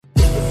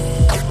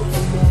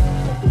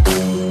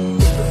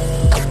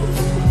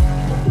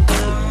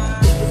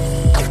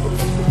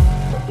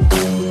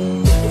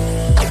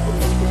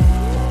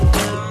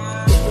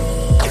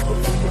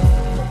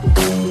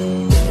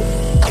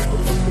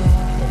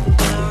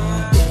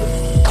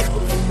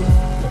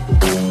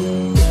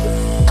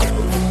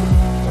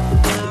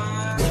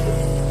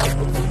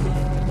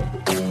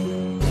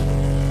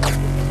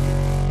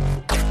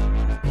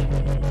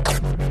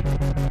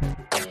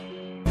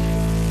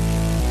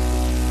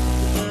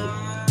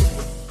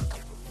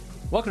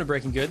Welcome to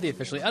Breaking Good, the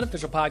officially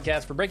unofficial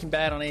podcast for Breaking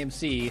Bad on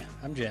AMC.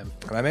 I'm Jim.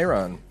 And I'm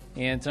Aaron.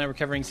 And tonight we're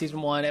covering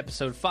Season 1,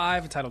 Episode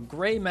 5, entitled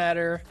Gray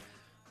Matter,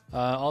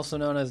 also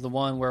known as the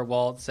one where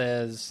Walt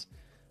says,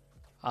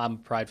 I'm a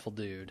prideful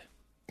dude.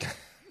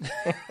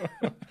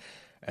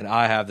 And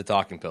I have the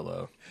talking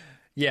pillow.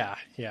 Yeah.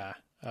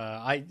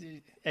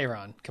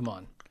 Aaron, come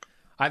on.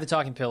 I have the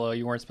talking pillow.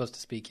 You weren't supposed to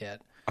speak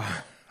yet.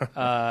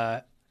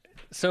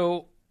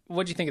 So,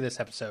 what'd you think of this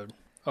episode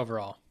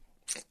overall?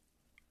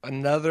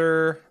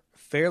 Another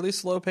fairly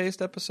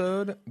slow-paced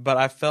episode, but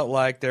I felt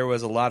like there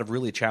was a lot of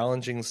really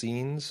challenging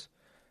scenes.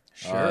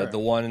 Sure. The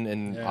one,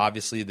 and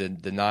obviously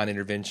the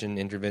non-intervention,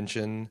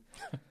 intervention,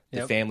 the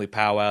Yep. family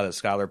powwow that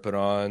Skylar put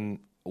on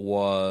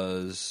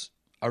was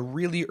a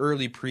really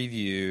early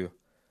preview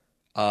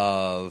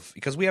of,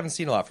 because we haven't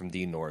seen a lot from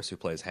Dean Norris, who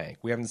plays Hank.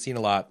 We haven't seen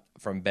a lot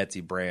from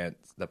Betsy Brandt,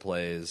 that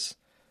plays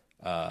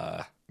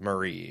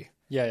Marie.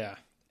 Yeah.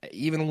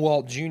 Even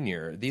Walt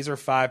Jr. These are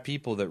 5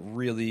 people that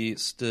really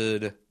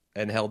stood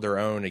and held their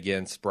own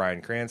against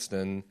Bryan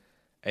Cranston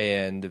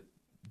and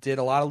did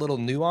a lot of little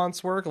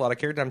nuance work, a lot of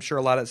character. I'm sure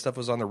a lot of that stuff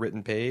was on the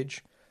written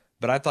page,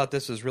 but I thought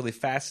this was really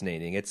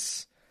fascinating.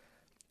 It's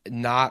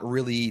not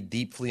really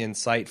deeply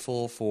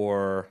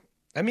insightful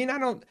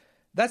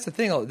that's the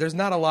thing. There's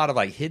not a lot of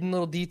like hidden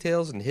little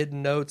details and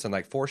hidden notes and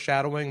like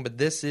foreshadowing, but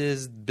this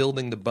is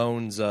building the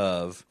bones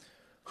of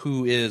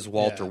who is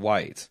Walter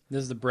White.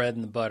 This is the bread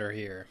and the butter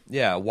here.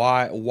 Yeah,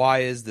 why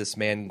is this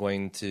man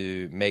going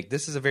to make...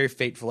 This is a very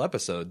fateful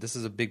episode. This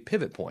is a big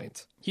pivot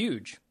point.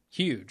 Huge.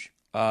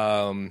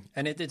 Um,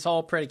 And it's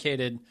all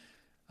predicated...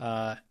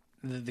 the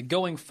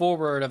going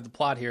forward of the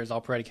plot here is all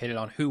predicated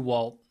on who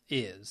Walt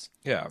is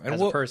and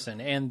as a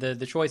person, and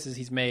the choices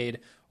he's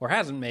made or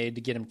hasn't made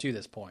to get him to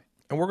this point.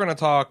 And we're going to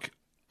talk,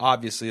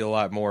 obviously, a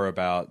lot more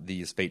about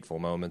these fateful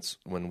moments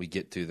when we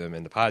get to them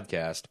in the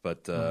podcast,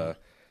 but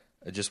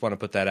I just want to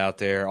put that out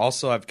there.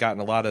 Also, I've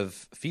gotten a lot of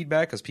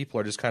feedback because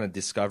people are just kind of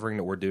discovering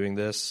that we're doing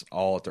this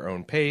all at their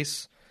own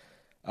pace.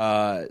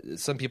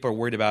 Some people are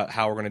worried about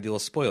how we're going to deal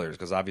with spoilers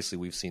because obviously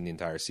we've seen the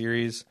entire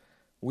series.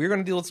 We're going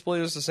to deal with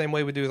spoilers the same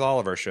way we do with all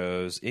of our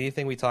shows.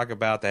 Anything we talk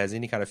about that has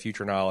any kind of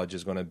future knowledge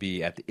is going to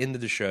be at the end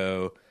of the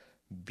show.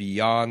 So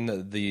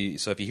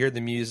if you hear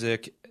the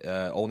music,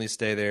 only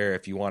stay there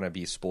if you want to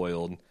be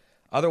spoiled.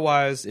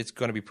 Otherwise, it's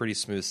going to be pretty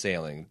smooth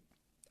sailing.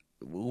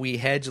 We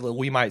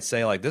might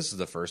say, like, this is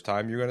the first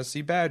time you're going to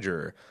see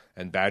Badger,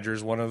 and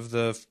Badger's one of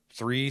the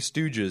 3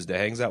 stooges that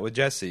hangs out with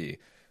Jesse.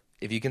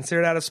 If you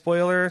consider that a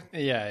spoiler,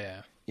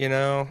 Yeah. you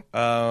know,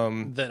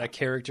 That a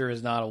character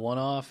is not a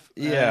one-off.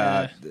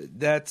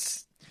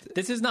 that's...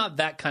 This is not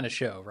that kind of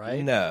show,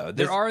 right? No.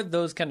 There are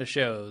those kind of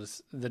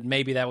shows that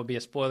maybe that would be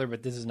a spoiler,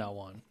 but this is not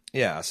one.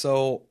 Yeah,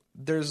 so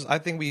I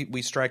think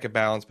we strike a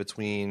balance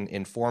between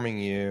informing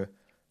you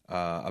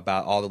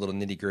about all the little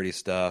nitty-gritty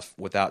stuff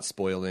without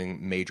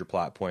spoiling major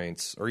plot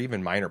points or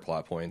even minor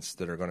plot points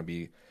that are going to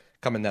be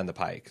coming down the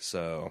pike.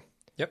 So,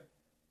 Yep,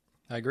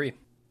 I agree.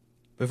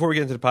 before we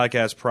get into the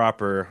podcast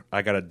proper,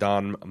 I got to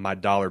don my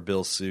dollar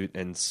bill suit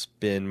and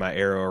spin my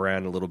arrow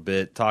around a little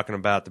bit, talking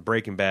about the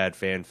Breaking Bad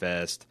Fan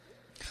Fest.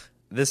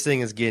 This thing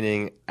is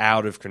getting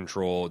out of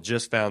control.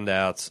 Just found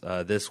out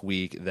this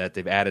week that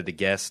they've added a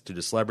guest to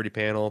the celebrity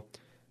panel.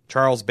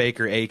 Charles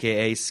Baker,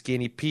 a.k.a.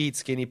 Skinny Pete,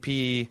 Skinny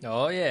P,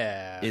 Oh,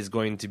 yeah. is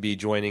going to be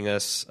joining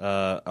us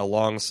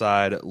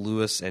alongside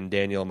Louis and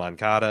Daniel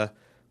Moncada,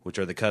 which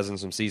are the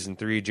cousins from Season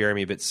 3,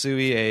 Jeremy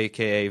Bitsui,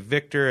 a.k.a.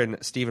 Victor, and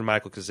Stephen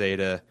Michael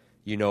Quezada.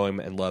 You know him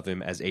and love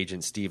him as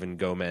Agent Stephen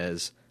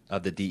Gomez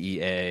of the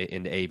DEA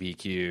in the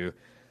ABQ.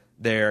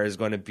 There is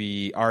going to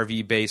be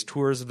RV-based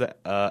tours of the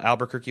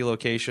Albuquerque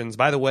locations.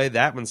 By the way,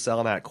 that one's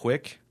selling out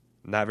quick.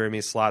 Not very many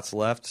slots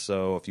left,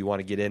 so if you want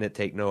to get in it,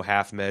 take no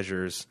half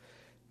measures.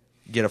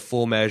 Get a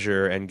full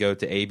measure and go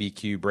to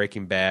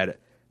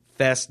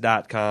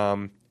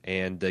abqbreakingbadfest.com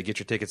and get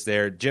your tickets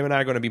there. Jim and I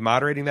are going to be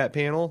moderating that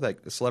panel,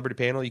 that celebrity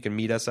panel. You can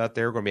meet us out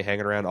there. We're going to be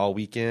hanging around all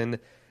weekend.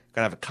 Going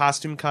to have a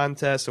costume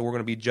contest, so we're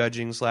going to be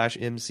judging /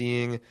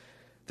 emceeing.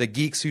 The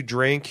Geeks Who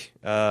Drink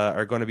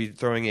are going to be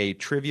throwing a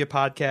trivia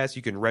podcast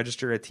you can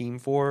register a team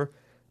for.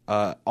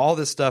 All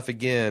this stuff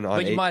again on.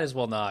 But you might as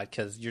well not,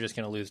 because you're just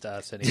going to lose to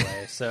us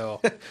anyway. So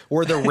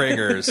we're the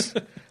ringers.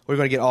 We're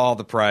going to get all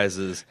the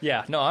prizes.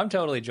 yeah, no, I'm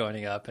totally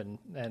joining up, and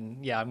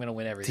yeah, I'm going to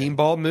win everything. Team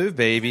ball move,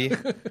 baby.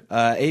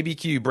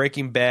 ABQ,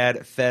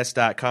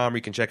 BreakingBadFest.com.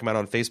 You can check them out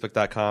on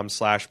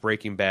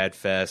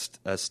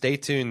Facebook.com/BreakingBadFest. Stay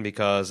tuned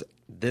because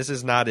this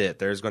is not it.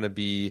 There's going to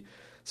be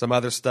some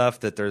other stuff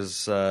that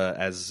there's,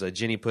 as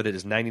Jenny put it,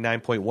 is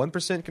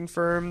 99.1%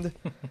 confirmed,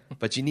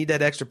 but you need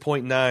that extra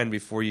 0.9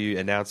 before you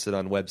announce it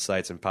on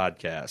websites and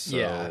podcasts.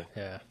 So,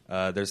 Yeah.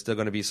 there's still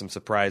going to be some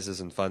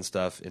surprises and fun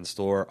stuff in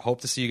store. Hope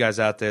to see you guys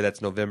out there.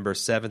 That's November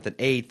 7th and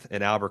 8th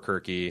in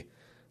Albuquerque,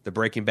 the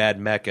Breaking Bad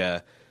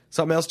Mecca.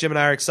 Something else Jim and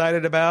I are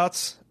excited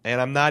about,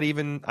 and I'm not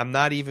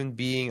even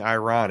being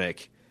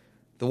ironic.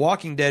 The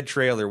Walking Dead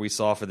trailer we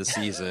saw for the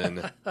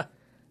season.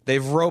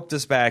 They've roped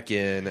us back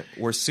in.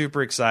 We're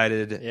super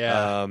excited.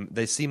 Yeah.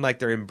 They seem like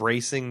they're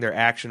embracing their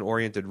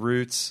action-oriented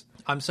roots.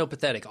 I'm so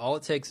pathetic. All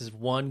it takes is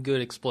one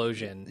good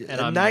explosion,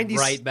 and I'm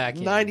right back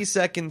in. 90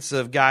 seconds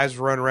of guys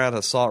running around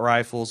with assault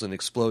rifles and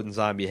exploding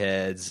zombie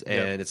heads,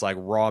 and it's like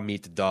raw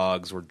meat to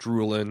dogs. We're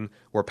drooling.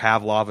 We're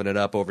Pavloving it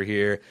up over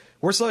here.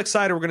 We're so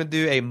excited. We're going to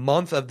do a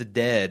Month of the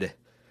Dead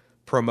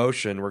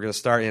promotion. We're going to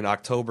start in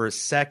October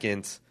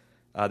 2nd.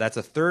 That's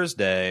a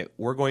Thursday.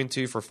 We're going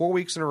to, for 4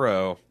 weeks in a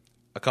row,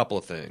 a couple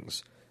of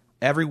things.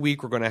 Every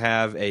week we're going to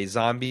have a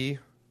zombie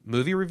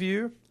movie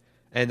review.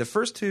 And the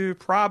first two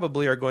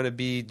probably are going to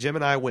be, Jim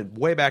and I went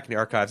way back in the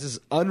archives. This is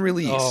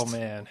unreleased. Oh,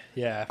 man.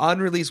 Yeah.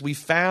 Unreleased. We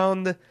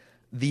found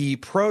the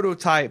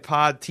prototype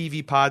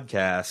TV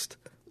podcast.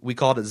 We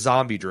called it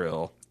Zombie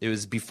Drill. It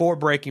was before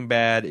Breaking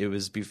Bad. It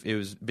was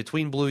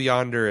between Blue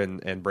Yonder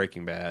and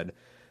Breaking Bad.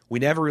 We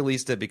never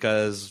released it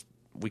because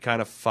we kind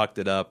of fucked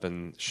it up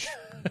and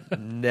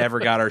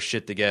never got our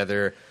shit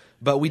together.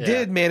 But we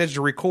did manage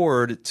to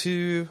record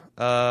two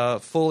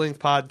full-length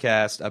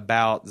podcasts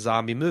about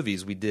zombie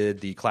movies. We did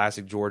the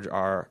classic George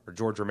R.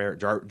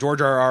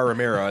 R.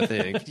 Romero, I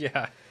think.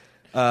 Yeah.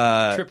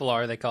 Triple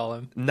R, they call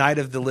him. Night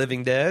of the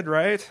Living Dead,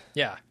 right?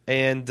 Yeah.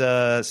 And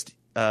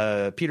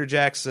Peter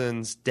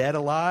Jackson's Dead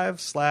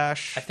Alive / I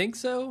think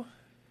so.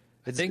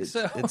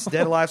 It's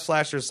Dead Alive /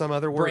 there's some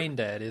other word. Brain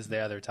Dead is the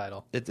other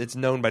title. It's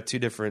known by two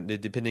different,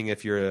 depending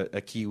if you're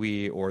a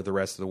Kiwi or the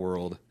rest of the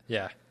world.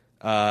 Yeah.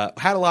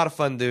 Had a lot of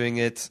fun doing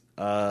it.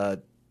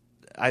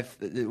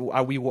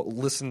 We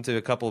listened to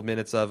a couple of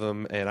minutes of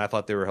them, and I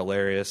thought they were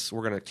hilarious.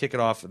 We're going to kick it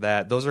off with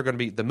that. Those are going to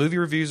be the movie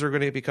reviews are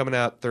going to be coming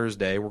out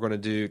Thursday. We're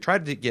going to try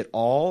to get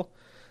all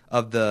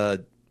of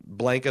the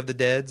blank of the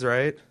Deads,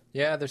 right?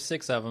 Yeah, there's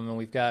 6 of them, and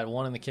we've got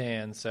 1 in the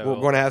can. So we're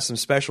going to have some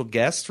special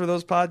guests for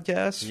those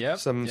podcasts. Yep.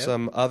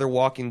 Some other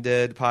Walking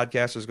Dead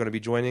podcasters going to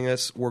be joining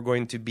us. We're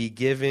going to be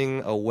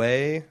giving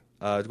away.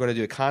 We're going to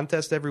do a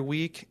contest every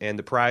week, and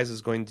the prize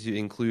is going to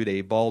include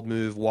a Bald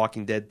Move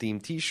Walking Dead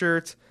themed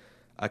T-shirt,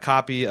 a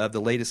copy of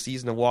the latest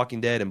season of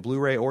Walking Dead in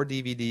Blu-ray or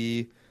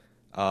DVD,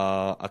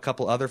 a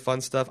couple other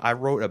fun stuff. I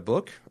wrote a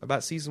book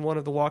about season 1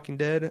 of The Walking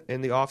Dead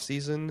in the off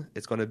season.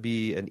 It's going to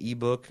be an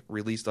ebook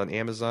released on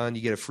Amazon.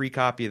 You get a free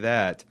copy of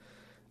that.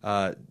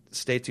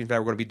 Stay tuned for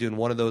that. We're going to be doing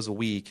one of those a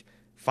week.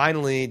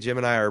 Finally, Jim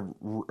and I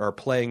are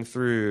playing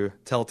through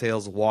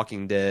Telltale's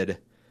Walking Dead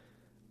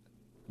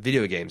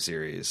video game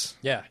series.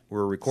 Yeah.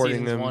 We're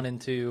recording Seasons them. 1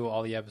 and 2,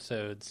 all the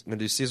episodes. I'm going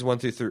to do season 1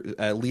 through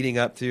leading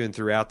up to and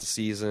throughout the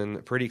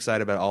season. Pretty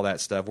excited about all that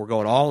stuff. We're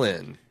going all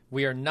in.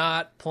 We are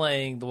not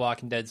playing the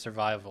Walking Dead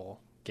survival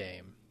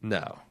game.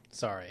 No.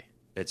 Sorry.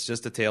 It's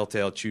just a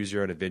Telltale choose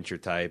your own adventure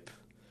type,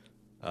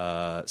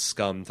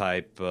 scum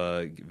type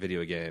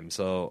video game.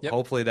 So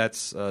hopefully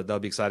that'll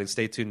be exciting.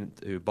 Stay tuned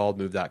to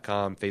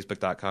baldmove.com,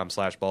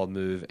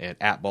 facebook.com/baldmove, and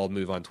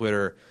 @baldmove on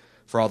Twitter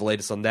for all the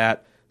latest on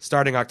that.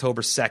 Starting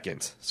October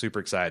 2nd. Super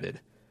excited.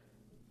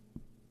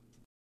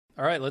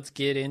 All right, let's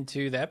get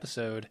into the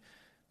episode.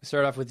 We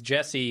start off with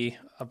Jesse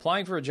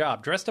applying for a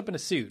job, dressed up in a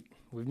suit.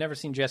 We've never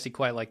seen Jesse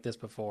quite like this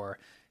before.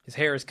 His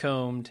hair is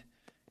combed.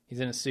 He's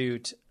in a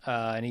suit,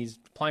 and he's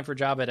applying for a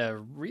job at a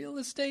real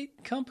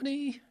estate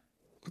company.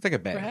 Looks like a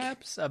bank.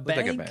 Perhaps a Looks bank.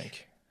 like a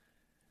bank.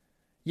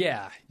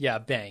 Yeah,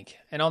 bank.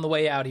 And on the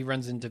way out, he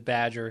runs into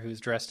Badger,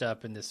 who's dressed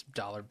up in this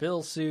dollar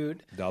bill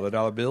suit.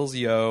 Dollar bills,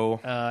 yo.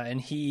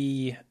 And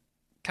he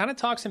kind of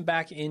talks him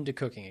back into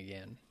cooking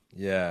again.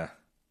 Yeah.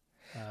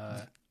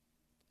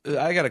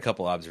 I got a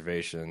couple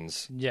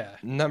observations. Yeah.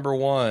 Number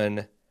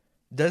one,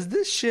 does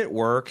this shit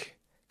work?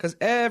 Because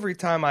every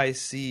time I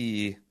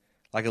see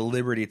like a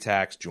Liberty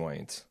Tax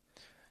joint,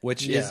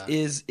 which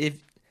is if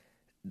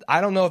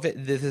I don't know if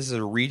this is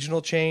a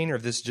regional chain or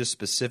if this is just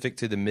specific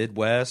to the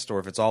Midwest or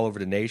if it's all over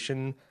the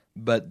nation,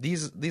 but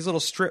these little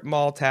strip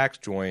mall tax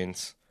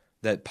joints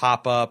that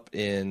pop up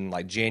in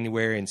like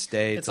January and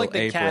stay it's till like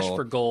the April. cash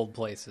for gold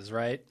places,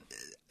 right?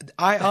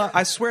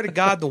 I swear to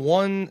God, the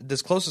one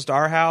that's closest to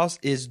our house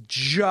is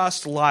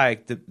just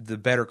like the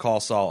Better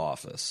Call Saul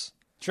office.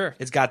 Sure.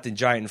 It's got the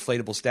giant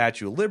inflatable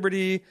Statue of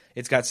Liberty.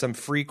 It's got some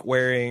freak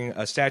wearing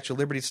a Statue of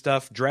Liberty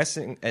stuff,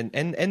 dressing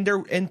and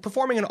they're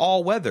performing in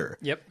all weather.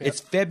 Yep. It's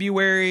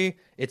February.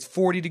 It's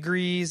 40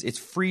 degrees. It's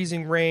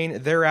freezing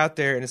rain. They're out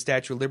there in a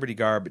Statue of Liberty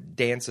garb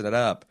dancing it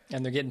up.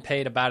 And they're getting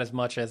paid about as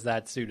much as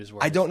that suit is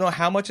worth. I don't know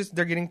how much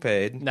they're getting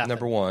paid. Nothing.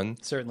 Number one.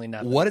 Certainly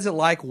nothing. What is it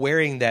like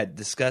wearing that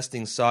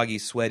disgusting, soggy,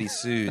 sweaty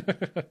suit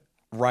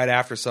right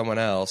after someone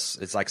else?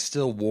 It's like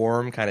still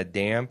warm, kind of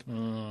damp.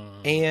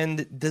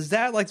 And does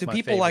that do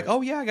people like,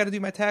 oh yeah, I got to do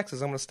my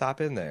taxes, I'm going to stop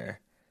in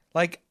there?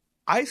 Like,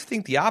 I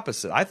think the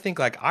opposite. I think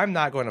I'm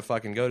not going to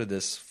fucking go to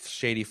this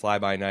shady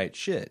fly-by-night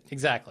shit.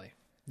 Exactly.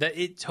 That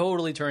it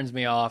totally turns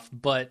me off,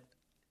 but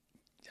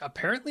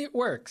apparently it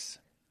works.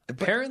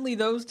 Apparently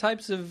those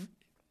types of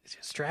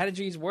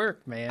strategies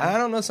work, man. I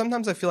don't know.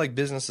 Sometimes I feel like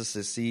businesses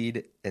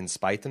succeed and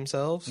spite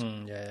themselves.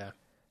 Yeah.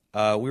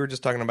 We were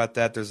just talking about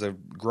that. There's a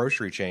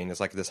grocery chain. It's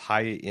like this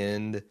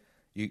high-end,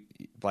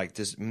 like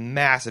this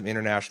massive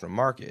international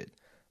market.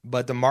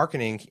 But the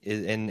marketing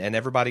is, and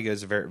everybody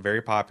goes very,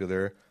 very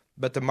popular.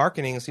 But the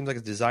marketing seems like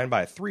it's designed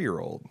by a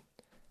 3-year-old.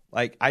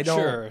 Like I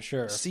don't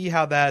sure. see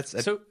how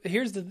that's. So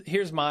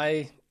here's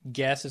my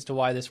guess as to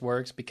why this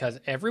works because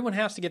everyone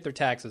has to get their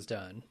taxes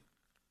done.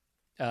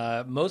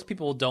 Most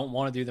people don't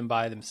want to do them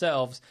by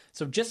themselves.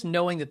 So just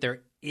knowing that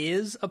there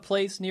is a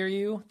place near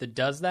you that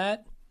does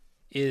that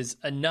is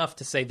enough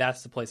to say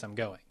that's the place I'm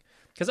going.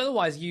 Because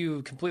otherwise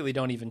you completely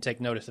don't even take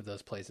notice of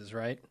those places,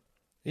 right?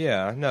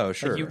 Yeah, no,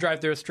 sure. Like you drive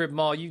through a strip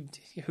mall,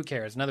 who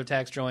cares? Another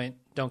tax joint,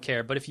 don't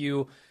care. But if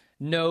you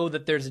know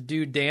that there's a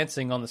dude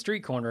dancing on the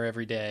street corner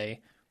every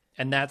day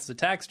and that's the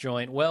tax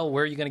joint, well,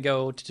 where are you going to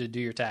go to do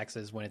your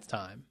taxes when it's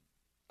time?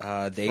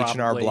 The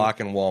H&R Block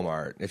and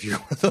Walmart, if you're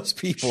one of those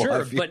people.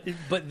 Sure,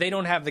 but they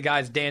don't have the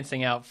guys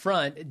dancing out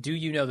front. Do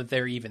you know that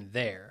they're even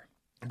there?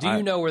 Do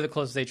you know where the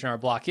closest H&R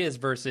Block is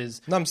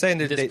versus No, I'm saying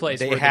that this place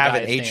they where the have guy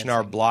an is H&R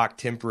dancing? Block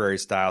temporary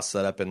style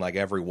set up in like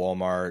every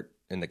Walmart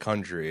in the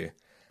country.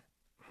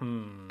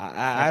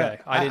 Okay,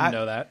 I didn't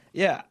know that.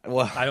 Yeah,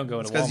 well, I don't go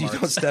into because you Walmarts.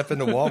 don't step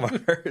into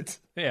Walmart.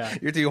 Yeah.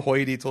 You're too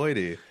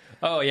hoity-toity.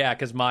 Oh, yeah,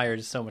 because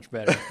Myers is so much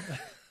better.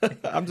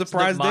 I'm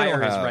surprised they Meyer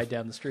don't is have. right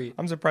down the street.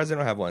 I'm surprised they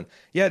don't have one.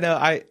 Yeah, no,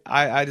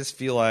 I just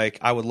feel like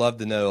I would love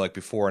to know like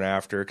before and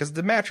after because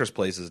the mattress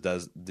places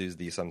do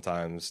these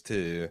sometimes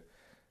too.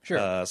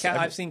 Sure. So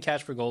I've seen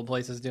Cash for Gold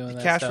places doing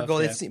that Cash stuff. for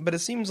Gold, yeah. but it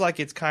seems like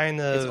it's kind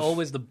of It's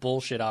always the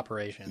bullshit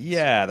operation.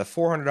 yeah, the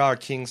 $400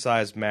 king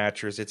size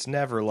mattress. It's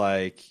never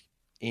like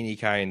any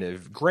kind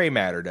of gray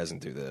matter doesn't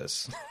do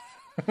this.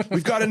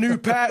 We've got a new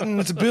patent.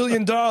 It's $1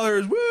 billion.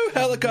 Woo,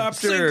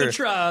 helicopter.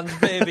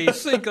 Synchrotrons, baby.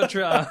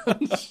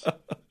 Synchrotrons.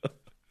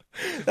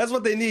 That's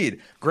what they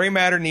need. Gray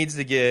matter needs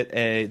to get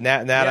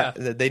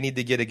they need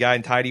to get a guy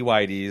in tidy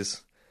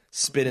whities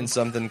spinning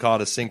something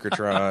called a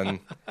synchrotron.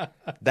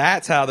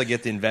 That's how they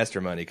get the investor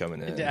money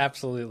coming in.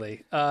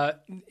 Absolutely.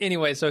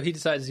 Anyway, so he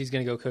decides he's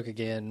going to go cook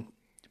again.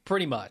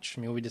 Pretty much.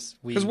 I mean, we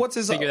what's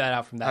his figure that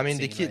out from that. I mean,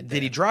 scene the kid right did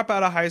he there. drop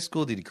out of high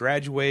school? Did he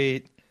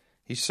graduate?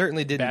 He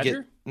certainly didn't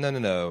Badger?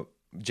 get no.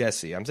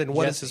 Jesse. I'm saying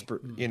what is his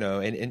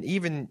and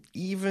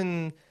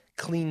even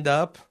cleaned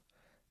up.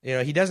 You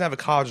know, he doesn't have a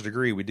college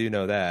degree. We do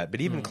know that,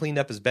 but even cleaned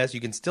up his best,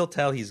 you can still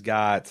tell he's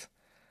got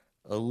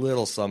a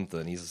little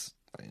something.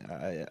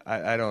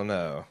 I don't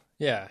know.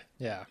 Yeah.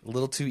 A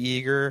little too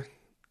eager,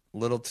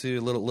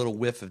 little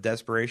whiff of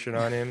desperation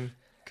on him.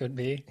 Could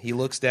be. He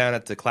looks down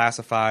at the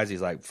classifieds.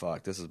 He's like,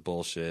 "Fuck, this is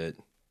bullshit."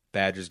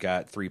 Badger's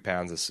got 3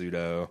 pounds of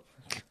pseudo.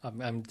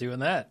 I'm doing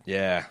that.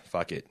 Yeah,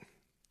 fuck it.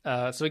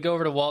 So we go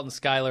over to Walt and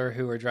Skylar,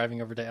 who are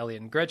driving over to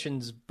Elliot and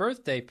Gretchen's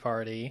birthday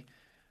party.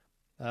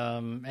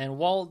 And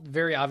Walt,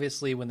 very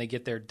obviously, when they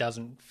get there,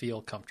 doesn't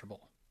feel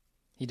comfortable.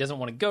 He doesn't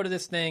want to go to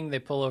this thing. They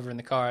pull over in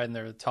the car and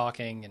they're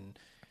talking, and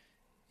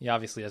he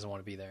obviously doesn't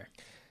want to be there.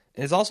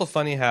 And it's also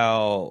funny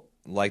how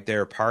like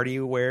their party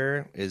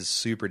wear is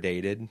super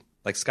dated.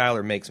 Like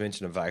Skylar makes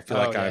mention of, I feel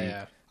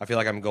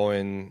like I'm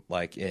going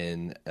like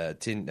in a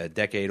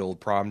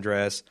decade-old prom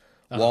dress.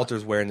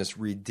 Walter's wearing this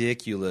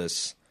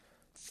ridiculous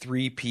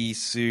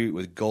 3-piece suit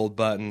with gold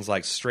buttons,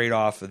 like straight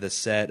off of the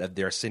set of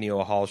the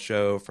Arsenio Hall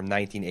show from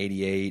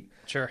 1988.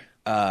 Sure.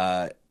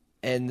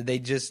 And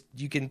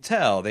you can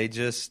tell they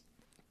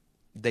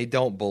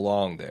don't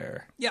belong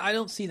there. Yeah, I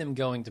don't see them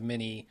going to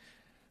many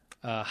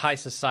high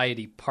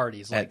society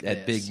parties like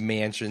at this. big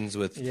mansions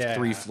with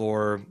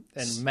 3-floor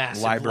and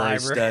massive library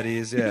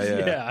studies. Yeah.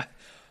 Yeah.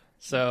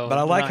 So, but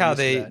I like how not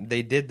used to that.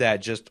 they did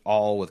that just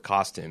all with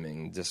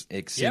costuming, just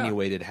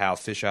insinuated how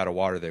fish out of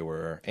water they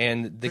were,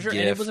 and the For sure.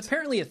 gift. And it was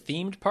apparently a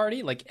themed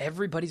party. Like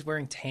everybody's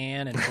wearing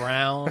tan and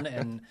brown,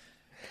 and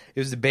It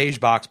was the beige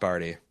box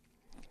party.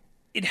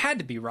 it had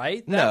to be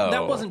right. No.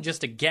 That wasn't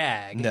just a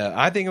gag. No,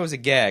 I think it was a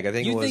gag. I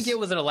think You it was. think it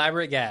was an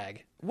elaborate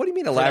gag? What do you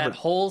mean For elaborate? that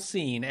whole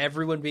scene,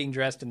 everyone being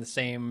dressed in the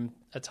same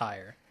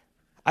attire.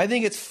 I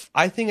think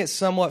it's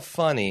somewhat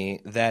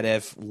funny that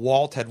if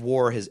Walt had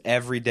wore his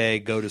everyday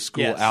go to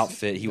school Yes,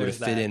 outfit, he would have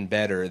there's fit that. in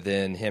better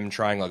than him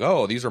trying like,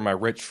 oh, these are my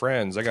rich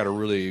friends. I got to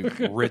really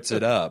ritz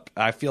it up.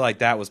 I feel like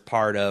that was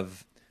part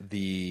of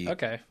the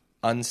Okay.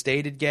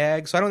 unstated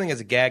gag. So I don't think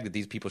it's a gag that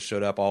these people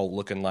showed up all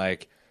looking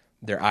like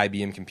their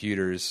IBM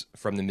computers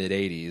from the mid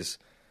 '80s,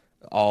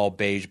 all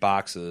beige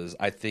boxes.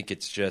 I think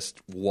it's just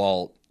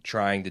Walt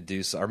trying to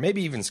do so, or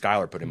maybe even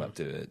Skylar put him up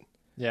to it.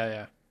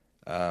 Yeah.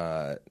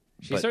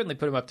 She But- certainly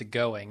put him up to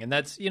going, and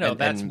that's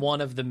that's one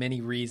of the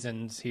many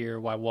reasons here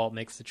why Walt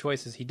makes the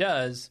choices he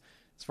does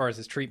as far as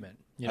his treatment,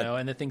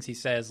 and the things he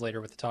says later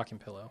with the talking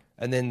pillow.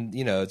 And then,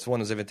 it's one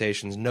of those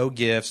invitations, no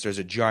gifts. There's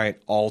a giant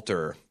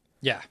altar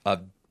Yeah,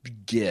 of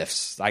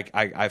gifts.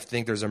 I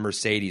think there's a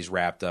Mercedes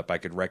wrapped up. I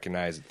could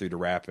recognize it through the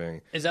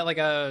wrapping. is that like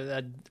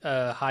a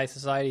high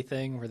society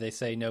thing where they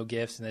say no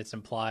gifts and it's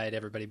implied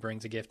everybody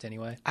brings a gift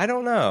anyway? I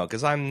don't know,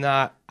 because I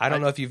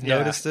don't know if you've yeah.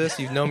 noticed this.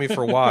 You've known me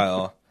for a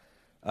while.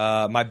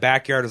 My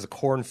backyard is a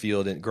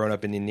cornfield and growing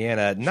up in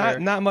Indiana. Sure.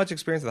 Not much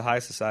experience with high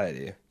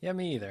society. Yeah,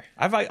 me either.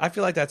 I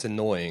feel like that's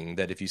annoying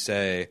that if you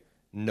say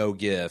no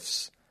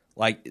gifts,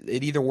 like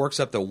it either works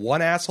up that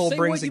one asshole Say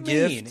brings what a you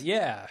gift. mean.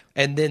 Yeah,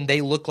 And then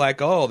they look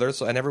like,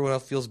 and everyone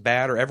else feels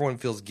bad, or everyone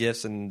feels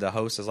gifts, and the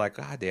host is like,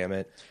 God damn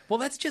it. well,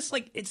 that's just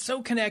like it's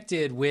so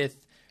connected with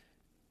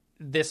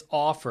this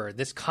offer,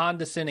 this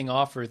condescending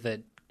offer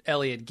that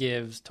Elliot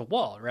gives to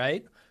Walt,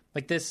 right?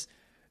 Like this.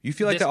 You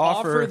feel like this the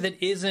offer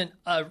that isn't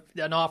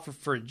an offer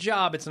for a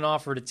job; it's an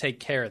offer to take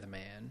care of the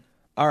man.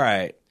 All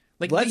right,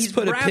 Like, let's he's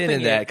put a pin in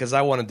wrapping that it- because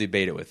I want to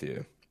debate it with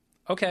you.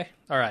 Okay,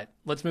 all right.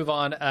 Let's move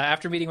on.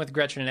 After meeting with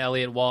Gretchen and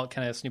Elliot, Walt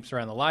kind of snoops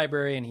around the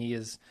library, and he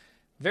is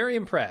very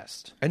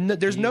impressed. And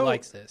there's He no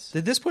likes this.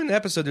 At this point in the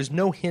episode, there's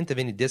no hint of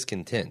any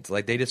discontent.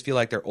 Like they just feel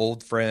like they're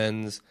old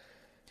friends.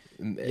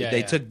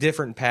 They took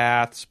different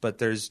paths, but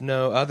there's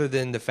no other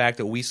than the fact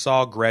that we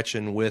saw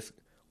Gretchen with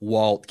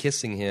Walt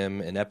kissing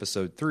him in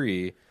episode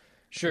 3.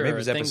 Sure, maybe it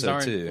was things episode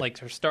aren't 2. like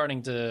they're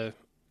starting to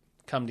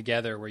come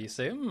together where you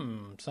say,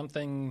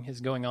 something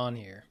is going on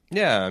here.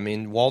 Yeah, I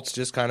mean, Walt's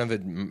just kind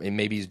of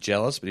maybe he's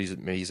jealous, but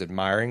he's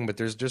admiring. But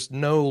there's just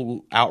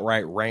no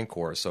outright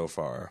rancor so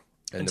far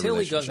in the Until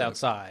he goes relationship.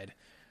 outside.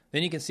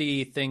 Then you can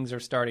see things are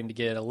starting to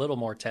get a little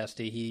more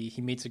testy.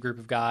 He meets a group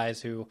of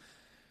guys who,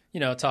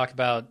 talk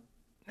about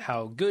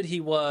how good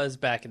he was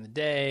back in the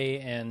day,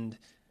 and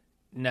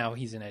now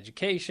he's in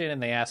education,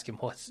 and they ask him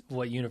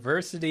what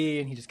university,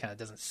 and he just kind of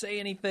doesn't say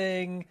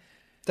anything.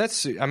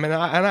 I mean,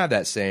 I have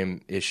that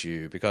same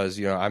issue because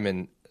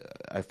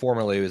I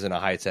formerly was in a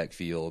high tech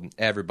field.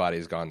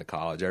 Everybody's gone to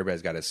college.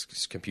 Everybody's got a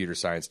computer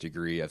science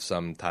degree of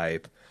some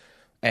type.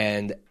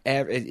 And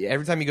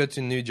every time you go to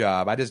a new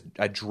job,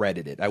 I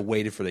dreaded it. I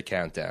waited for the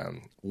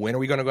countdown. When are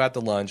we going to go out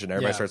to lunch? And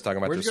everybody starts talking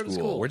about Where'd their you go to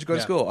school. school? Where'd you go to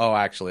Yeah. school? Oh,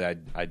 actually,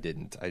 I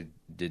didn't. I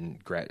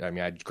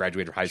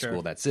graduated from high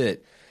school. That's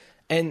it.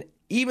 And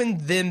even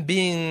them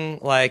being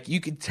like,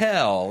 you could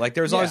tell, like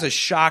there was always Yeah. a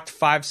shocked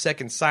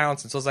 5-second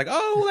silence. And so it's like,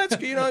 oh, well,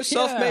 that's,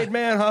 self-made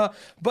man, huh?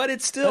 But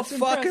it's still That's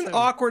fucking impressive.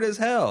 awkward as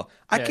hell.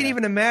 I can't Yeah.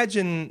 even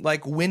imagine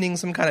like winning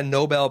some kind of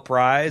Nobel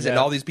Prize and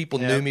Yeah. all these people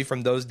knew me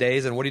from those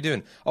days. And what are you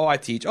doing? Oh, I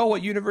teach. Oh,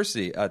 what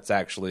university? It's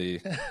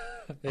actually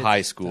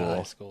high school.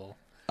 High school.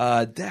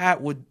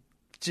 That would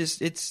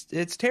just,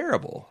 it's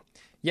terrible.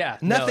 Yeah.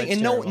 Nothing, it's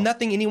and terrible.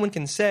 nothing anyone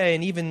can say,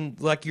 and even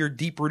like your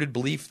deep-rooted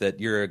belief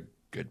that you're a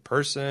good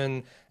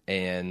person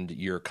and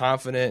you're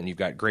confident and you've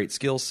got great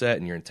skill set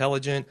and you're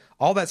intelligent,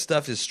 all that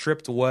stuff is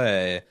stripped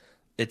away.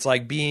 It's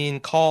like being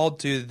called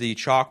to the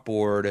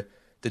chalkboard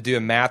to do a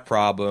math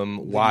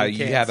problem while you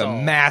can't have a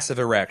solve. massive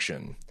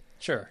erection,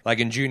 Sure. like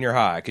in junior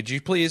high. Could you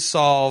please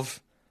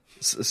solve?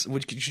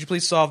 Could you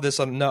please solve this?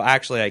 No,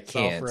 actually, I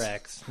can't. Solve for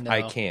X. No.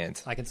 I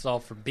can't. I can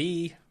solve for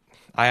B.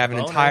 I have an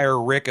Boner. entire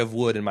rick of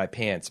wood in my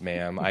pants,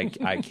 ma'am. I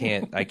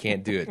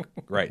can't do it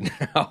right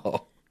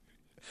now.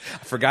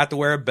 I forgot to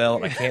wear a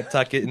belt. I can't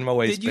tuck it in my Did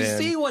waistband. you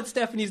see what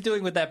Stephanie's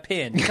doing with that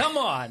pin? Come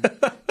on.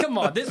 Come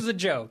on. This is a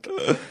joke.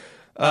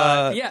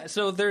 Yeah,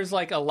 so there's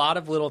like a lot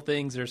of little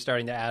things that are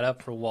starting to add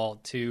up for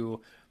Walt to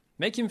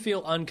make him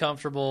feel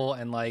uncomfortable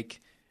and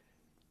like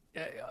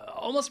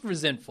almost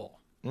resentful.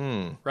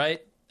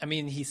 Right? I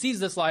mean, he sees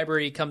this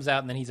library, he comes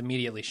out, and then he's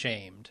immediately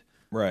shamed.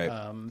 Right.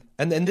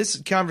 And then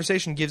this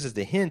conversation gives us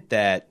the hint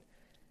that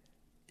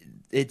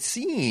it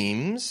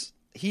seems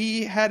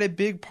he had a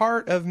big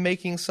part of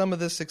making some of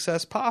this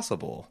success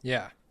possible.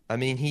 Yeah. I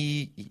mean,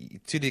 he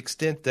to the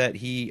extent that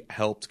he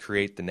helped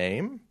create the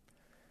name.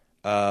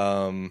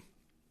 And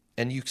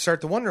you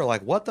start to wonder,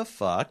 like, what the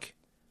fuck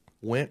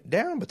went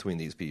down between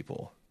these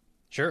people?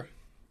 Sure.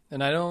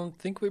 And I don't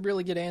think we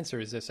really get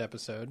answers this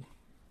episode.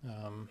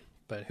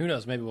 But who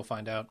knows? Maybe we'll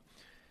find out.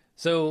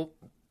 So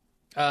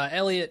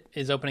Elliot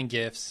is opening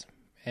gifts,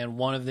 and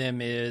one of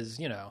them is,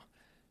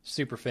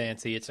 super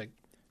fancy. It's a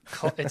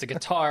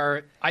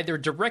guitar either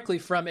directly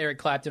from Eric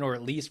Clapton or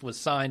at least was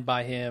signed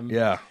by him.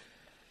 Yeah.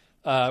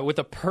 With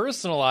a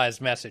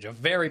personalized message, a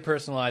very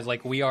personalized,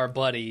 like, we are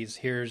buddies.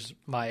 Here's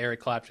my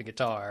Eric Clapton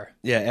guitar.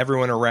 Yeah,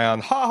 everyone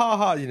around, ha ha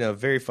ha,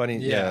 very funny.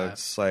 Yeah, Yeah.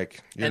 it's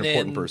like you're And an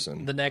important then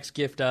person. The next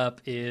gift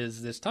up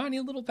is this tiny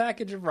little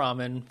package of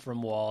ramen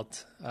from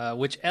Walt,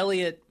 which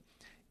Elliot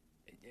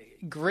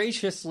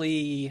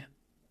graciously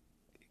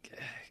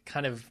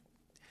kind of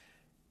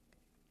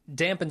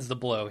dampens the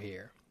blow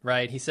here,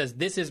 right? He says,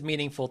 this is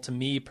meaningful to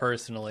me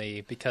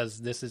personally because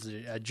this is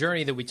a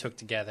journey that we took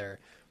together.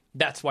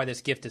 That's why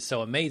this gift is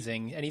so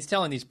amazing. And he's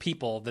telling these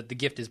people that the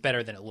gift is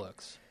better than it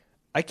looks.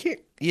 I can't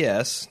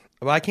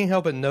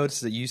help but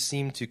notice that you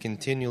seem to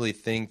continually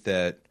think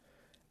that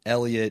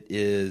Elliot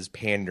is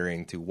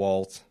pandering to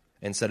Walt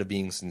instead of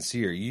being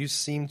sincere. You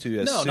seem to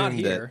assume No, not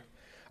here.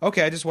 that.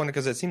 Okay, I just wonder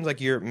because it seems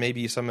like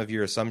maybe some of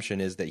your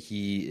assumption is that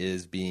he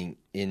is being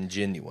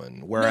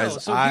ingenuine, whereas No,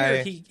 so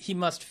here he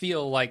must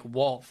feel like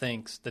Walt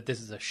thinks that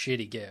this is a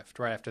shitty gift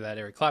right after that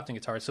Eric Clapton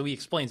guitar, so he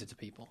explains it to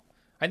people.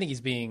 I think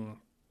he's being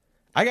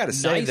I got to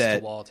say nice that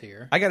to Walt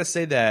here. I got to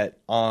say that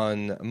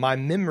on my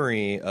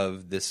memory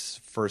of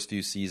this first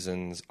few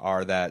seasons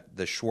are that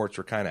the Schwartz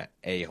were kind of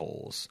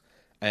a-holes.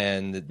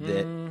 And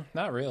that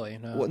Not really,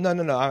 no. well,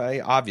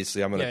 no.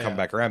 Obviously, I'm going to Yeah, come yeah.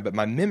 back around, but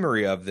my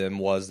memory of them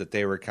was that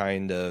they were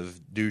kind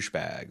of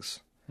douchebags.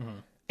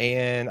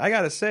 And I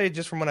got to say,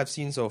 just from what I've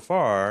seen so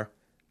far,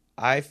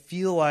 I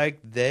feel like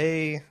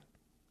I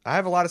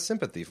have a lot of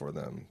sympathy for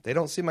them. They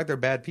don't seem like they're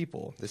bad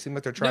people. They seem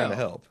like they're trying to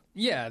No. help.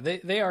 Yeah,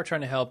 they are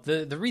trying to help.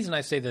 The reason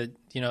I say that,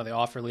 the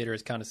offer leader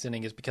is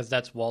condescending is because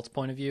that's Walt's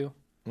point of view.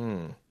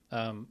 And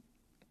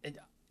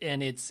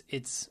it's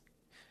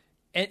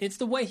And it's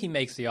the way he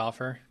makes the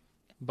offer,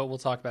 but we'll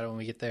talk about it when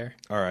we get there.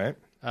 All right.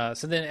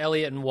 So then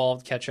Elliot and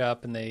Walt catch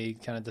up, and they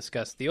kind of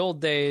discuss the old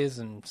days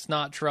and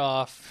snot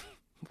trough,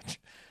 which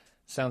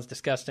sounds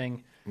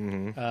disgusting.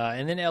 Mm-hmm.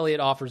 And then Elliot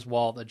offers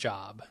Walt a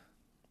job,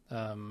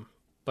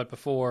 but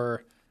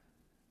before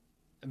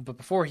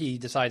he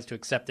decides to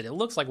accept it, it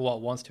looks like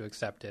Walt wants to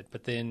accept it,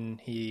 but then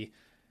he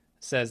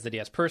says that he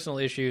has personal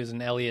issues,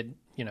 and Elliot,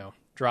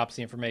 drops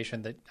the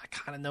information that I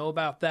kind of know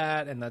about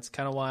that, and that's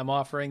kind of why I'm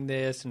offering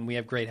this, and we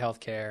have great health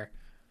care.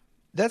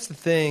 That's the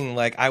thing.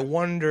 Like, I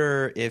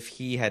wonder if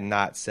he had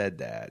not said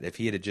that, if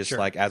he had just Sure.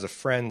 like, as a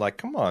friend, like,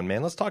 come on,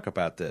 man, let's talk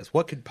about this.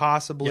 What could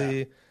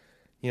possibly,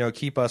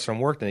 keep us from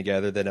working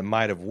together? That it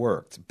might have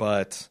worked.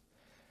 But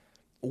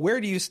where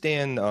do you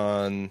stand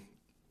on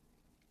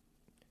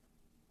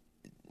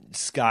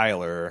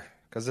Skyler?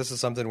 Because this is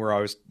something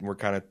we're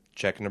kind of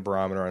checking the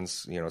barometer on.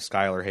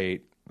 Skyler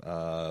hate,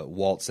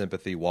 Walt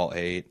sympathy, Walt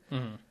hate.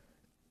 Mm-hmm.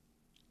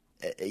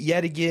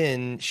 Yet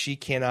again, she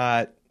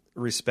cannot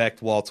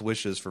respect Walt's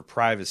wishes for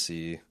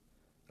privacy.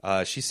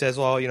 She says,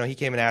 well, he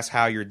came and asked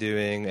how you're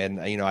doing, and,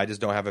 I just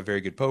don't have a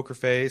very good poker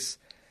face.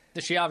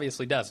 She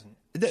obviously doesn't.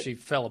 She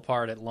fell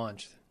apart at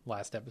lunch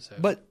last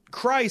episode. But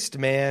Christ,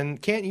 man,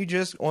 can't you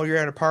just, while you're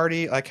at a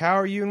party, like, how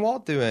are you and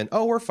Walt doing?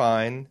 Oh, we're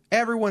fine.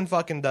 Everyone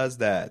fucking does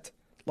that.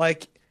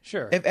 Like,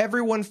 sure. If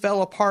everyone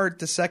fell apart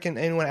the second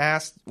anyone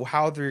asked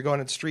how they're going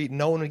to the street,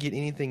 no one would get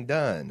anything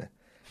done.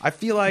 I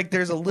feel like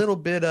there's a little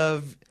bit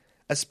of,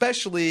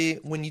 especially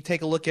when you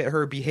take a look at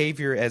her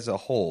behavior as a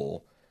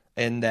whole,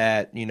 and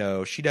that,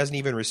 she doesn't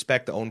even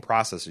respect the own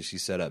processes she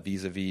set up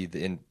vis-a-vis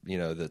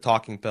the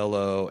talking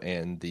pillow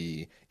and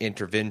the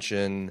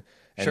intervention,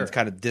 and Sure. It's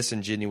kind of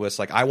disingenuous.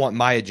 Like, I want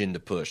my agenda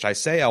pushed. I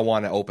say I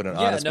want to open and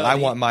honest, but I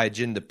want my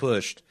agenda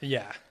pushed.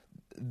 Yeah.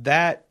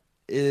 That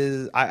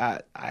is,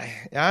 I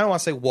don't want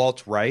to say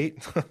Walt's right,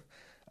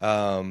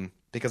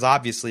 because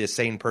obviously a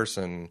sane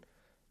person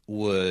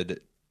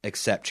would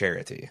accept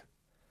charity.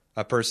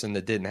 A person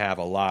that didn't have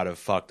a lot of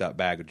fucked up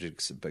baggage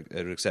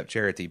would accept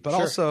charity. But Sure.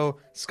 also,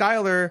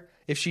 Skyler,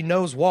 if she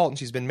knows Walt and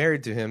she's been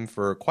married to him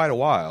for quite a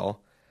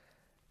while,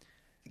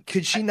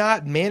 could she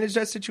not manage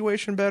that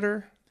situation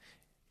better?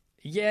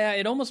 Yeah,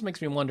 it almost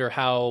makes me wonder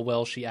how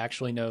well she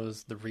actually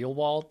knows the real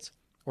Walt,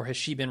 or has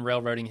she been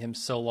railroading him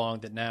so long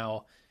that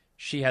now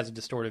she has a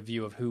distorted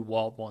view of who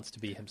Walt wants to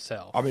be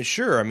himself. I mean,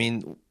 sure. I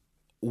mean,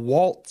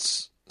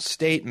 Walt's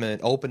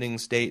opening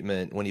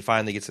statement, when he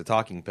finally gets the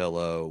talking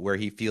pillow, where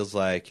he feels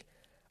like,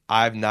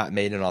 I've not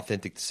made an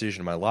authentic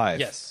decision in my life.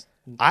 Yes.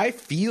 I'm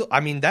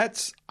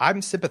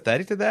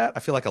sympathetic to that. I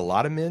feel like a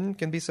lot of men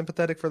can be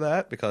sympathetic for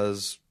that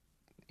because,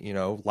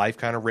 life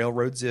kind of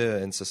railroads you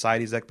and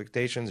society's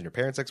expectations and your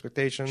parents'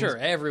 expectations. Sure,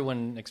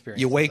 everyone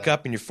experiences You wake that.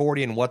 up and you're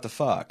 40 and what the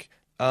fuck?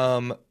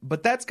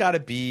 But that's got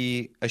to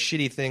be a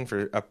shitty thing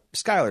for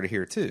Skylar to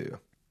hear too.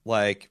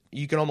 Like,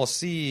 you can almost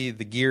see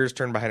the gears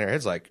turn behind her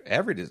heads. Like,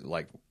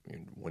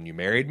 when you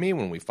married me,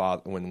 when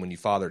you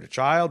fathered a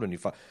child,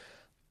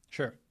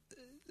 Sure.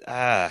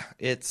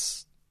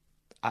 it's.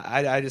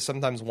 I just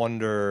sometimes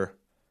wonder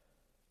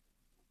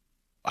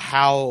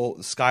how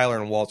Skylar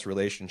and Walt's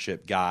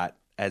relationship got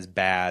as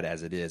bad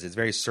as it is. It's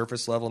very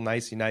surface level,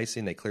 nicey,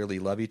 and they clearly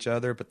love each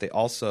other, but they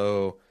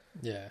also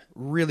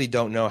really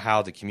don't know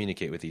how to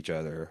communicate with each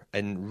other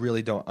and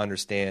really don't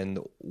understand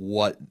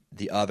what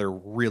the other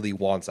really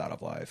wants out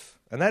of life.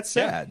 And that's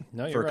sad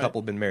for a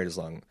couple who've been married as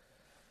long.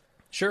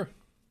 Sure.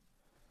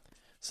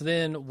 So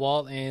then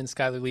Walt and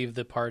Skylar leave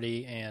the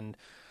party, and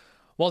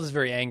Walt is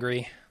very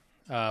angry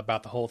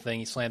about the whole thing.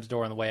 He slams the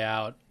door on the way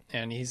out,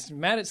 and he's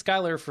mad at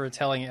Skylar for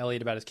telling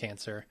Elliot about his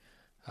cancer,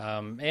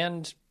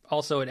 and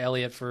also at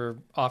Elliot for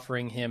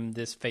offering him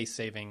this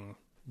face-saving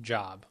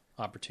job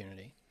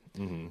opportunity.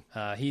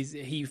 Mm-hmm.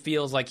 He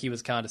feels like he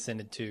was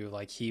condescended to,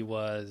 like he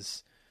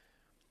was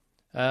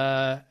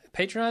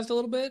patronized a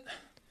little bit.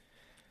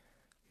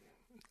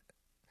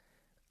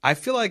 I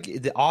feel like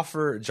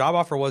the job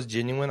offer was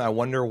genuine. I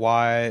wonder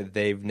why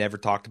they've never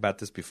talked about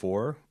this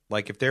before.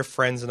 Like, if they're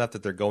friends enough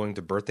that they're going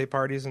to birthday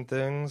parties and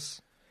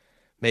things,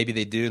 maybe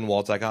they do. And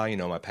Walt's like, oh,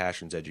 my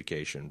passion's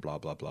education, blah,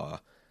 blah, blah.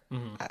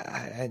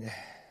 Mm-hmm.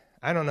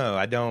 I don't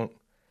know.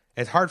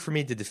 It's hard for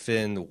me to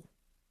defend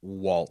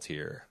Walt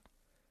here.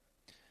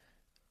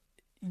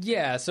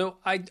 Yeah, so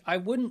I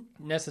wouldn't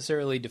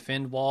necessarily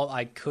defend Walt.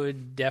 I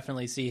could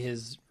definitely see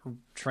his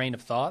train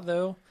of thought,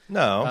 though.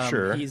 No,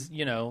 sure. He's,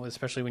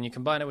 especially when you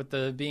combine it with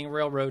the being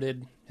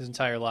railroaded his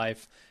entire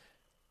life.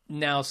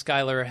 Now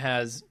Skylar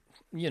has,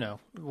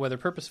 whether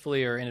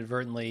purposefully or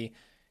inadvertently,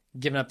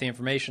 given up the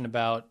information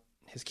about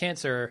his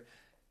cancer.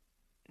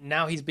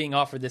 Now he's being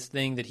offered this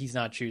thing that he's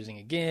not choosing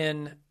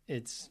again.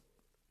 It's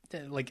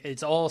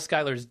all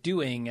Skylar's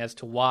doing as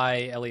to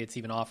why Elliot's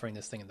even offering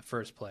this thing in the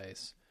first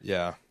place.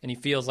 Yeah. And he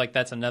feels like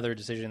that's another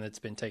decision that's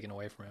been taken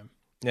away from him.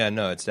 Yeah,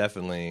 no, it's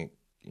definitely,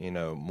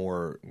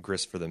 more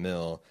grist for the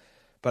mill.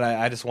 But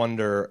I just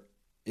wonder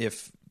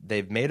if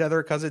they've made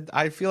other, because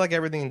I feel like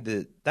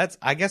everything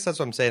I guess that's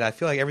what I'm saying. I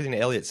feel like everything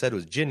that Elliot said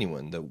was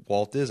genuine. That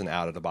Walt is an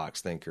out of the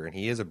box thinker, and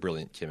he is a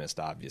brilliant chemist,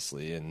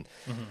 obviously, and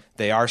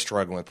they are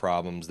struggling with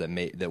problems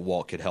that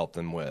Walt could help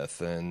them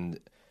with. And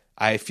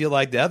I feel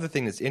like the other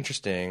thing that's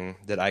interesting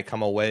that I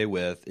come away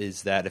with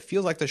is that it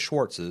feels like the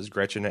Schwartzes,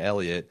 Gretchen and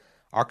Elliot,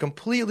 are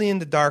completely in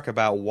the dark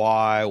about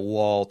why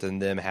Walt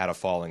and them had a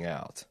falling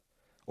out.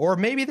 Or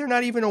maybe they're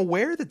not even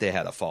aware that they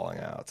had a falling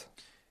out.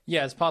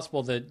 Yeah, it's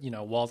possible that,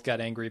 Walt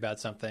got angry about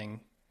something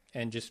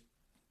and just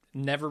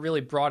never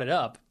really brought it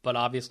up, but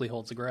obviously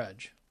holds a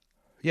grudge.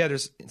 Yeah,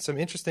 there's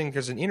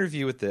an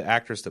interview with the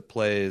actress that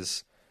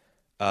plays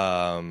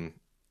Gretchen?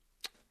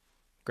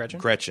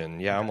 Gretchen.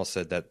 Yeah, I almost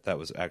said that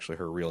was actually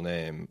her real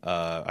name.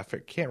 I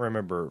can't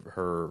remember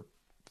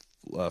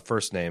her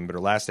first name, but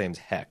her last name's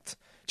Hecht.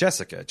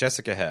 Jessica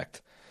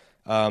Hecht.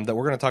 That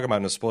we're going to talk about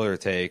in a spoiler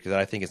take that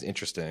I think is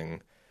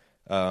interesting.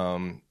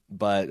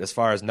 But as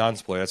far as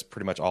non-spoiler, that's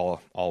pretty much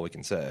all we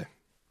can say.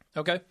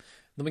 Okay.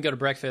 Then we go to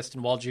breakfast,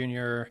 and Walt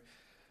Jr.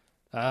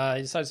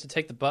 He decides to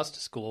take the bus to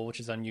school, which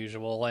is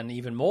unusual. And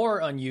even more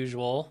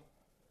unusual,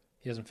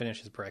 he doesn't finish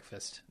his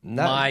breakfast.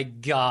 My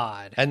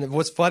God. And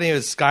what's funny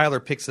is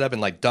Skylar picks it up in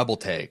like double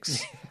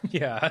takes.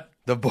 Yeah.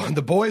 The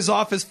boy's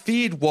off his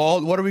feed,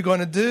 Walt. What are we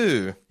going to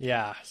do?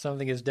 Yeah,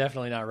 something is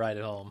definitely not right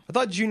at home. I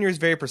thought Junior is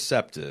very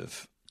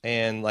perceptive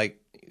and like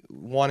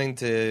wanting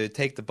to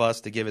take the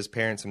bus to give his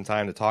parents some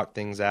time to talk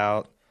things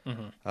out,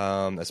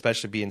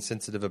 especially being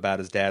sensitive about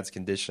his dad's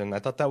condition. I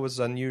thought that was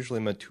unusually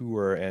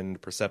mature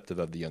and perceptive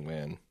of the young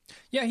man.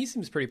 Yeah, he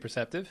seems pretty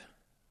perceptive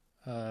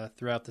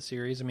throughout the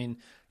series. I mean,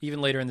 even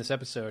later in this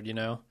episode,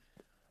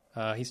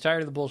 he's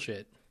tired of the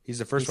bullshit. He's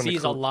the first one. He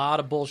sees a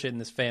lot of bullshit in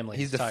this family.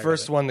 He's the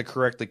first one to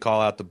correctly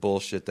call out the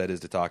bullshit that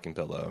is the talking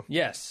pillow.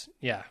 Yes,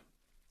 yeah.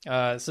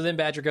 So then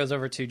Badger goes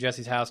over to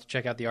Jesse's house to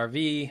check out the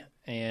RV,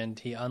 and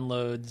he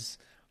unloads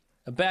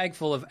a bag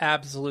full of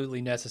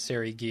absolutely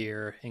necessary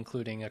gear,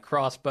 including a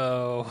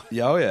crossbow.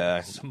 Oh,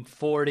 yeah. Some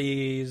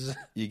 40s.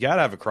 You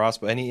gotta have a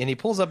crossbow. And he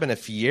pulls up in a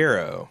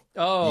Fiero.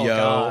 Oh,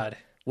 God.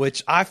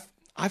 Which I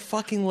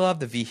fucking love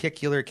the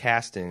vehicular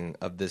casting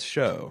of this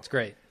show. It's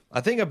great.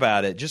 I think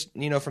about it, just,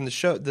 from the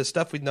show, the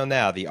stuff we know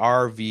now, the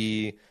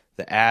RV,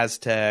 the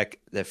Aztec,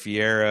 the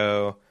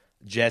Fiero,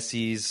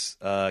 Jesse's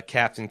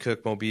Captain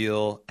Cook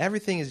mobile,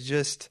 everything is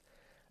just...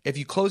 If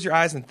you close your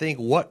eyes and think,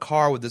 what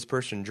car would this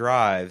person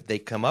drive, they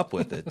come up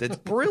with it. It's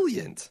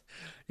brilliant.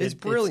 It's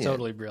brilliant. It's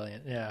totally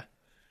brilliant,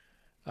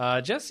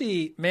 yeah.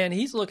 Jesse, man,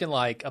 he's looking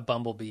like a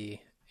bumblebee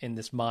in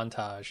this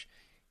montage.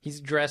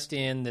 He's dressed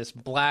in this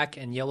black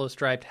and yellow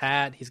striped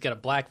hat. He's got a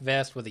black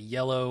vest with a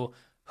yellow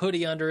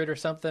hoodie under it or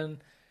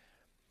something.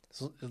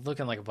 It's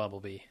looking like a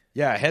bumblebee.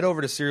 Yeah, head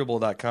over to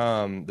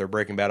Serialbowl.com. Their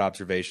Breaking Bad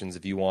observations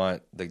if you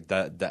want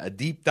a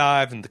deep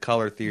dive into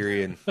color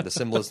theory and the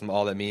symbolism,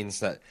 all that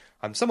means. That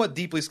I'm somewhat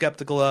deeply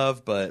skeptical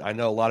of, but I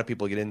know a lot of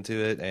people get into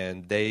it,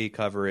 and they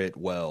cover it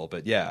well.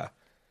 But yeah.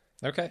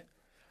 Okay.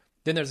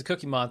 Then there's a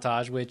cooking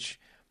montage, which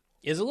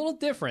is a little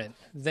different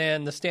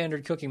than the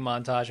standard cooking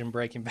montage in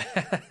Breaking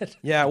Bad.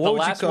 Yeah, what the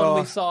last one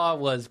we saw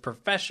was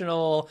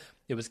professional.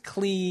 It was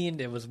clean.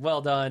 It was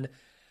well done.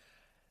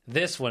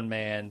 This one,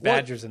 man,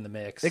 Badger's in the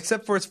mix.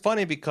 Except for it's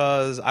funny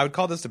because I would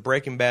call this the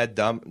Breaking Bad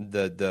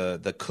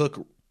the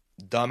Cook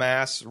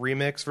dumbass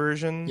remix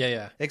version.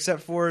 Yeah.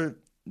 Except for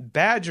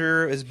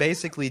Badger is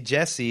basically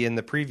Jesse in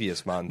the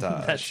previous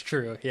montage. That's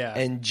true, yeah.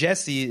 And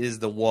Jesse is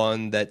the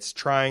one that's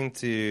trying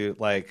to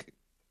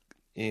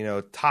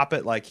top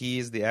it like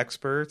he's the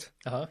expert.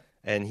 Uh-huh.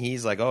 And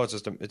he's like, "Oh, it's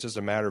just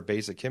a matter of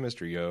basic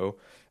chemistry, yo."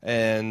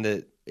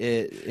 And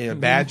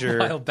Badger,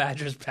 while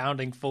Badger's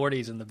pounding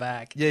 40s in the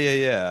back.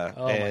 Yeah.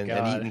 Oh my God.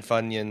 And eating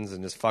Funyuns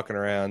and just fucking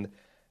around.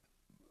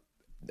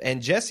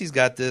 And Jesse's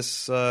got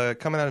this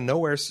coming out of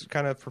nowhere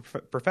kind of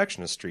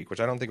perfectionist streak, which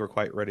I don't think we're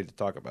quite ready to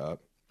talk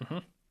about.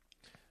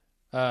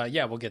 Mm-hmm.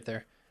 Yeah, we'll get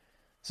there.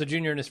 So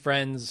Junior and his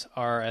friends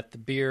are at the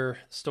beer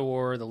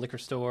store, the liquor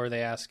store.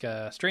 They ask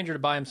a stranger to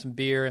buy him some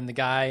beer, and the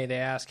guy they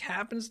ask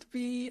happens to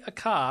be a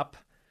cop.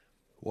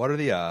 What are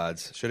the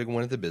odds? Should have went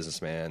with the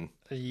businessman.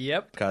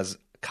 Yep. Because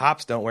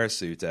cops don't wear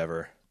suits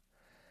ever.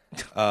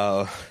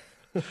 And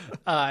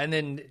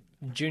then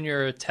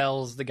Junior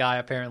tells the guy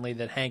apparently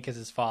that Hank is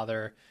his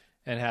father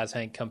and has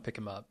Hank come pick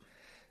him up.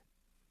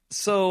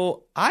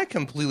 So I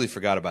completely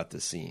forgot about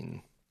this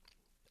scene.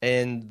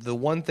 And the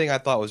one thing I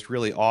thought was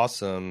really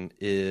awesome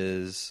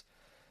is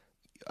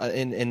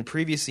in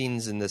previous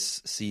scenes in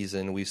this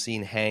season, we've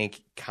seen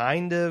Hank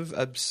kind of,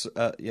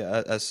 what do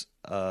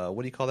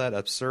you call that?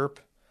 Usurp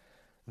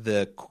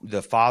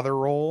the father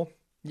role.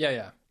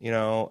 Yeah.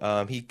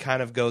 He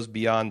kind of goes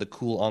beyond the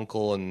cool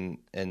uncle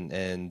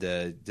and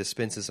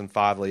dispenses some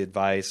fatherly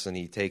advice, and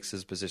he takes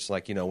his position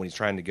like, when he's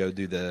trying to go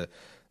do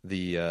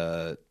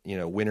the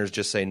winners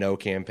just say no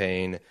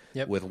campaign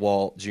with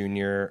Walt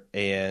Jr.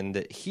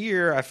 And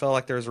here I felt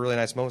like there was a really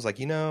nice moment. It's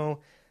like,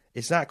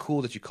 it's not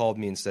cool that you called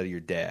me instead of your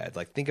dad.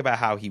 Like, think about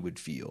how he would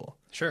feel.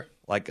 Sure.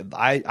 Like,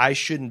 I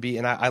shouldn't be.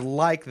 And I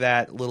like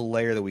that little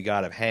layer that we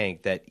got of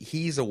Hank, that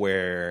he's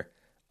aware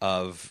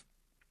of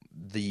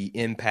the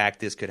impact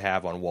this could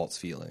have on Walt's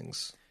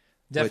feelings.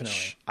 Definitely.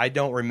 Which I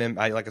don't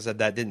remember. Like I said,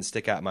 that didn't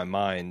stick out in my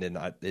mind, and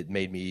it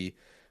made me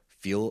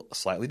feel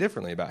slightly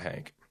differently about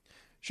Hank.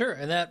 Sure,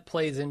 and that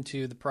plays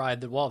into the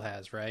pride that Walt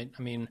has, right?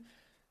 I mean,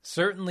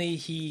 certainly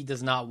he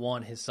does not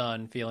want his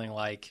son feeling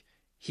like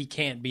he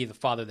can't be the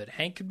father that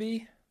Hank could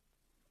be.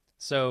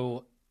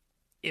 So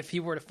if he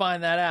were to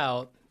find that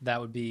out,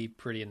 that would be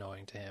pretty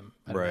annoying to him,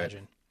 I'd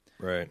imagine.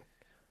 Right.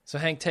 So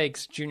Hank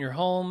takes Junior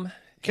home.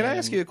 Can I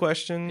ask you a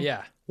question?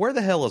 Yeah. Where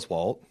the hell is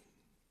Walt?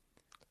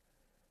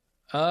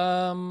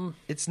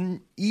 It's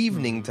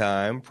evening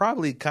time,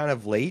 probably kind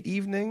of late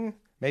evening,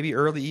 maybe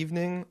early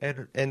evening,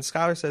 and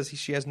Skylar says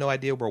she has no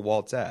idea where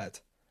Walt's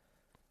at.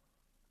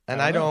 And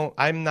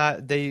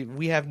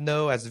we have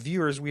no, as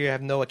viewers, we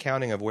have no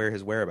accounting of where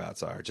his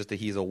whereabouts are, just that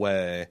he's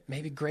away.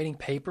 Maybe grading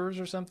papers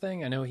or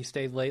something. I know he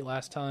stayed late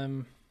last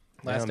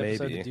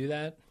episode to do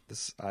that.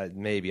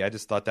 Maybe. I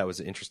just thought that was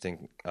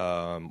interesting.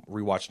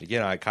 Rewatching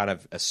again, I kind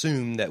of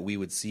assumed that we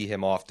would see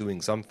him off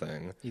doing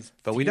something.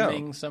 But we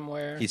don't.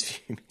 Somewhere. He's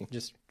fuming.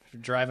 Just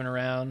driving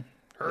around.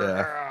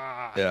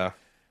 Yeah.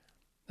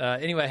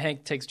 Anyway,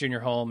 Hank takes Junior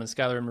home, and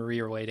Skylar and Marie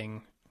are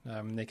waiting.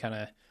 They kind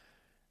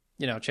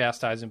of,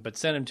 chastise him, but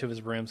send him to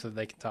his room so that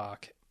they can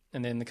talk.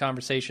 And then the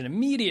conversation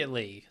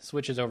immediately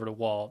switches over to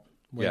Walt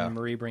when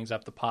Marie brings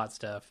up the pot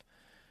stuff.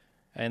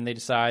 And they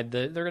decide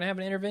that they're going to have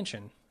an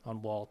intervention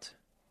on Walt.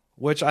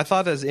 Which I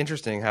thought was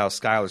interesting how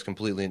Skylar's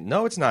completely...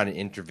 No, it's not an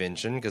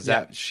intervention, because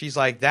she's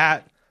like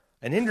that...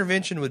 An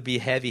intervention would be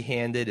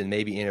heavy-handed and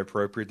maybe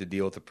inappropriate to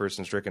deal with a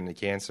person stricken with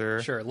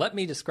cancer. Sure, let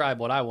me describe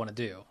what I want to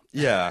do.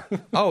 Yeah.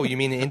 Oh, you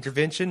mean an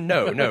intervention?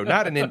 No,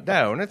 not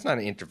no, it's not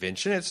an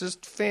intervention. It's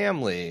just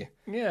family.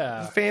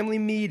 Yeah. A family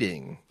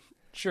meeting.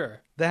 Sure.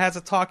 That has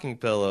a talking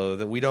pillow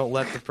that we don't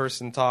let the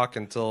person talk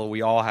until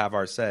we all have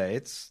our say.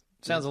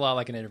 Sounds a lot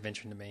like an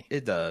intervention to me.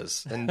 It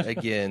does. And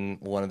again,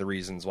 one of the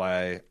reasons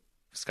why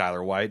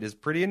Skylar White is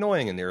pretty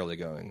annoying in the early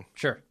going.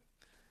 Sure.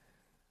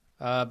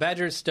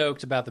 Badger is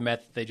stoked about the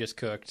meth that they just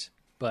cooked,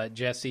 but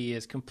Jesse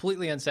is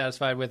completely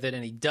unsatisfied with it,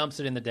 and he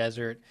dumps it in the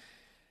desert.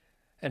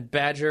 And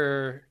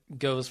Badger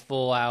goes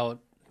full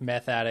out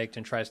meth addict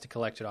and tries to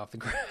collect it off the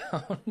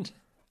ground.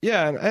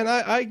 Yeah, and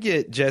I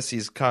get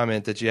Jesse's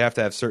comment that you have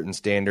to have certain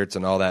standards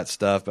and all that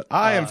stuff, but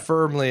I am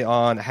firmly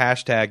on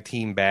hashtag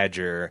Team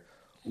Badger.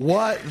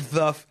 What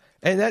the...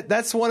 And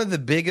that's one of the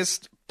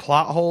biggest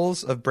plot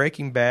holes of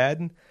Breaking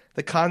Bad.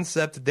 The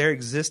concept that there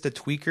exists a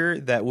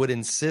tweaker that would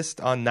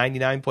insist on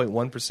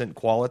 99.1%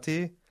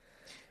 quality.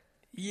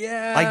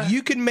 Yeah. Like,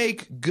 you can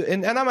make good...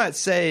 And I'm not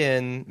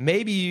saying...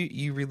 Maybe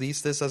you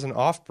release this as an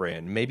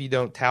off-brand. Maybe you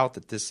don't tout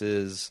that this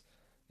is,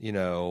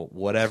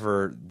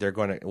 whatever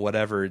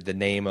whatever the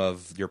name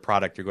of your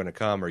product you're going to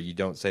come, or you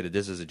don't say that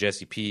this is a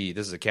Jesse P.,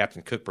 this is a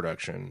Captain Cook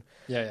production.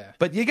 Yeah.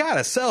 But you got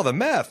to sell the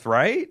meth,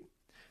 right?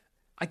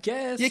 I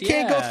guess, you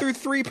can't go through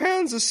 3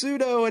 pounds of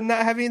pseudo and not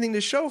have anything to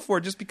show for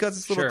it just because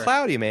it's a little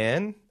cloudy,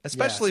 man.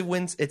 Especially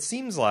when it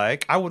seems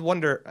like, I would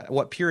wonder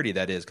what purity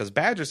that is, because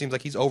Badger seems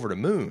like he's over the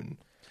moon.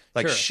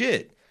 Like,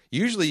 shit.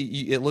 Usually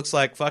it looks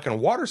like fucking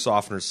water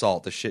softener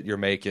salt, the shit you're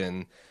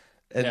making.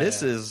 And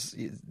this is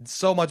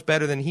so much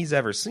better than he's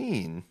ever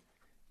seen.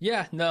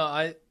 Yeah, no,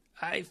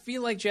 I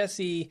feel like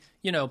Jesse,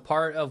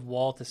 part of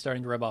Walt is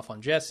starting to rub off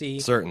on Jesse.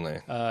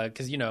 Certainly.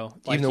 Because,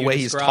 like even the way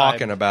he's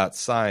talking about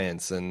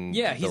science and...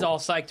 Yeah, he's all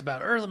psyched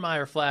about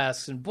Erlenmeyer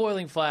flasks and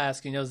boiling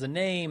flasks. He knows the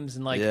names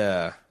and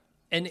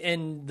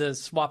and the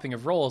swapping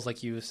of roles,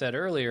 like you said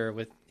earlier,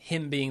 with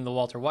him being the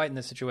Walter White in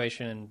this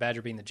situation and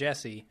Badger being the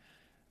Jesse.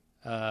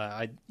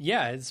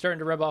 It's starting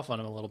to rub off on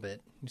him a little bit.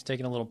 He's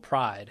taking a little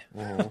pride.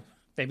 Mm-hmm.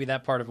 Maybe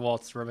that part of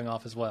Walt's rubbing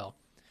off as well.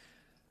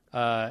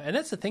 And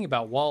that's the thing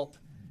about Walt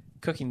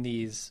cooking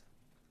these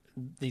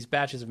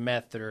batches of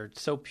meth that are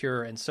so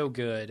pure and so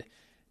good.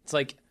 It's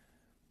like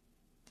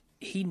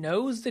he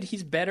knows that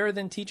he's better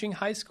than teaching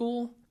high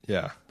school.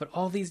 Yeah. But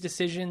all these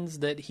decisions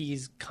that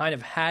he's kind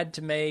of had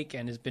to make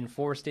and has been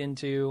forced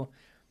into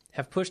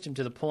have pushed him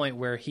to the point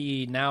where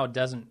he now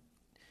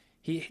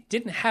he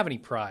didn't have any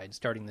pride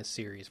starting this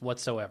series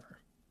whatsoever.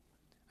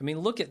 I mean,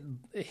 look at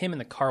him in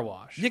the car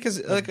wash. Yeah, because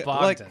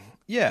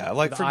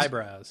for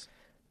eyebrows.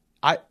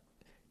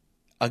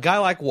 A guy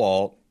like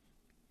Walt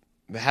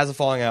has a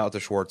falling out with the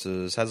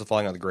Schwartzes, has a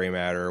falling out with the gray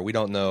matter. We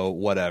don't know,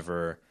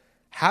 whatever.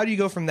 How do you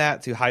go from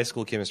that to high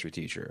school chemistry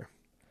teacher?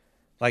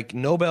 Like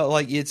Nobel,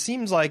 like it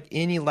seems like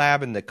any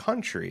lab in the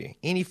country,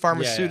 any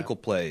pharmaceutical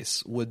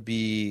place would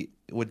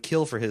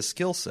kill for his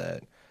skill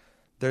set.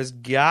 There's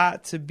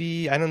got to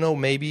be, I don't know,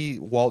 maybe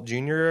Walt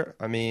Jr.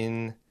 I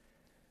mean,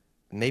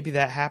 maybe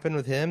that happened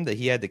with him, that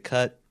he had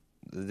to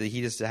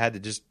he just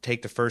had to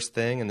take the first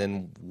thing, and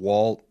then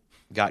Walt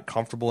got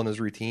comfortable in his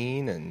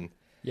routine, and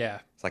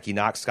it's like he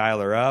knocked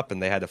Skylar up,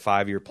 and they had a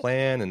 5-year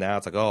plan, and now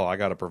it's like, oh, I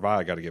got to provide,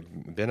 I got to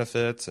give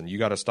benefits, and you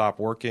got to stop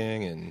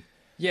working, and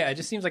it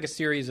just seems like a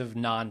series of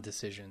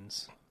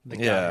non-decisions that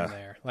got him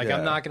there. Like,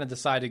 I'm not going to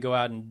decide to go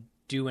out and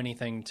do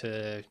anything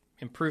to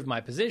improve my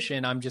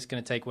position. I'm just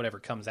going to take whatever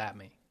comes at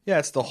me. Yeah,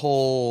 it's the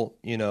whole,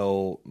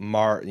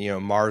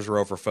 Mars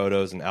rover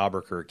photos in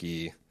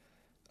Albuquerque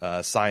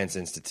Science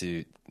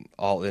Institute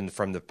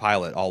from the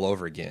pilot all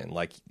over again.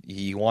 Like,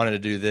 he wanted to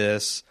do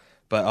this,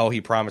 but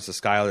he promised to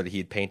Skylar that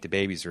he'd paint the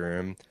baby's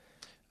room.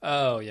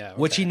 Oh, yeah. Okay.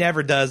 Which he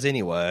never does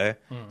anyway.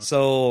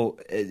 So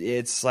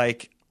it's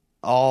like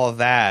all of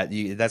that.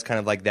 That's kind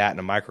of like that in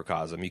a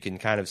microcosm. You can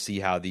kind of see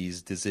how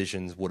these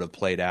decisions would have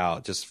played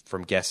out just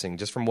from guessing,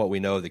 just from what we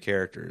know of the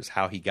characters,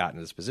 how he got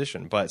into this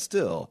position. But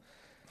still.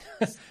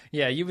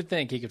 Yeah, you would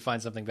think he could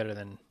find something better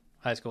than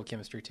high school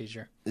chemistry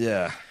teacher.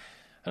 Yeah.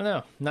 I don't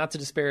know. Not to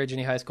disparage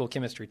any high school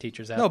chemistry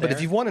teachers out there. No, but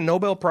if you've won a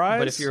Nobel Prize...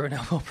 But if you're a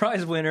Nobel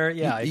Prize winner,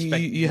 yeah, I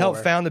expect you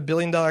helped found a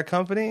billion-dollar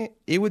company,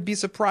 it would be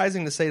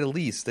surprising to say the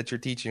least that you're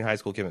teaching high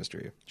school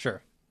chemistry.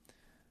 Sure.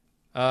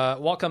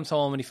 Walt comes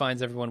home and he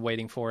finds everyone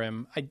waiting for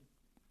him.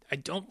 I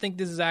don't think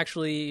this is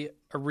actually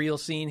a real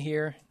scene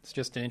here. It's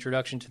just an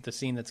introduction to the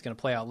scene that's going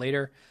to play out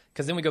later.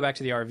 Because then we go back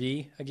to the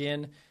RV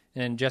again,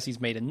 and Jesse's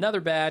made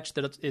another batch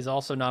that is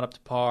also not up to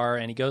par,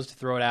 and he goes to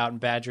throw it out, and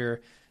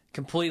Badger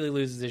completely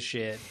loses his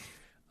shit.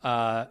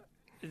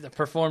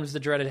 Performs the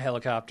dreaded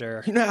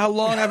helicopter. You know how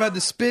long I've had to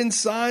spin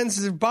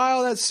signs to buy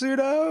all that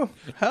pseudo?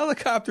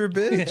 Helicopter,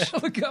 bitch.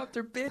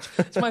 Helicopter, bitch.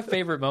 It's my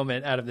favorite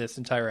moment out of this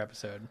entire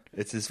episode.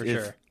 It's just, for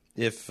sure.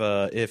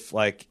 If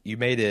like you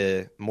made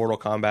a Mortal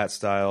Kombat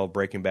style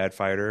Breaking Bad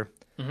fighter,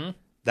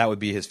 that would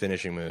be his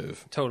finishing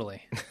move.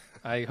 Totally.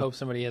 I hope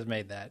somebody has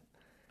made that.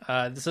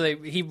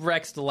 He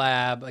wrecks the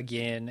lab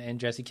again, and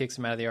Jesse kicks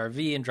him out of the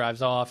RV and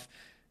drives off.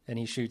 And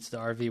he shoots the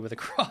RV with a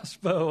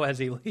crossbow as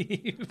he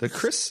leaves.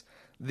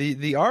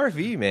 The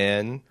RV,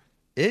 man,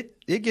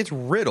 it gets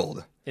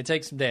riddled. It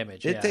takes some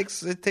damage. It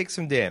takes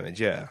some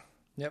damage. Yeah.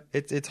 Yep.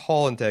 Its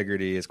hull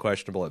integrity is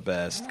questionable at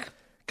best.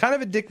 Kind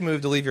of a dick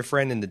move to leave your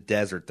friend in the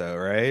desert, though,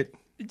 right?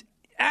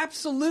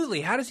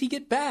 Absolutely. How does he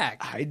get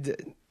back?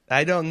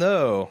 I don't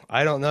know.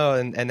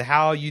 And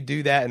how you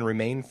do that and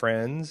remain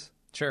friends.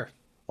 Sure.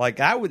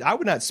 Like I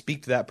would not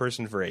speak to that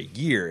person for a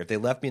year if they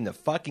left me in the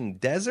fucking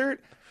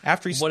desert.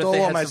 After he stole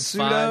all my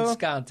pseudo,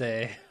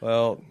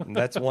 well,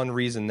 that's one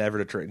reason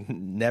never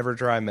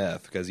try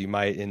meth, because you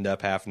might end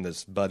up having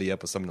to buddy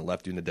up with someone that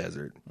left you in the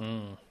desert.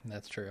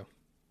 That's true.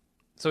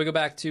 So we go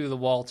back to the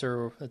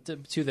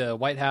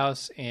White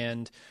House,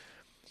 and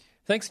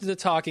thanks to the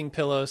talking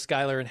pillow,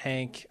 Skylar and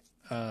Hank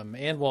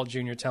and Walt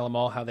Jr. tell him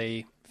all how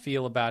they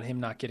feel about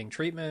him not getting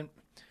treatment.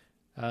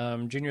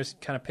 Junior's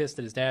kind of pissed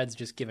that his dad's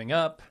just giving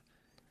up.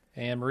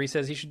 And Marie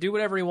says he should do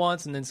whatever he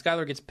wants, and then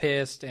Skylar gets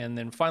pissed, and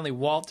then finally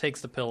Walt takes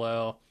the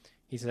pillow.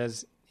 He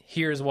says,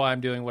 here's why I'm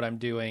doing what I'm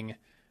doing.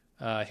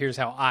 Here's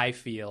how I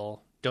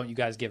feel. Don't you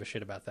guys give a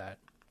shit about that?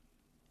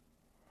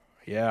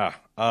 Yeah.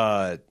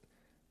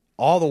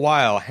 All the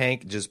while,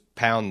 Hank just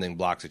pounding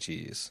blocks of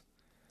cheese.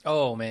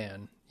 Oh,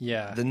 man.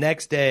 Yeah. The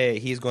next day,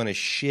 he's going to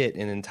shit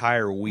an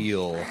entire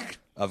wheel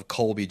of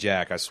Colby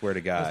Jack, I swear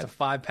to God. Just a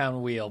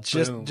 5-pound wheel.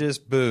 Boom.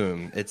 Just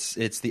boom.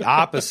 It's the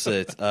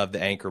opposite of the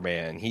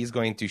Anchorman. He's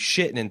going to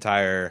shit an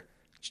entire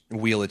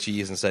wheel of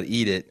cheese instead of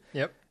eat it.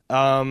 Yep.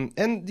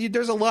 And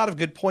there's a lot of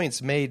good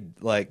points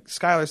made. Like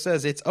Skylar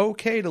says, it's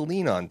okay to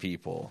lean on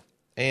people.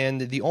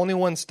 And the only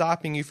one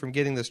stopping you from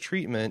getting this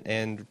treatment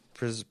and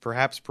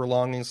perhaps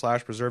prolonging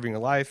 / preserving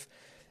your life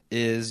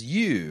is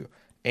you.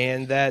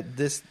 And that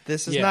this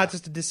is not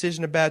just a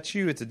decision about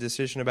you, it's a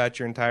decision about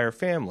your entire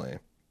family.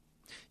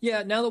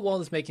 Yeah, now that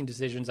Walt is making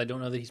decisions, I don't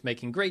know that he's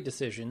making great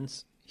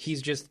decisions.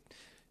 He's just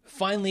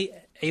finally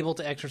able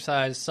to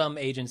exercise some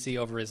agency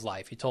over his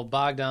life. He told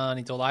Bogdan,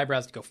 he told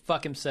Eyebrows to go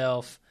fuck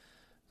himself.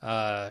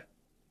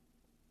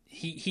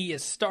 He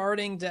is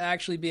starting to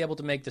actually be able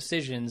to make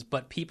decisions,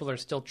 but people are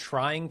still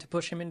trying to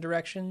push him in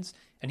directions,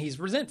 and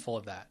he's resentful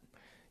of that.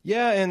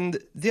 Yeah, and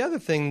the other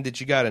thing that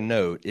you got to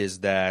note is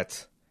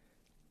that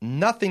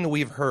nothing that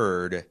we've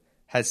heard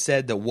has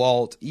said that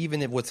Walt,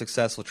 even if with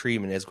successful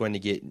treatment, is going to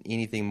get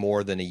anything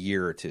more than a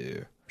year or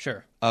two.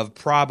 Sure. Of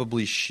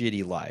probably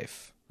shitty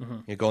life.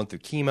 You're going through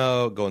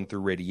chemo, going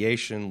through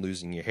radiation,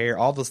 losing your hair,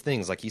 all those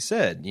things. Like he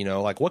said,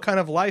 like what kind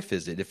of life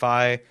is it? If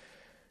I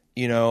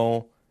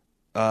want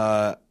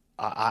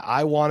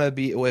to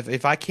be,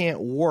 if I can't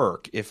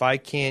work, if I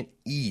can't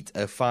eat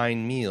a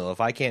fine meal,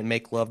 if I can't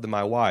make love to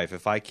my wife,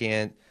 if I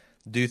can't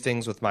do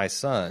things with my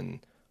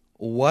son,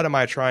 what am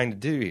I trying to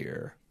do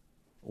here?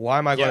 Why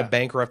am I going to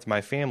bankrupt my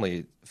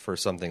family for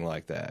something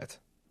like that?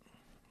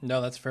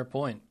 No, that's a fair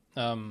point.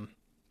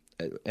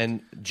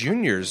 And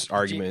Junior's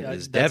argument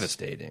is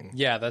devastating.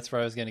 Yeah, that's where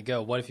I was going to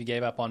go. What if you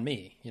gave up on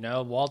me?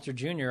 Walter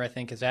Jr., I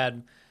think, has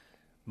had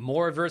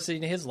more adversity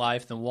in his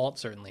life than Walt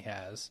certainly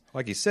has.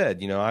 Like he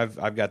said,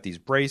 I've got these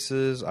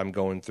braces. I'm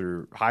going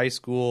through high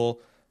school.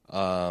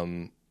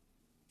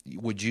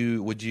 Would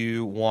you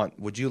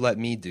let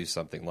me do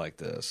something like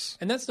this?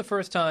 And that's the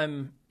first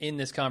time in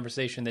this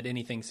conversation that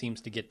anything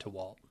seems to get to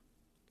Walt.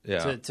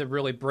 Yeah. To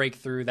really break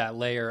through that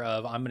layer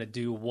of I'm going to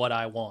do what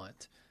I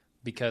want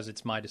because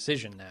it's my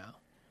decision now.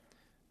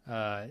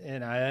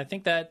 And I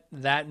think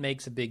that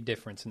makes a big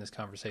difference in this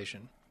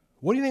conversation.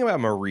 What do you think about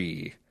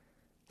Marie?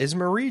 Is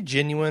Marie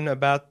genuine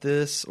about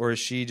this, or is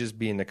she just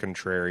being a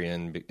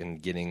contrarian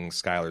and getting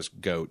Skylar's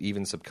goat,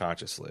 even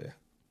subconsciously?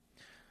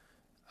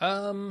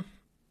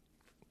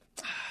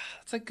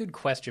 That's a good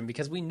question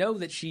because we know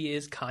that she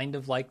is kind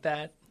of like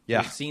that.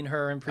 Yeah. We've seen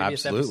her in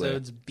previous Absolutely.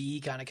 episodes be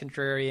kind of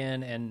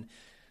contrarian and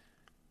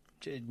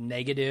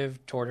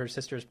negative toward her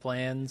sister's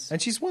plans.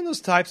 And she's one of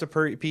those types of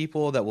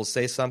people that will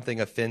say something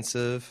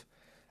offensive,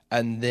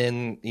 and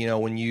then, you know,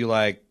 when you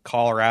like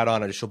call her out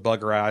on it, she'll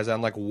bug her eyes out.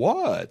 I'm like,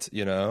 what?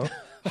 You know,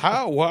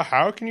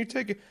 how can you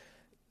take it?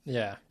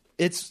 Yeah.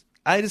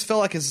 I just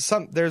felt like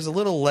there's a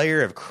little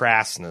layer of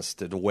crassness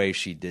to the way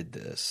she did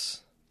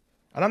this.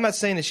 And I'm not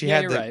saying that she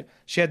had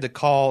to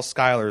call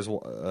Skylar's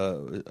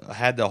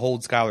had to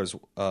hold Skylar's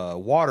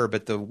water,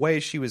 but the way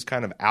she was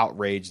kind of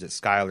outraged that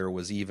Skylar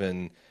was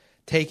even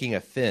taking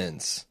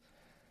offense.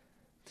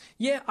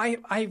 Yeah,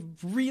 I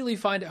really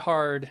find it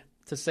hard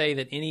to say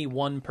that any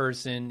one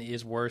person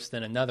is worse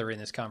than another in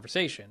this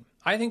conversation.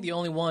 I think the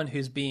only one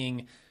who's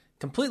being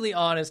completely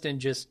honest and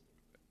just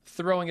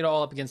throwing it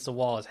all up against the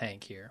wall is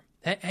Hank here.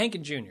 Hank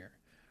and Junior,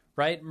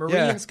 right? Marie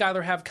and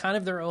Skylar have kind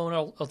of their own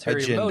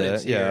ulterior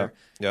motives here.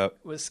 Yeah.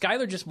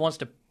 Skylar just wants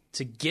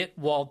to get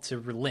Walt to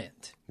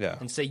relent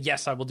and say,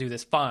 yes, I will do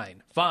this.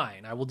 Fine,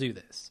 I will do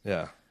this.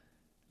 Yeah.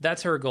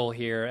 That's her goal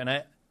here.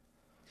 And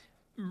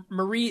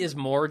Marie is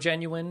more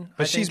genuine,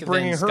 but she's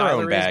bringing her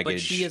own baggage. But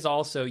she is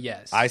also,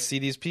 yes. I see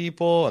these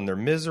people, and they're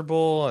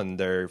miserable, and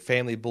their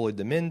family bullied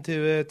them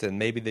into it, and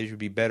maybe they should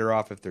be better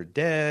off if they're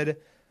dead.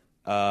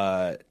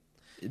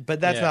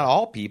 But that's not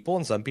all people,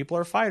 and some people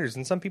are fighters,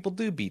 and some people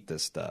do beat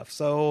this stuff.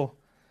 So,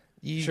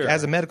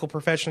 as a medical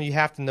professional, you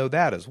have to know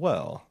that as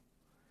well.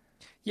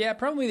 Yeah,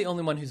 probably the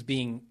only one who's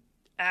being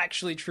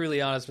actually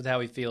truly honest with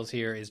how he feels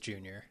here is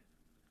Junior.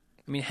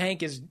 I mean,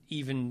 Hank is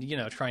even,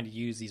 trying to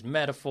use these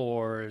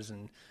metaphors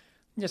and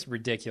just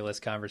ridiculous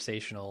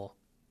conversational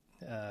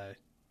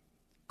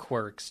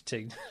quirks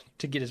to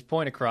get his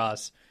point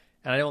across,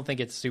 and I don't think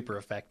it's super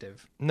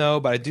effective. No,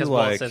 but I do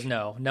Walt says,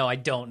 no, I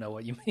don't know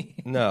what you mean.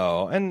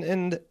 No,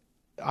 and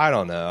I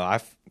don't know.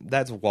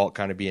 That's Walt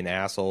kind of being an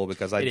asshole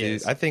because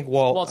I think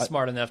Walt's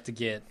smart enough to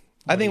get.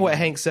 I think what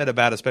Hank said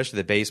about especially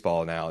the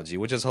baseball analogy,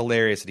 which is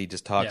hilarious that he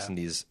just talks in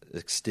these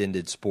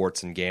extended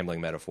sports and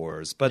gambling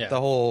metaphors, but the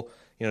whole.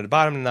 The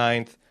bottom of the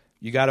ninth,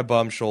 you got a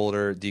bum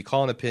shoulder. Do you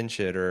call in a pinch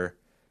hitter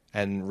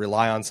and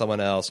rely on someone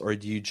else, or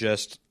do you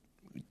just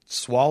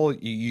swallow?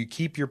 You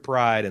keep your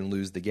pride and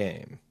lose the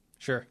game?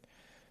 Sure.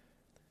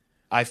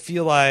 I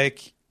feel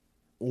like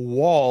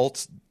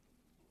Walt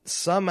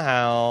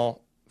somehow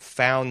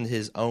found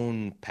his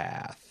own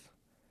path.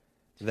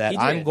 That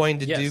I'm going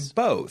to do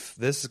both.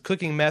 This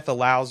cooking meth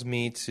allows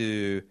me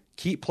to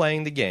keep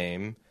playing the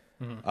game,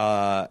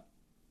 and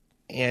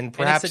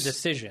perhaps it's a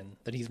decision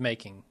that he's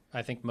making.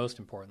 I think most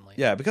importantly.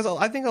 Yeah, because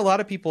I think a lot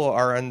of people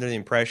are under the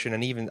impression,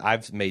 and even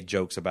I've made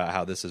jokes about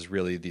how this is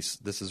really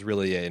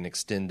an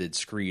extended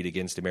screed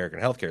against the American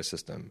healthcare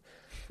system.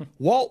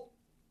 Walt's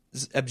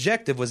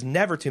objective was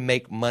never to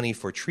make money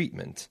for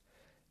treatment.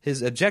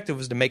 His objective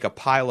was to make a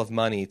pile of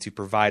money to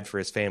provide for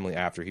his family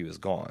after he was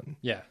gone.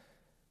 Yeah.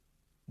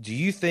 Do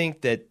you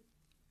think that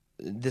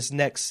this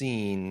next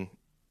scene,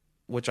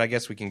 which I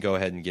guess we can go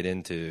ahead and get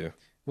into...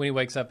 When he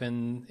wakes up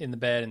in the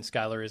bed and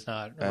Skylar is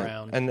not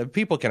around. And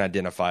people can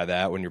identify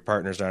that when your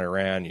partner's not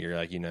around. You're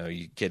like,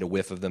 you get a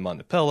whiff of them on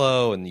the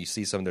pillow and you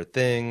see some of their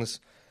things.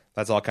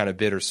 That's all kind of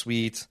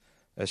bittersweet.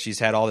 She's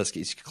had all this.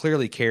 She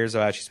clearly cares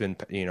about it. She's been,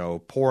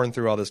 pouring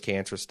through all this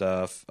cancer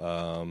stuff,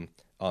 on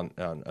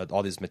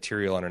all this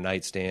material on her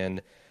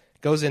nightstand.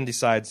 Goes in,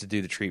 decides to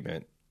do the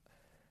treatment.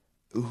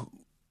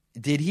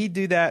 Did he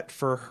do that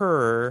for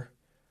her,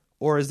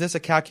 or is this a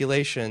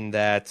calculation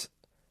that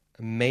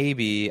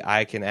maybe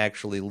I can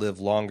actually live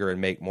longer and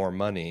make more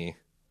money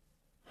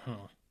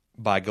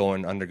by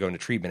undergoing the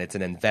treatment? It's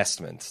an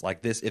investment.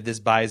 Like this, if this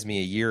buys me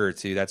a year or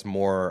two, that's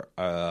more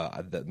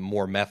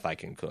meth I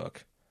can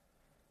cook,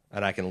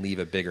 and I can leave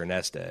a bigger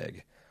nest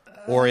egg.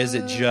 Or is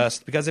it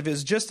just because if it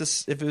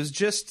was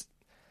just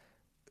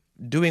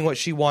doing what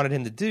she wanted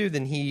him to do,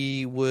 then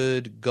he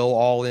would go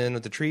all in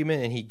with the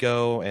treatment and he'd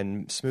go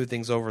and smooth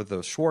things over the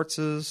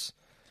Schwartzes.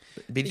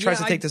 But he tries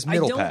to take this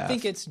middle path. I don't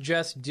think it's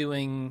just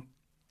doing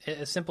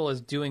as simple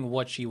as doing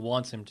what she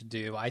wants him to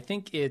do. I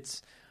think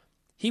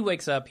he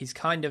wakes up, he's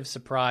kind of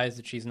surprised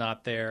that she's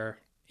not there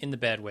in the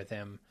bed with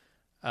him.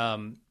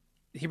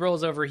 He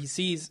rolls over, he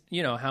sees,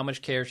 how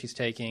much care she's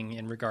taking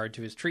in regard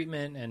to his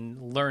treatment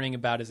and learning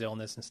about his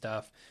illness and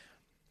stuff.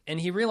 And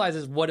he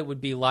realizes what it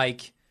would be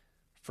like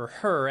for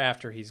her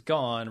after he's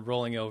gone,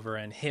 rolling over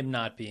and him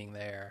not being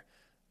there,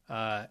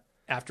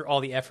 after all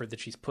the effort that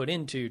she's put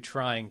into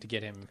trying to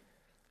get him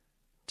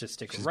to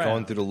stick She's around.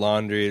 Going through the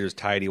laundry. There's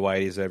tidy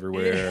whities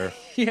everywhere.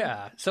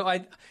 Yeah. So I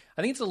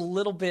think it's a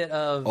little bit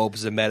of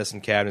opens the medicine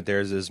cabinet.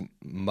 There's his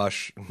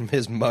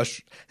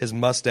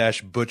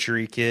mustache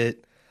butchery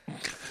kit.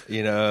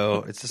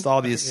 It's just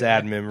all these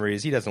sad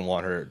memories. He doesn't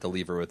want her to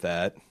leave her with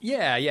that.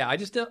 Yeah.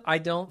 I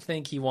don't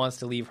think he wants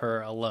to leave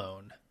her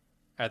alone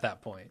at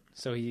that point.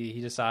 So he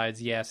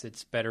decides, yes,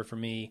 it's better for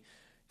me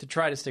to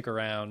try to stick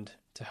around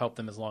to help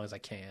them as long as I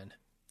can.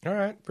 All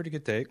right, pretty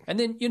good take. And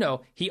then,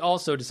 he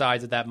also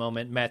decides at that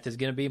moment, meth is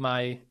going to be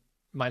my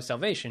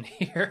salvation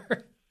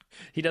here.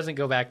 He doesn't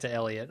go back to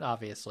Elliot,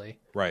 obviously.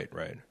 Right.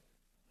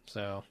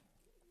 So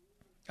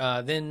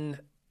then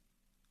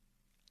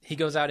he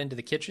goes out into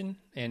the kitchen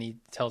and he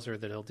tells her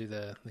that he'll do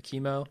the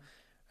chemo,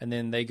 and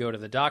then they go to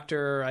the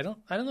doctor. I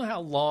don't know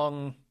how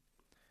long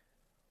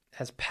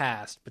has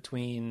passed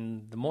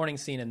between the morning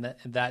scene and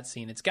that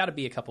scene. It's got to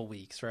be a couple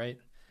weeks, right?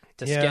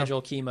 To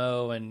schedule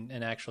chemo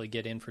and actually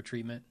get in for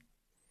treatment.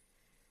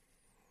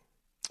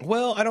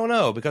 Well, I don't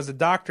know, because the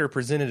doctor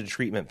presented a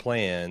treatment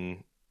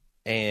plan,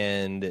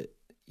 and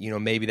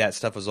maybe that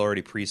stuff was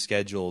already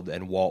pre-scheduled,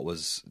 and Walt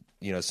was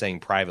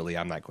saying privately,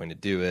 I'm not going to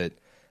do it.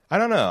 I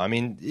don't know. I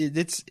mean,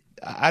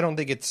 I don't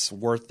think it's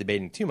worth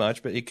debating too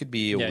much, but it could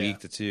be a week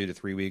to 2 to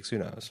 3 weeks. Who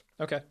knows?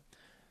 Okay.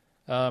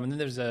 And then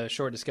there's a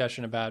short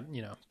discussion about,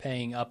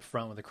 paying up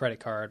front with a credit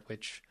card,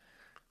 which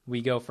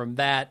we go from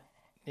that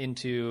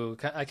into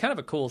kind of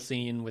a cool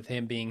scene with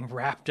him being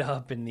wrapped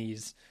up in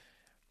these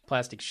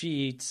plastic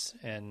sheets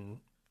and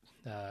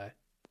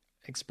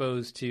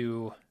exposed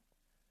to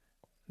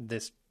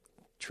this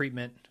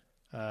treatment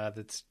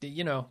that's,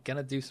 going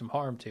to do some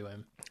harm to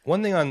him.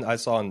 One thing I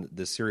saw on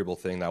the Cerebral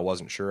thing that I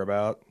wasn't sure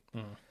about,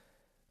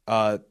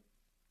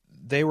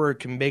 they were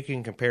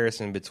making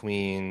comparison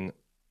between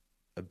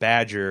a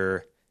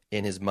Badger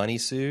in his money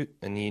suit,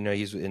 and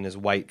he's in his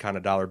white kind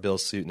of dollar bill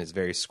suit, and it's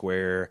very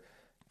square.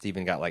 It's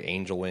even got like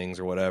angel wings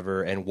or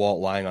whatever, and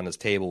Walt lying on his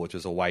table, which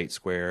is a white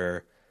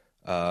square.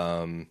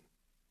 Do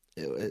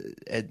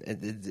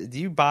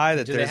you buy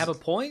that? Do they have a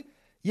point?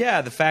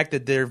 Yeah, the fact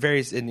that they're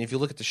and if you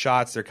look at the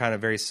shots, they're kind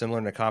of very similar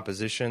in the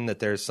composition, that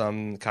there's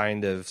some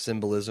kind of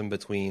symbolism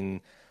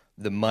between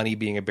the money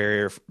being a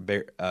barrier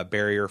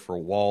for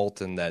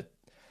Walt, and that,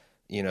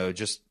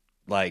 just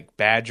like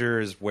Badger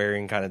is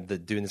wearing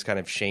doing this kind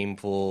of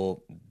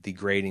shameful,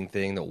 degrading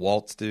thing that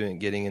Walt's doing,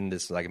 getting in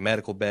this like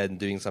medical bed and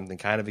doing something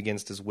kind of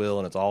against his will,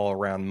 and it's all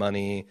around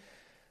money.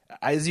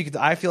 I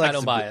feel like I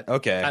don't buy it.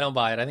 Okay, I don't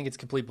buy it. I think it's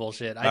complete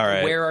bullshit. All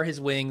right. Where are his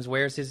wings?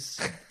 Where's his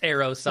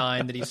arrow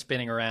sign that he's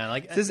spinning around?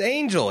 Like, it's his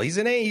angel. He's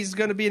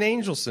going to be an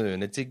angel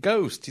soon. It's a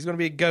ghost. He's going to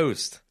be a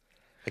ghost,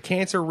 a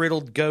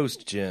cancer-riddled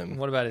ghost, Jim.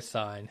 What about his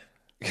sign?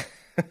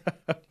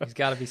 He's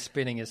got to be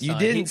spinning his sign. You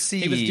didn't see.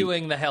 He was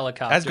doing the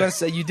helicopter. I was going to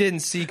say, you didn't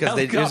see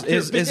because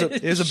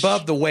it was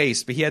above the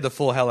waist, but he had the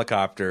full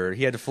helicopter.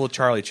 He had the full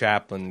Charlie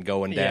Chaplin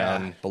going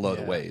down below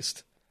the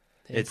waist.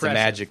 It's the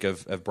magic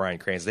of Bryan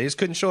Cranston. They just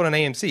couldn't show it on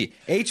AMC.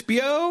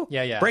 HBO?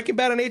 Yeah. Breaking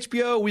Bad on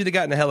HBO? We'd have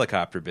gotten a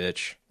helicopter,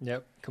 bitch.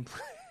 Yep,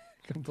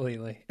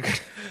 completely.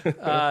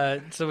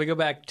 So we go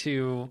back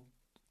to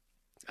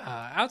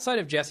outside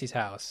of Jesse's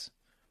house,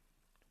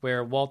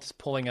 where Walt's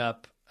pulling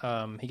up.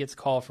 He gets a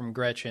call from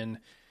Gretchen,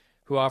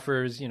 who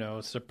offers,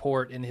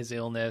 support in his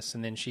illness,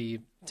 and then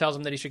she tells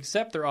him that he should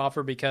accept their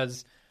offer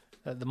because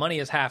the money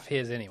is half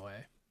his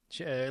anyway.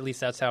 At least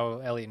that's how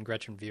Elliot and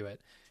Gretchen view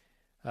it.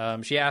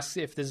 She asks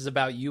if this is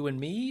about you and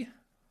me,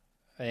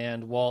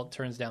 and Walt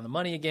turns down the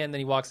money again. Then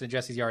he walks into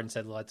Jesse's yard and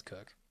said, let's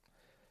cook.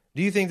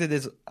 Do you think that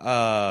this...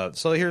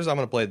 so here's I'm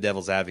going to play the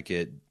devil's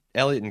advocate.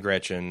 Elliot and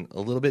Gretchen, a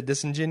little bit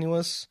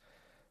disingenuous,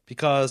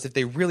 because if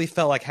they really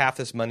felt like half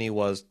this money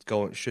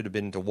should have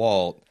been to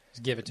Walt,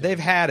 just give it to they've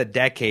him. had a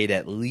decade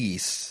at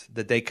least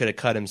that they could have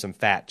cut him some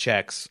fat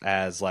checks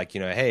as like,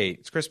 hey,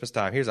 it's Christmas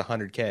time. Here's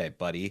 $100K,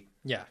 buddy.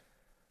 Yeah.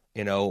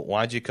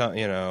 Why'd you come,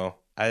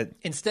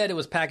 Instead, it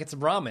was packets of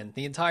ramen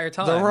the entire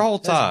time. The whole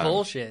time. That's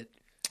bullshit.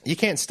 You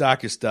can't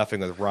stock your stuffing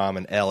with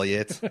ramen,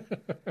 Elliot.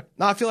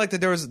 No, I feel like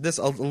that there was this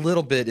a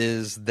little bit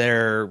is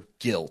their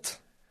guilt.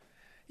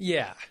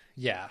 Yeah.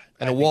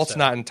 And Walt's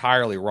not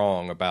entirely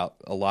wrong about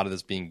a lot of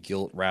this being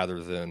guilt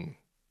rather than,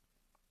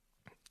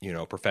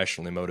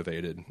 professionally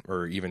motivated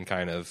or even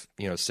kind of,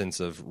 sense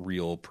of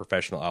real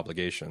professional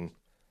obligation.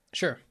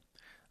 Sure.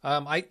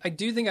 I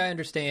do think I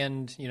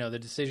understand, the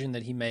decision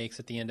that he makes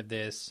at the end of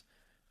this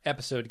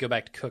episode to go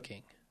back to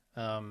cooking.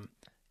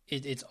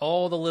 It's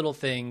all the little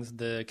things,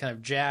 the kind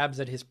of jabs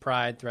at his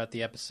pride throughout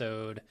the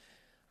episode,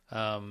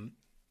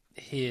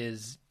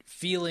 his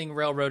feeling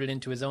railroaded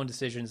into his own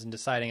decisions and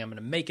deciding I'm going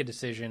to make a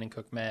decision and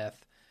cook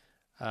meth.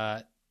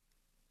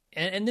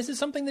 And this is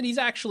something that he's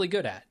actually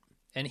good at,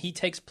 and he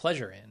takes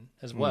pleasure in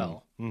as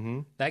well.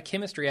 Mm-hmm. That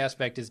chemistry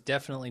aspect is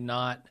definitely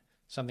not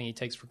something he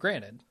takes for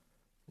granted.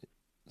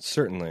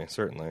 Certainly.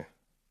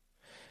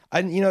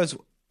 And,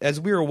 as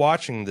we were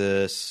watching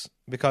this,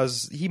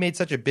 because he made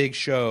such a big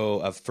show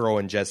of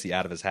throwing Jesse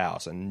out of his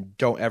house and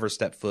don't ever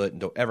step foot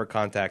and don't ever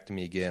contact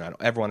me again. I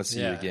don't ever want to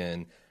see you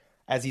again.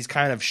 As he's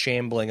kind of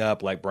shambling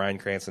up like Bryan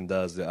Cranston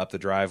does up the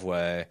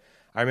driveway,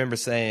 I remember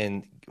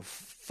saying,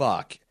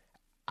 fuck,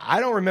 I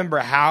don't remember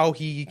how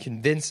he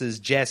convinces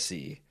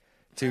Jesse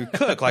to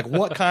cook. Like,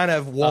 what kind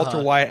of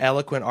Walter White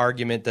eloquent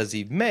argument does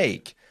he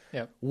make?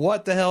 Yep.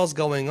 What the hell's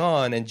going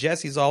on? And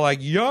Jesse's all like,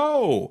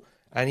 yo!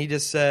 And he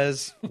just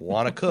says,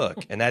 want to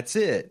cook. And that's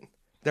it.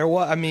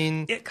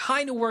 It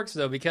kind of works,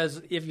 though,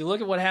 because if you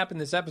look at what happened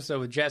this episode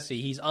with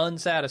Jesse, he's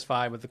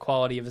unsatisfied with the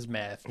quality of his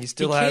meth. He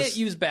can't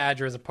use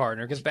Badger as a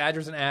partner because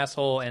Badger's an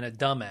asshole and a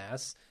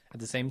dumbass at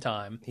the same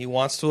time. He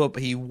wants to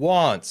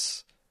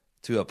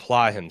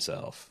apply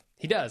himself.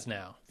 He does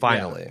now.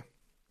 Finally.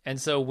 And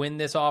so when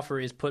this offer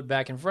is put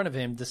back in front of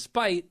him,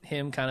 despite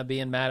him kind of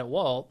being mad at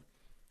Walt,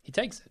 he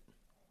takes it.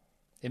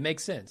 It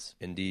makes sense.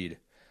 Indeed.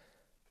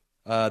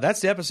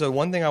 That's the episode.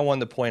 One thing I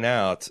wanted to point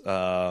out,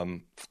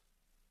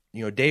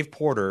 Dave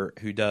Porter,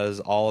 who does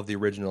all of the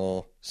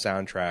original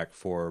soundtrack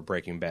for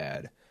Breaking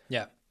Bad.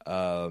 Yeah.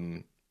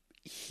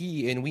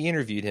 We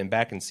interviewed him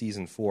back in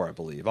season 4, I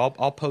believe.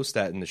 I'll post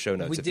that in the show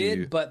notes.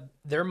 But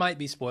there might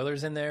be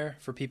spoilers in there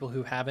for people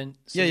who haven't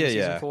seen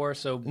season 4,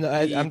 so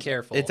be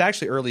careful. It's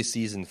actually early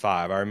season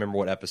 5. I remember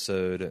what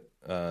episode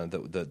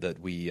that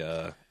we.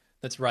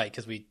 That's right,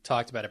 because we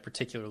talked about a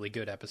particularly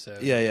good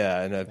episode.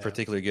 Yeah, and a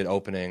particularly good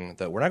opening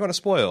that we're not going to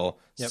spoil.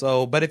 Yep.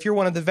 So, but if you're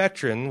one of the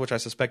veteran, which I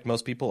suspect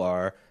most people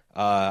are,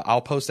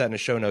 I'll post that in the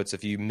show notes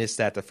if you missed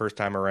that the first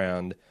time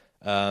around.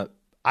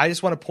 I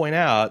just want to point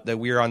out that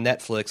we are on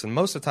Netflix, and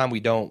most of the time we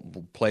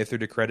don't play through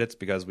the credits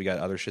because we got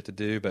other shit to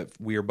do, but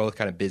we are both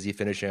kind of busy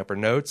finishing up our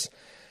notes.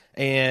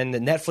 And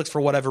Netflix, for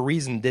whatever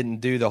reason,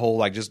 didn't do the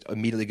whole just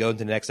immediately go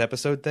into the next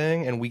episode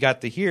thing, and we got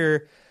to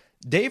hear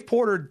Dave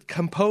Porter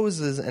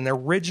composes an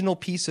original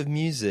piece of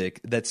music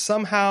that's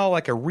somehow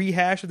like a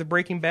rehash of the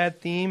Breaking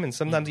Bad theme, and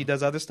sometimes he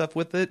does other stuff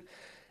with it,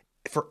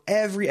 for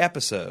every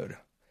episode.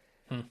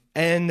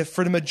 And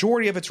for the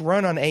majority of its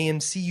run on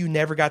AMC, you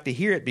never got to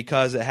hear it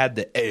because it had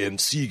the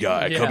AMC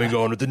guy coming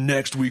on with the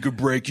next week of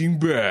Breaking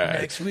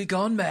Bad. Next week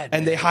on Mad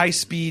And they high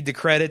speed the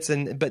credits.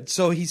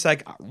 So he's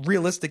like,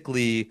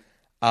 realistically,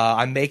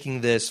 I'm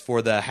making this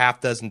for the half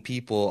dozen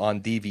people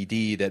on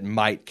DVD that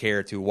might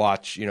care to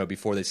watch,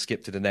 before they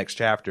skip to the next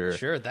chapter.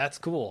 Sure, that's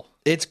cool.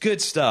 It's good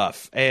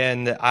stuff,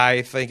 and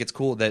I think it's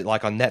cool that,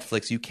 like on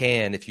Netflix, you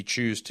can, if you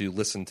choose to,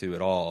 listen to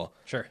it all.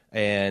 Sure.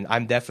 And I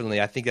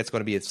think that's going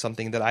to be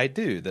something that I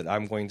do, that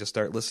I'm going to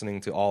start listening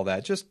to all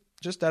that, just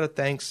out of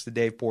thanks to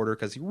Dave Porter,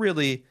 because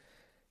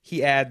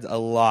he adds a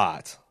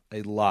lot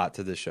to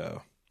the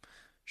show.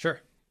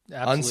 Sure.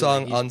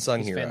 Absolutely.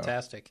 Unsung hero.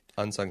 Fantastic.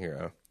 Unsung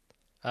hero.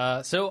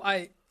 So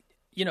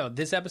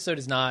this episode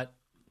is not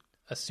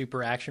a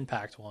super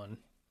action-packed one.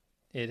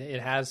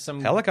 It has some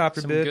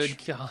helicopter good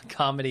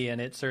comedy in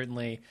it,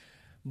 certainly,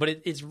 but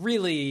it's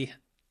really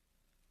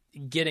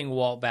getting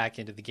Walt back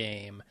into the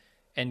game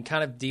and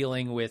kind of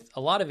dealing with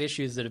a lot of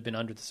issues that have been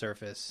under the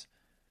surface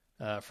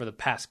for the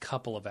past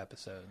couple of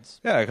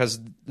episodes. Yeah, because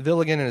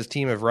Villigan and his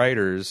team of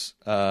writers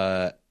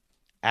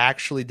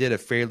actually did a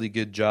fairly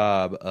good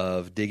job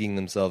of digging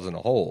themselves in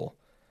a hole.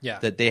 Yeah.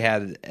 That they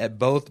had,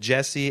 both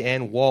Jesse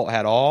and Walt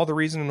had all the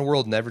reason in the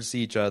world never to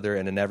see each other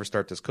and to never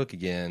start this cook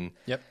again.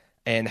 Yep.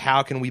 And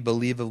how can we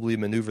believably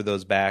maneuver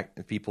those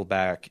people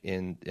back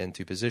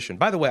into position?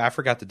 By the way, I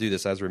forgot to do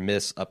this. I was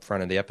remiss up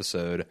front in the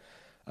episode.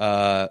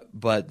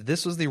 But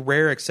this was the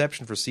rare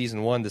exception for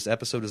season 1. This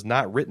episode is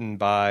not written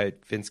by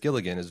Vince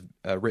Gilligan. It's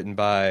written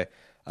by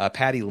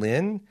Patty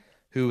Lynn,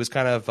 who was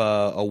kind of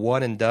a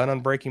one and done on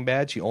Breaking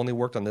Bad. She only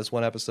worked on this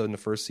one episode in the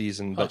first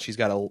season, but she's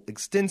got an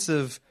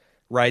extensive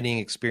writing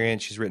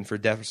experience. She's written for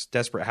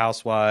Desperate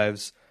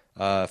Housewives,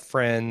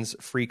 Friends,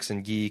 Freaks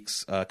and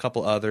Geeks, a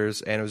couple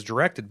others, and it was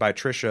directed by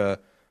Trisha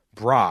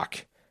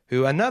Brock,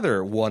 who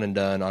another one and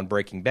done on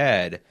Breaking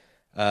Bad.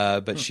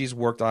 But she's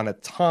worked on a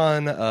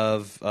ton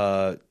of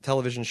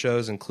television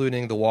shows,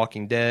 including The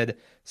Walking Dead,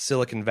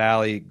 Silicon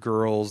Valley,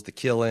 Girls, The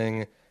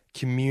Killing,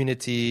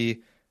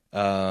 Community,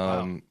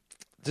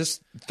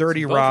 just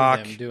 30 Rock.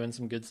 Both of them doing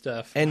some good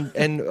stuff. and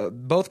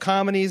both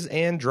comedies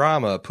and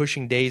drama.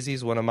 Pushing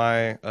Daisies, one of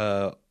my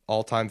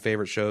all-time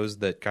favorite shows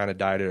that kind of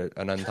died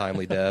an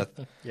untimely death.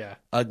 Yeah.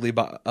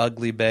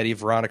 Ugly Betty,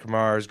 Veronica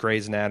Mars,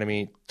 Grey's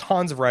Anatomy,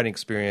 tons of writing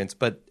experience.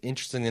 But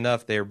interestingly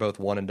enough, they are both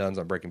one and dones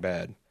on Breaking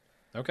Bad.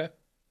 Okay.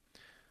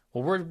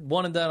 Well, we're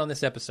one and done on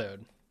this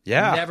episode.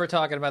 Yeah. Never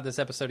talking about this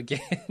episode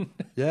again.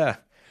 Yeah.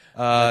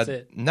 That's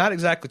it. Not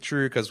exactly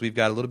true, because we've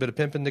got a little bit of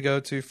pimping to go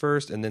to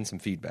first and then some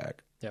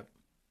feedback. Yep.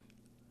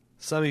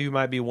 Some of you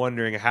might be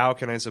wondering, how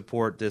can I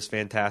support this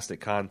fantastic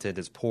content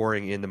that's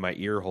pouring into my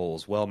ear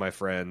holes? Well, my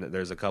friend,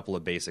 there's a couple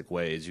of basic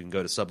ways. You can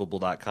go to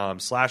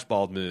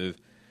subbable.com/baldmove,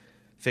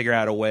 figure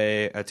out a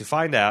way to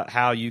find out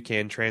how you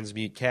can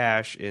transmute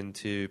cash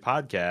into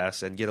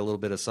podcasts and get a little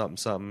bit of something,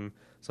 some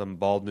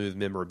Bald Move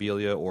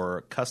memorabilia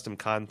or custom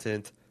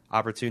content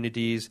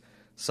opportunities.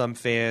 Some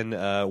fan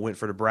went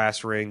for the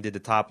brass ring, did the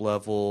top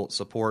level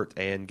support,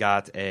 and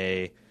got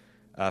a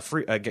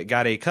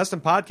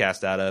custom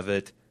podcast out of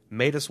it.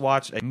 Made us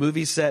watch a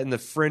movie set in the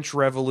French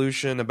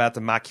Revolution about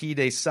the Marquis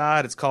de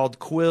Sade. It's called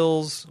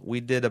Quills. We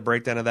did a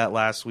breakdown of that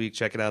last week.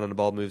 Check it out on the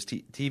Bald Moves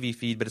TV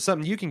feed. But it's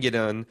something you can get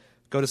on.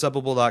 Go to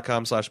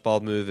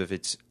subbable.com/baldmove if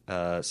it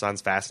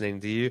sounds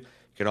fascinating to you. You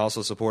can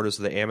also support us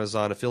with the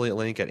Amazon affiliate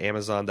link at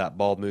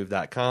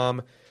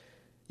amazon.baldmove.com.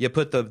 You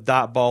put the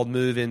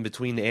 .baldmove in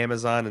between the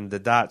Amazon and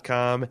the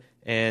 .com,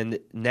 and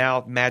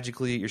now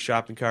magically your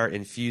shopping cart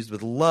infused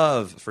with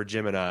love for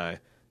Jim and I.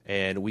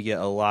 And we get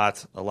a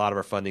lot of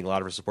our funding, a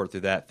lot of our support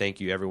through that.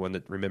 Thank you, everyone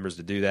that remembers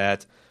to do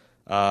that.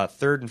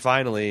 Third and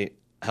finally,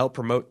 help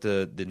promote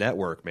the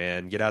network,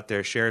 man. Get out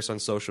there, share us on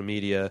social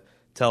media,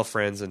 tell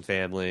friends and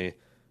family.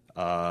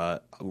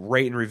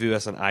 Rate and review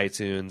us on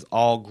iTunes.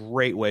 All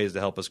great ways to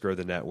help us grow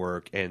the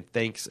network. And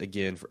thanks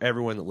again for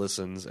everyone that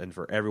listens and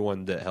for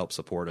everyone that helps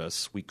support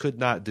us. We could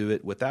not do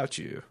it without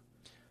you.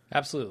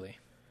 Absolutely.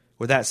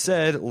 With that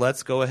said,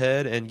 let's go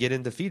ahead and get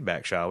into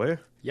feedback, shall we?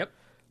 Yep.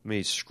 Let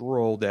me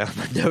scroll down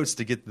my notes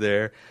to get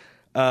there.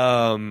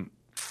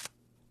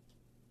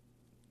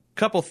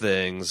 Couple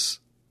things.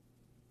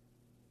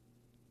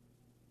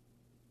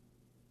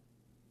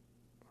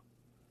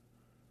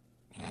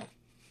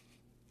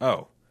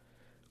 Oh.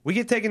 We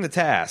get taken to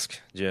task,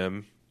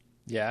 Jim.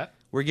 Yeah.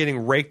 We're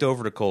getting raked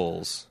over the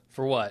coals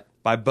For what?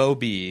 by Bo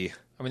B.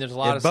 I mean, there's a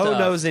lot If of Bo stuff.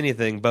 knows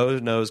anything, Bo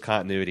knows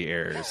continuity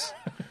errors.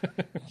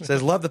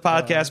 Says, love the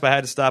podcast, but I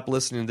had to stop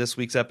listening to this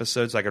week's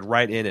episode so I could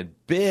write in and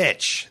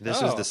bitch.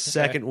 This is the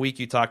second week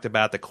you talked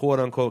about the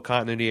quote-unquote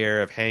continuity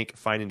error of Hank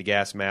finding the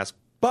gas mask.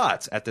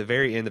 But at the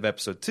very end of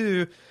episode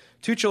 2,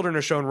 2 children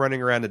are shown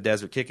running around the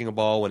desert kicking a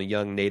ball when a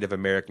young Native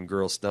American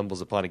girl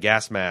stumbles upon a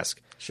gas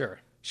mask. Sure.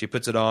 She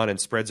puts it on and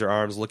spreads her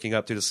arms looking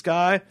up to the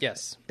sky.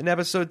 Yes. In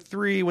episode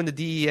 3, when the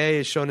DEA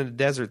is shown in the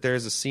desert,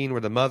 there's a scene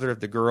where the mother of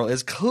the girl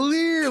is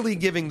clearly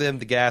giving them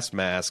the gas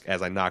mask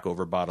as I knock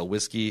over a bottle of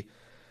whiskey.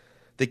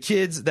 The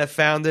kids that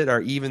found it are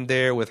even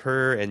there with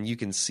her, and you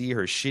can see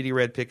her shitty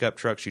red pickup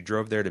truck she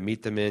drove there to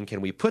meet them in. Can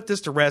we put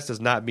this to rest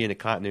as not being a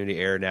continuity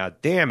error now?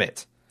 Damn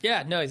it.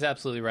 Yeah, no, he's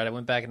absolutely right. I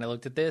went back and I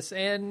looked at this,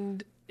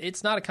 and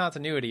it's not a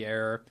continuity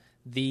error.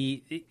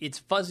 It's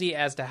fuzzy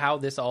as to how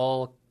this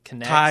all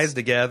connects. Ties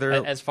together.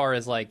 As far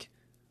as, like,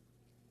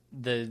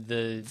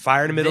 the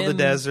fire in the middle of the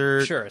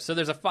desert. Sure. So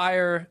there's a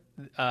fire.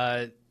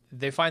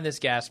 They find this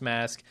gas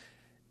mask.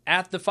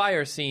 At the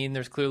fire scene,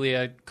 there's clearly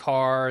a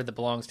car that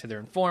belongs to their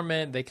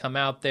informant. They come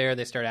out there.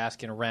 They start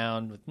asking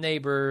around with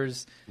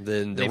neighbors.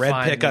 Then the They red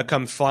find pickup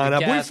comes flying the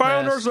up. We gas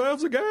found mask.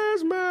 ourselves a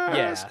gas mask.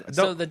 Yeah.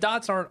 So the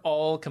dots aren't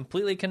all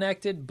completely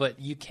connected, but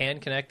you can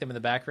connect them in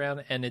the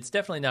background, and it's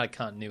definitely not a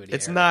continuity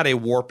It's error. not a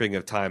warping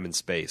of time and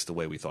space the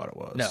way we thought it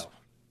was.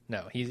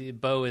 No.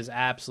 Bo is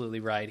absolutely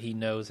right. He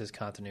knows his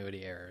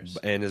continuity errors.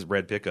 And his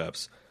red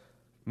pickups.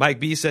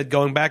 Mike B said,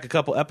 going back a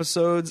couple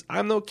episodes,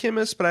 I'm no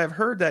chemist, but I've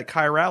heard that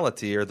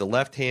chirality, or the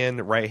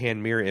left-hand,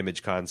 right-hand mirror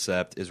image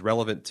concept, is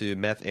relevant to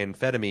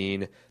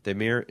methamphetamine. The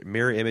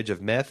mirror image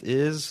of meth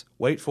is,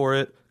 wait for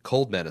it,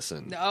 cold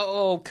medicine.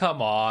 Oh, come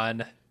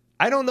on.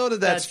 I don't know that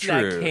that's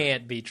true. That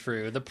can't be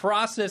true. The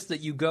process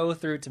that you go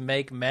through to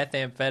make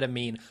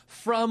methamphetamine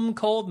from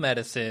cold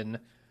medicine...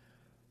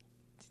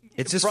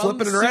 It's just from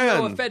flipping it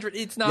around. pseudoephedrine,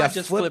 it's not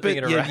just flipping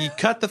it around. You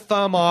cut the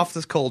thumb off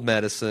this cold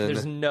medicine.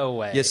 There's no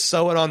way. You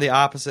sew it on the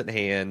opposite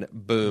hand.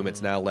 Boom,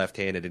 it's now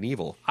left-handed and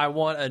evil. I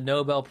want a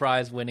Nobel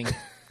Prize winning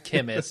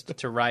chemist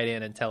to write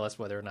in and tell us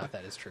whether or not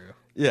that is true.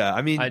 Yeah,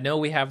 I mean... I know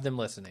we have them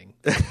listening.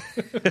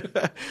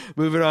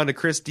 Moving on to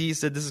Chris D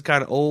said, this is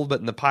kind of old, but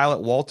in the pilot,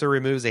 Walter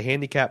removes a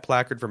handicap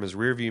placard from his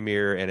rearview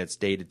mirror, and it's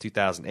dated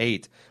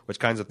 2008, which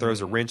kind of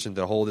throws a wrench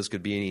into the hole. This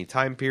could be any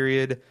time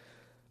period.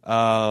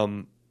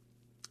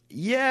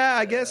 Yeah,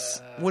 I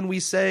guess when we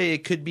say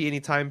it could be any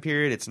time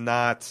period, it's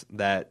not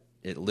that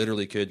it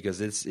literally could, because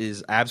this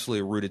is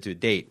absolutely rooted to a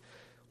date.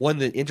 One of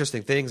the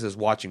interesting things is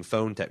watching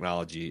phone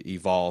technology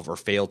evolve or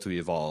fail to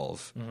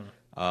evolve.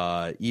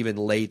 Even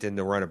late in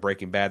the run of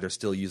Breaking Bad, they're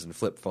still using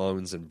flip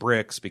phones and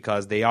bricks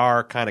because they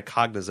are kind of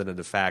cognizant of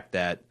the fact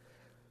that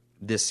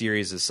this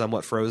series is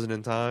somewhat frozen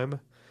in time.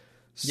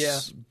 Yeah.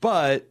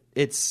 But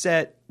it's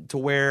set to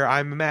where I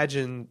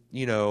imagine,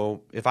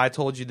 if I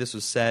told you this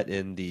was set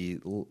in the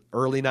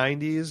early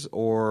 90s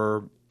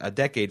or a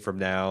decade from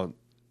now,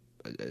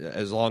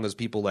 as long as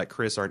people like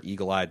Chris aren't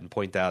eagle-eyed and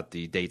point out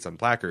the dates on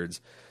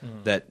placards,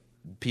 that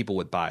people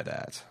would buy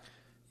that.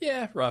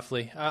 Yeah,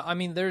 roughly. I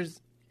mean,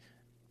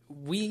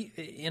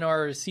 in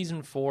our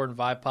season 4 and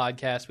 5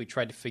 podcast, we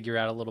tried to figure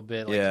out a little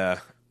bit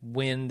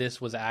when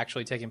this was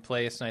actually taking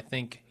place. And I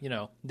think,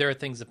 there are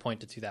things that point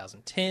to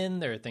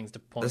 2010. There are things to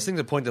point... There's things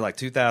that point to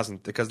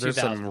 2000, because there's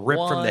some rip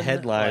from the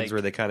headlines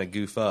where they kind of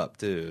goof up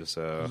too.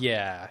 So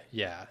Yeah.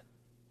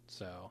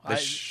 So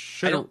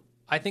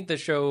I think the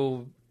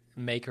show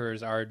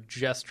makers are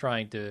just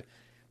trying to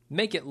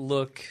make it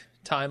look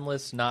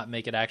timeless, not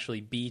make it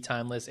actually be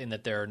timeless, in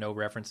that there are no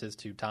references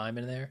to time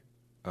in there.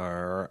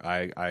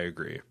 I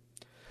agree.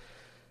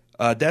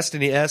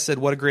 Destiny S said,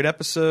 what a great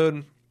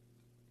episode.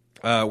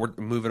 We're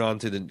moving on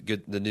to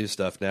the new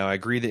stuff now. I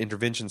agree the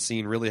intervention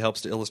scene really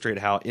helps to illustrate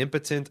how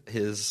impotent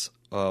his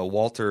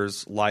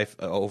Walter's life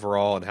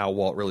overall and how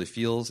Walt really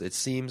feels. It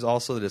seems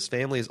also that his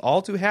family is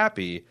all too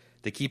happy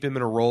to keep him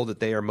in a role that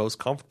they are most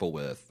comfortable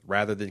with,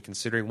 rather than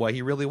considering what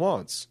he really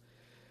wants.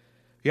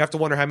 You have to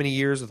wonder how many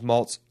years with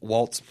Walt's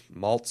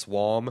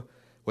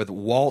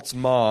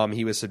mom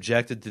he was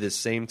subjected to this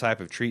same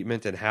type of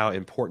treatment, and how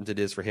important it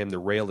is for him to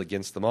rail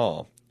against them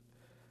all.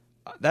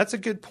 That's a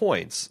good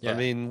point. Yeah. I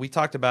mean, we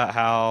talked about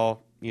how,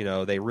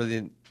 they really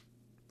didn't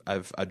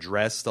have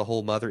addressed the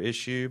whole mother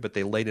issue, but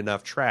they laid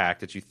enough track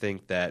that you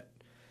think that,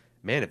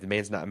 man, if the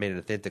man's not made an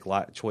authentic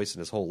choice in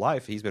his whole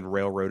life, he's been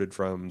railroaded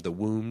from the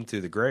womb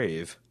to the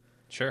grave.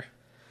 Sure.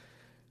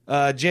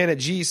 Janet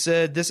G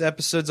said, this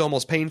episode's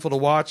almost painful to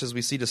watch as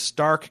we see the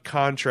stark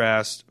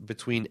contrast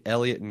between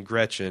Elliot and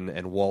Gretchen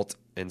and Walt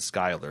and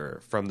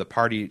Skylar. From the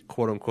party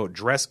quote-unquote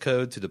dress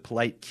code to the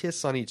polite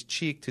kiss on each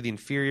cheek to the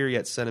inferior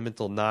yet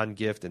sentimental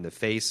non-gift in the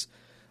face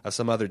of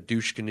some other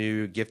douche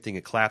canoe gifting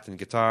a Clapton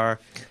guitar.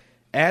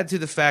 Add to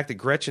the fact that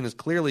Gretchen is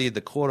clearly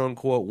the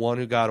quote-unquote one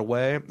who got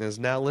away and is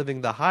now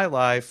living the high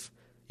life.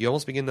 You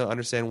almost begin to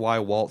understand why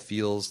Walt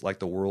feels like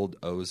the world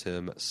owes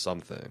him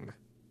something.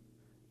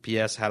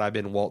 P.S. Had I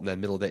been Walt in that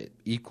middle of the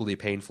equally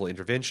painful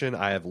intervention,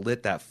 I have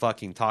lit that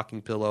fucking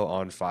talking pillow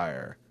on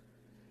fire.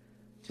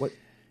 What?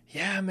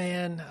 Yeah,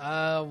 man.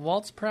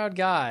 Walt's a proud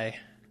guy.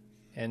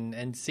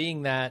 And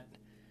seeing that,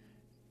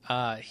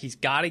 he's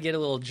got to get a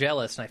little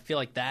jealous. And I feel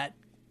like that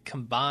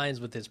combines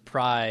with his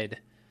pride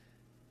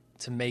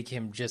to make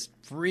him just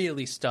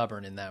really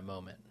stubborn in that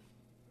moment.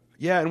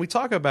 Yeah, and we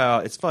talk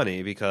about, it's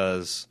funny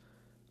because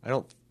I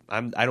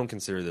don't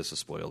consider this a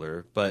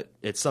spoiler, but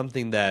it's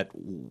something that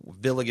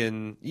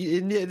Villigan.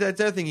 The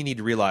other thing you need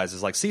to realize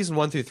is like season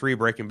 1 through 3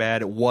 Breaking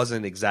Bad, it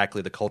wasn't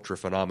exactly the culture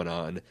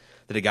phenomenon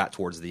that it got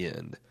towards the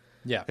end.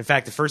 Yeah. In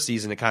fact, the first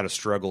season it kind of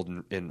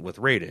struggled with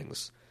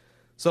ratings.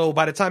 So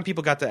by the time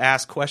people got to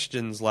ask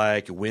questions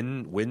like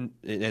when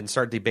and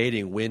start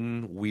debating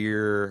when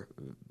we're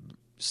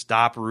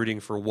stop rooting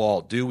for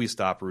Walt, do we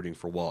stop rooting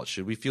for Walt?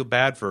 Should we feel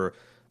bad for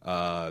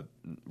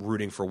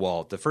rooting for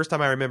Walt? The first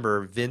time I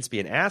remember Vince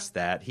being asked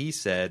that, he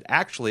said,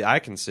 actually, I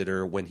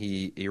consider when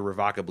he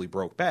irrevocably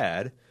broke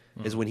bad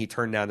is when he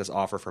turned down this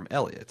offer from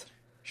Elliot.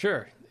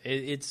 Sure.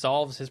 It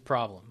solves his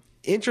problem.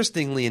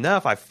 Interestingly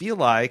enough, I feel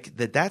like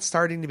that's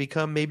starting to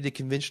become maybe the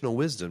conventional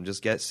wisdom,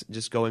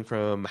 just going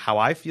from how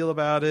I feel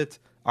about it,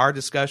 our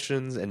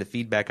discussions, and the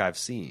feedback I've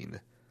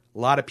seen. A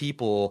lot of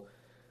people,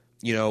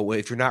 you know,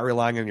 if you're not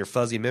relying on your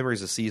fuzzy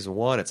memories of season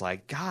 1, it's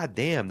like, God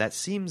damn, that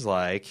seems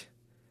like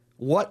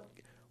what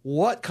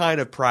kind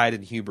of pride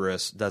and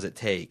hubris does it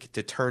take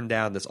to turn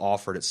down this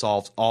offer that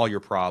solves all your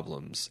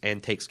problems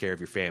and takes care of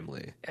your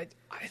family?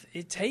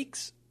 It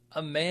takes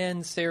a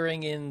man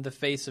staring in the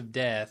face of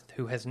death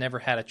who has never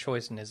had a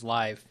choice in his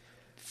life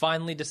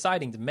finally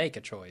deciding to make a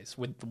choice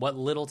with what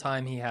little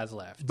time he has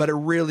left. But it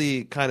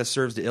really kind of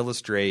serves to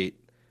illustrate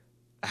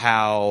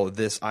how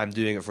this I'm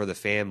doing it for the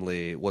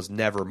family was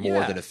never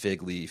more than a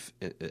fig leaf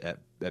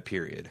at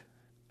period.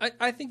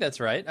 I think that's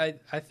right.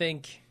 I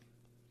think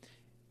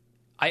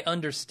I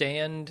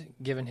understand,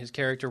 given his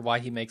character, why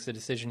he makes the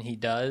decision he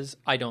does.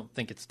 I don't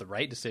think it's the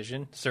right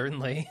decision,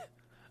 certainly.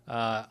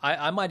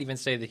 I might even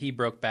say that he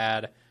broke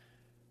bad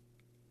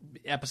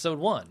episode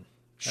 1.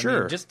 Sure. I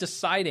mean, just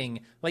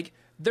deciding, like,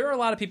 there are a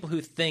lot of people who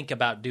think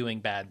about doing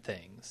bad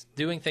things.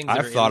 Doing things that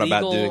I've thought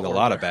about doing a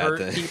lot of bad hurt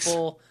things.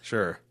 People.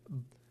 Sure.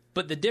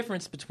 But the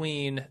difference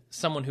between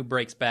someone who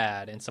breaks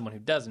bad and someone who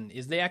doesn't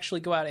is they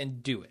actually go out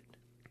and do it.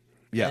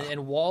 Yeah.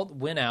 And Walt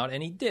went out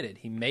and he did it.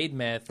 He made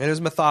meth. And it was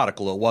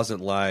methodical. It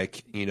wasn't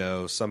like, you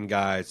know, some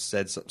guy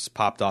said something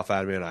popped off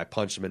at me and I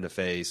punched him in the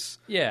face.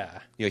 Yeah.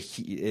 You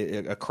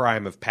know, a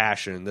crime of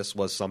passion. This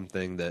was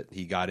something that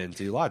he got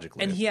into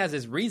logically. And he has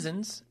his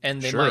reasons,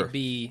 and they might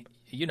be,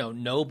 you know,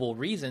 noble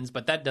reasons,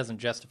 but that doesn't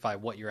justify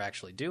what you're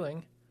actually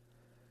doing.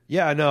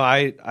 Yeah, no,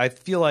 I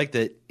feel like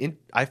that.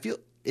 I feel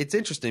it's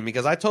interesting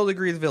because I totally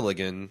agree with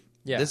Villigan.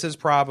 Yeah. This is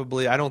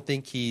probably, I don't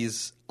think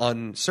he's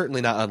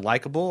certainly not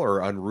unlikable or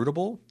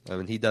unrootable. I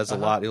mean, he does a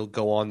lot. He'll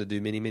go on to do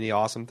many, many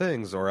awesome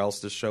things, or else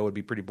this show would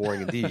be pretty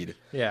boring indeed.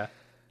 Yeah.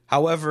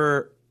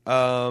 However,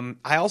 I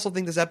also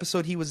think this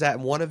episode he was at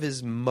one of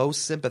his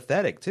most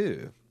sympathetic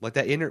too. Like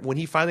that when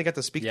he finally got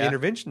to speak the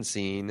intervention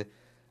scene,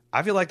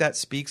 I feel like that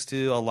speaks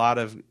to a lot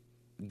of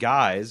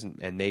guys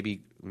and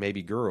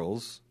maybe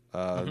girls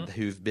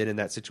who've been in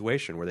that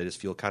situation where they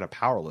just feel kind of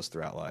powerless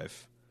throughout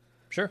life.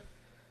 Sure.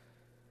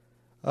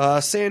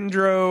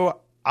 Sandro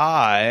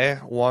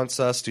I wants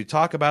us to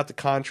talk about the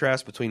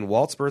contrast between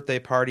Walt's birthday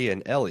party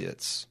and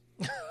Elliot's.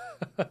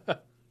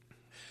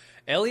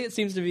 Elliot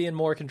seems to be in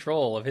more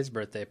control of his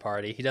birthday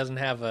party. He doesn't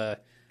have a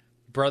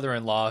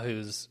brother-in-law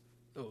who's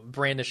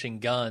brandishing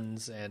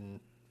guns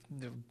and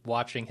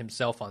watching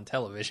himself on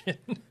television.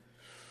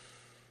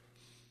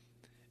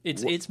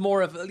 It's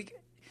more of like,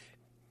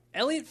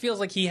 Elliot feels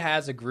like he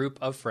has a group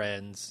of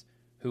friends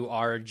who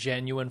are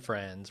genuine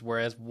friends,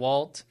 whereas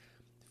Walt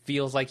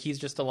feels like he's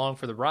just along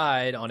for the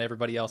ride on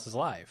everybody else's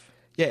life.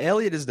 Yeah,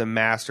 Elliot is the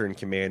master and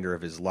commander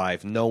of his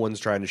life. No one's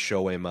trying to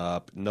show him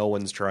up. No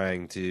one's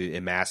trying to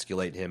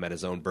emasculate him at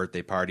his own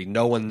birthday party.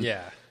 No one...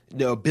 Yeah.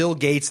 No, Bill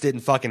Gates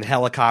didn't fucking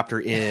helicopter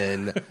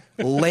in,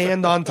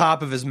 land on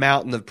top of his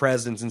mountain of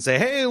presidents and say,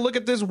 hey, look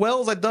at this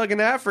wells I dug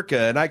in Africa,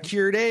 and I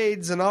cured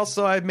AIDS, and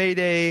also I made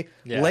a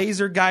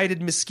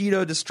laser-guided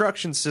mosquito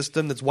destruction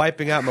system that's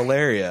wiping out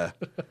malaria.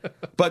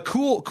 But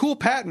cool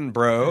patent,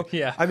 bro.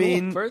 Yeah, I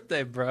mean,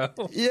 birthday, bro.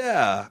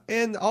 Yeah,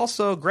 and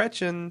also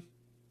Gretchen,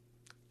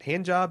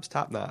 hand jobs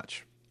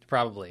top-notch.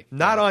 Probably.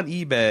 Not on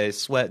eBay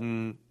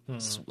sweating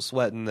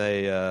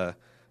a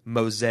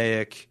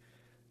mosaic...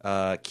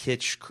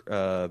 kitsch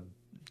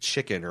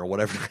chicken or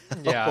whatever.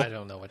 Yeah, I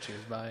don't know what she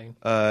was buying.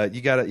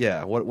 You got it.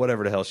 Yeah,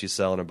 whatever the hell she's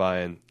selling or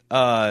buying.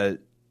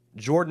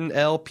 Jordan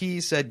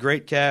LP said,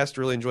 great cast,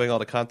 really enjoying all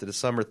the content this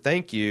summer.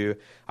 Thank you.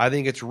 I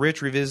think it's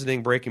rich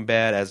revisiting Breaking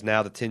Bad as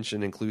now the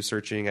tension and clue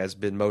searching has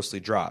been mostly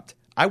dropped.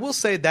 I will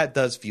say that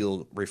does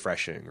feel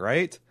refreshing,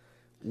 right?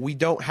 We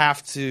don't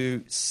have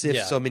to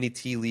sift so many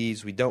tea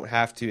leaves. We don't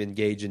have to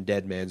engage in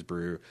dead man's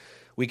brew.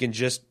 We can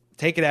just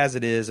take it as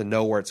it is and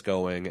know where it's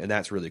going, and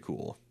that's really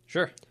cool.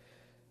 Sure.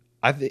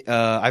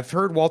 I've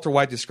heard Walter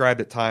White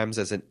described at times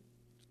as an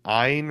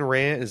Ayn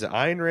Rand. Is it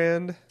Ayn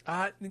Rand?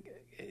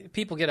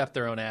 People get up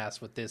their own ass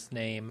with this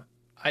name.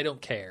 I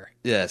don't care.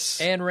 Yes.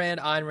 Ayn Rand,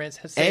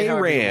 say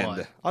however you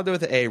want. I'll do it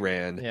with the A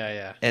Rand.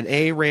 Yeah. An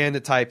A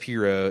Rand type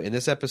hero. In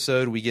this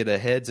episode, we get a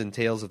heads and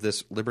tails of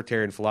this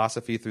libertarian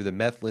philosophy through the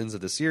meth lens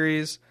of the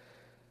series.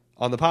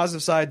 On the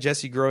positive side,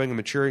 Jesse growing and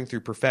maturing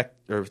through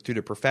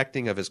the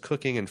perfecting of his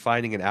cooking and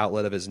finding an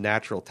outlet of his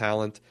natural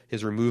talent,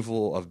 his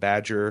removal of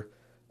Badger,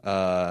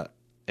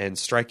 and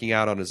striking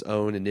out on his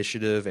own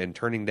initiative and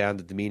turning down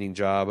the demeaning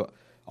job,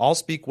 all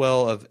speak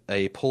well of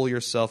a pull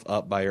yourself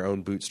up by your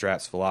own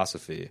bootstraps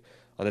philosophy.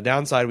 On the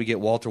downside, we get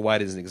Walter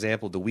White as an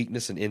example of the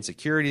weakness and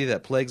insecurity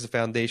that plagues the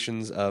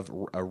foundations of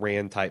a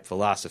Rand-type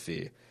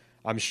philosophy.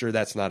 I'm sure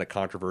that's not a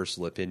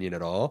controversial opinion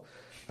at all.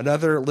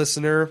 Another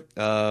listener,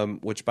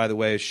 which, by the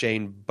way, is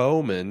Shane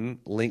Bowman,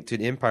 linked to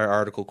an Empire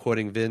article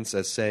quoting Vince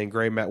as saying,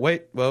 I'm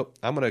going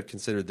to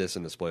consider this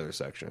in the spoiler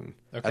section.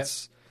 Okay.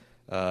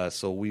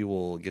 So we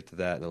will get to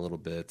that in a little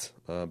bit,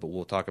 but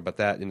we'll talk about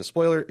that in the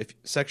spoiler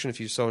section if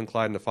you're so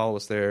inclined to follow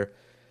us there.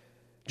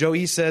 Joe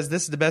E. says,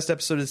 this is the best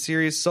episode of the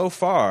series so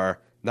far,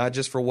 not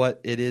just for what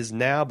it is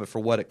now, but for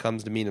what it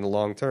comes to mean in the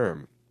long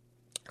term.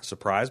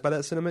 Surprised by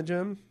that sentiment,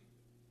 Jim?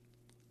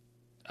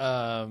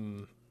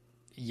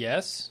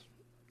 Yes.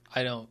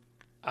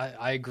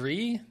 I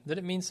agree that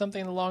it means something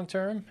in the long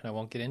term, and I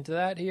won't get into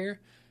that here,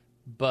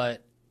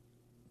 but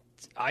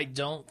I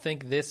don't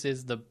think this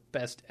is the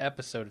best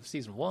episode of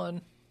season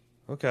 1.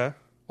 Okay.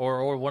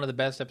 Or one of the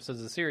best episodes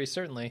of the series,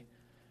 certainly.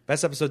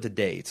 Best episode to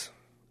date.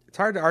 It's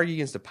hard to argue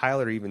against the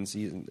pilot or even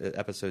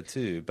episode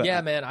 2. But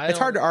yeah, man. It's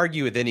hard to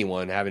argue with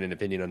anyone having an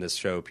opinion on this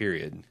show,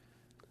 period.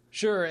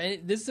 Sure,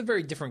 and this is a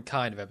very different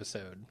kind of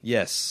episode.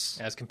 Yes.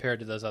 As compared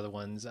to those other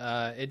ones.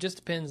 It just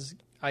depends,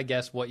 I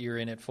guess, what you're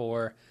in it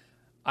for.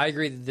 I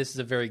agree that this is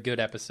a very good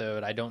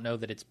episode. I don't know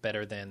that it's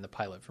better than the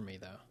pilot for me,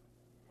 though.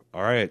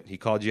 All right. He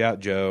called you out,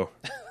 Joe.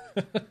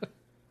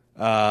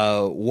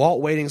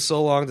 Walt waiting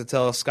so long to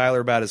tell Skyler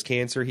about his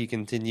cancer, he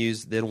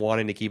continues, then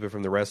wanting to keep it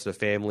from the rest of the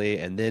family,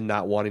 and then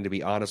not wanting to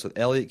be honest with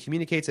Elliot,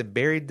 communicates a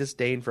buried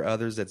disdain for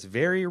others that's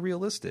very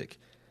realistic.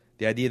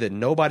 The idea that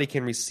nobody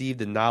can receive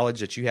the knowledge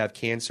that you have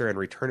cancer and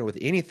return it with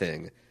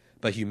anything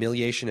but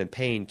humiliation and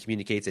pain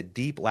communicates a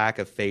deep lack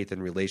of faith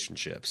in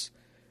relationships.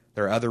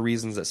 There are other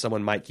reasons that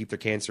someone might keep their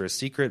cancer a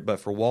secret, but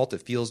for Walt,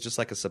 it feels just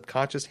like a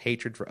subconscious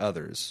hatred for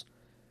others.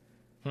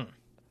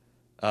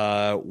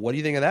 What do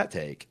you think of that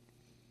take?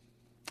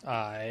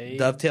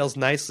 Dovetails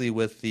nicely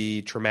with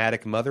the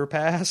traumatic mother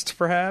past,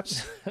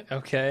 perhaps.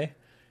 Okay.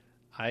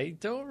 I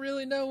don't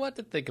really know what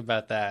to think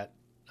about that.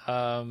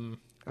 I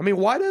mean,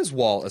 why does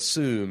Walt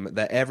assume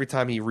that every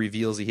time he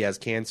reveals he has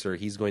cancer,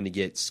 he's going to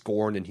get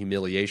scorn and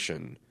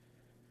humiliation?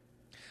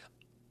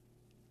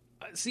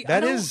 See,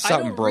 that is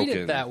something I don't broken. Read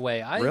it that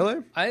way. Really?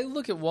 I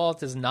look at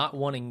Walt as not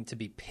wanting to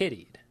be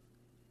pitied.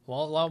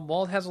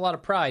 Walt has a lot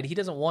of pride. He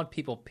doesn't want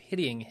people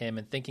pitying him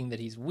and thinking that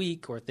he's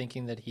weak or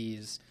thinking that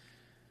he's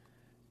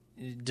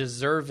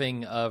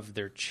deserving of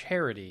their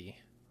charity.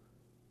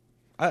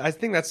 I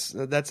think that's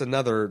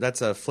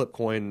a flip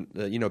coin.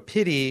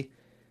 Pity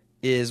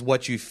is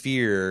what you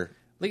fear.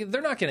 Like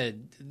they're not gonna.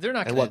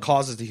 And what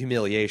causes the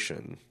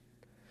humiliation.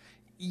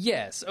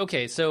 Yes.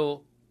 Okay.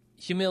 So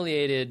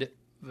humiliated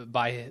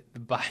by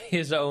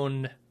his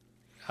own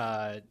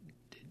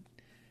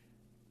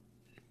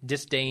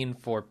disdain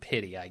for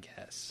pity, I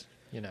guess.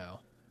 Yeah,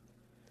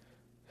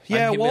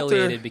 I'm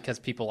humiliated because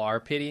people are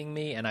pitying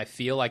me, and I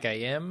feel like I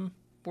am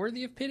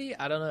worthy of pity.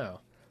 I don't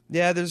know.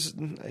 Yeah,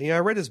 I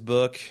read his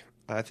book.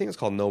 I think it's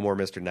called No More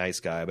Mr. Nice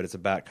Guy, but it's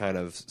about kind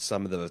of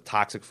some of the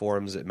toxic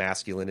forms that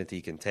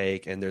masculinity can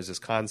take. And there's this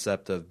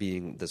concept of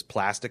being this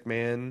plastic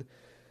man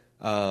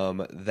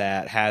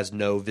that has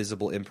no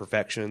visible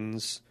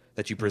imperfections,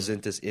 that you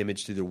present this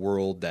image to the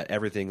world that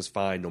everything's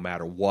fine no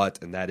matter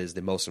what, and that is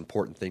the most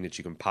important thing that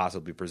you can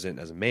possibly present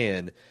as a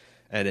man.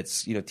 And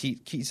it's,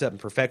 keeps up in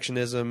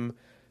perfectionism,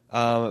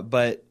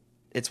 but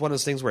it's one of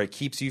those things where it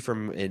keeps you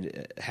from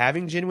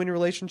having genuine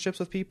relationships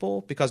with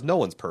people because no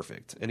one's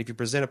perfect. And if you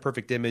present a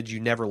perfect image, you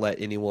never let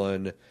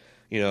anyone,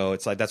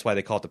 it's like that's why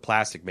they call it the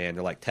plastic man.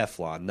 They're like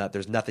Teflon.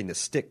 There's nothing to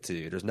stick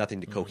to. There's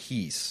nothing to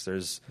cohese.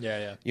 There's,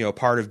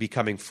 part of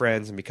becoming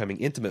friends and becoming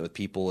intimate with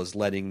people is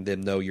letting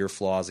them know your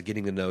flaws and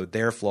getting to know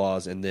their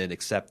flaws and then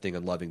accepting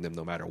and loving them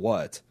no matter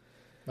what.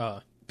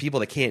 People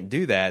that can't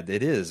do that,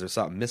 there's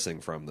something missing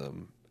from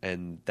them.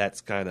 And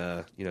that's kind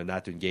of,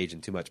 not to engage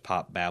in too much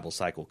pop babble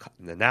cycle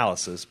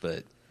analysis,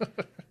 but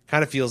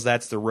kind of feels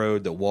that's the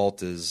road that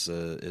Walt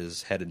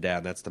is headed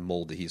down. That's the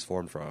mold that he's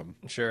formed from.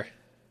 Sure.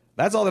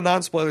 That's all the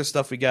non-spoiler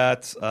stuff we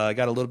got. Got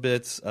a little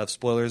bit of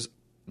spoilers.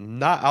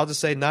 I'll just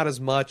say not as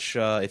much,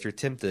 if you're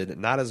tempted,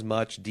 not as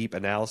much deep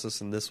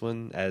analysis in this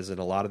one as in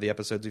a lot of the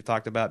episodes we've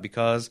talked about,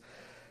 because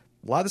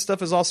a lot of the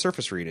stuff is all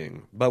surface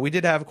reading. But we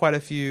did have quite a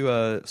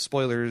few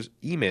spoilers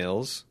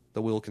emails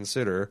that we'll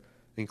consider,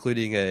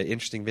 including an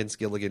interesting Vince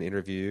Gilligan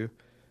interview,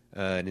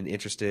 and an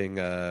interesting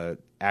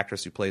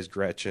actress who plays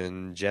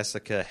Gretchen,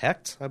 Jessica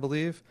Hecht, I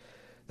believe,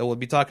 that we'll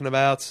be talking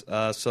about.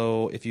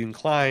 So if you're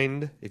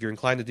inclined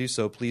to do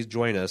so, please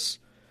join us.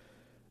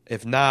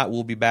 If not,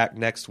 we'll be back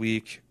next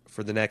week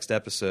for the next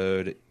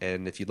episode.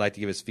 And if you'd like to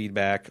give us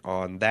feedback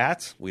on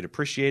that, we'd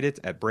appreciate it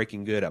at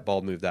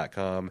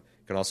breakinggood@baldmove.com. You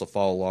can also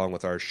follow along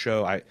with our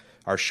show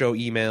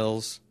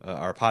emails,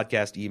 our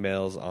podcast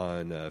emails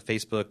on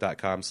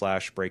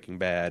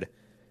facebook.com/breakingbad.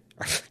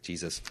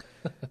 Jesus.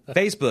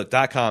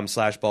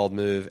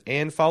 Facebook.com/baldmove,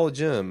 and follow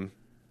Jim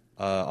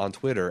on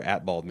Twitter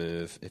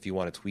 @baldmove if you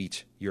want to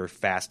tweet your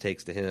fast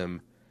takes to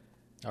him.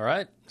 All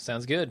right.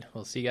 Sounds good.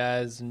 We'll see you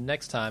guys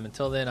next time.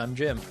 Until then, I'm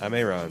Jim. I'm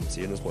Aaron.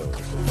 See you in the spoilers.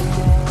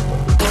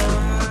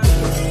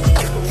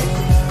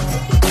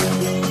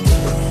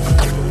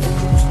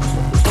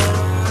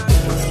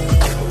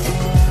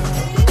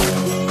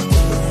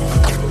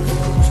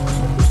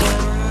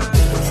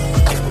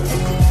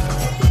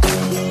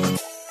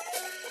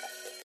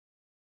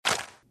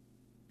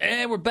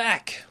 And we're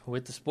back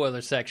with the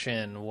spoiler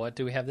section. What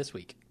do we have this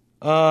week?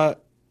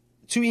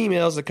 Two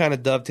emails that kind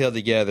of dovetail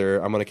together.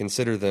 I'm going to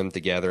consider them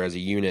together as a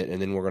unit,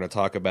 and then we're going to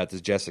talk about this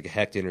Jessica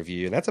Hecht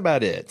interview, and that's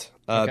about it.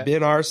 Okay.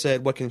 Ben R.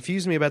 said, what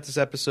confused me about this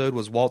episode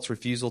was Walt's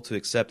refusal to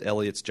accept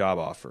Elliot's job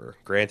offer.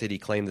 Granted, he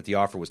claimed that the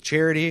offer was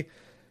charity,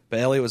 but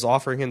Elliot was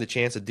offering him the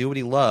chance to do what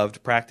he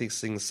loved,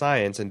 practicing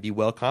science, and be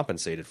well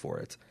compensated for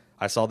it.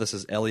 I saw this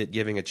as Elliot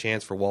giving a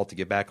chance for Walt to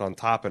get back on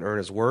top and earn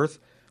his worth.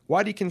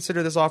 Why do you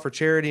consider this offer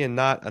charity and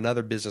not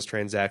another business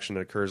transaction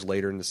that occurs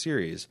later in the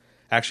series?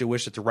 I actually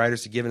wish that the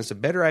writers had given us a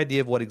better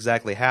idea of what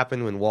exactly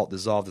happened when Walt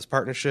dissolved his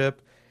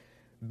partnership.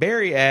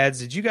 Barry adds,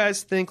 did you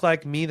guys think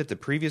like me that the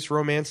previous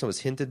romance that was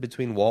hinted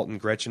between Walt and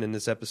Gretchen in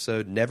this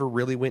episode never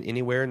really went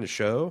anywhere in the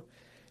show?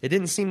 It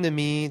didn't seem to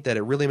me that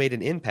it really made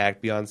an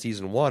impact beyond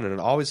season 1, and it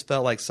always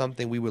felt like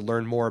something we would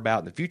learn more about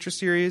in the future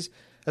series,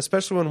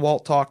 especially when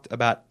Walt talked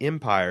about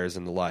empires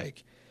and the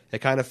like. It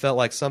kind of felt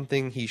like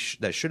something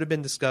that should have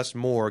been discussed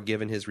more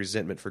given his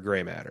resentment for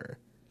Grey Matter.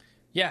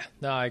 Yeah,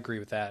 no, I agree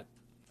with that.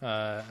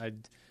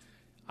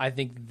 I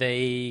think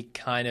they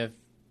kind of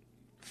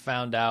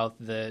found out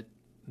that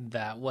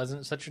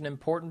wasn't such an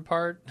important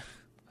part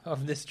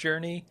of this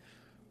journey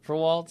for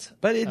Walt.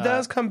 But it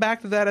does come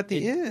back to that at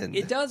the end.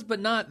 It does, but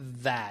not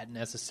that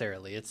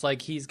necessarily. It's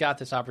like he's got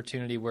this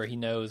opportunity where he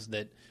knows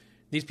that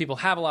these people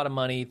have a lot of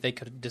money. They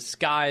could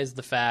disguise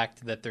the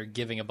fact that they're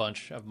giving a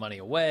bunch of money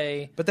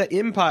away. But that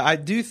empire, I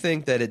do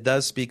think that it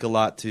does speak a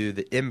lot to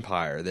the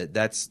empire.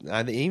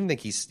 I even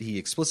think he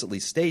explicitly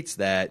states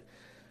that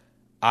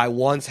I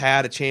once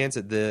had a chance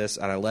at this,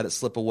 and I let it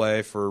slip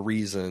away for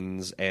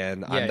reasons,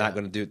 and I'm not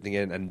going to do it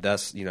again, and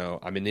thus,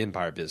 I'm in the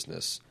empire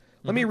business.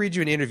 Let me read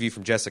you an interview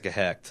from Jessica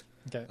Hecht,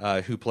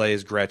 who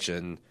plays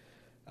Gretchen.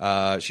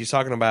 She's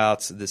talking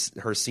about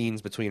her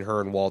scenes between her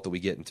and Walt that we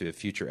get into a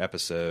future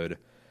episode.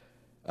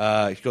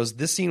 She goes,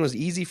 this scene was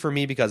easy for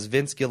me because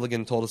Vince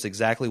Gilligan told us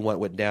exactly what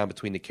went down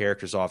between the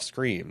characters off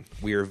screen.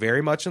 We are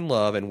very much in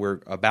love, and we're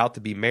about to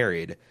be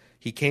married.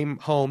 He came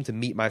home to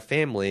meet my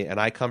family, and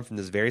I come from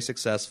this very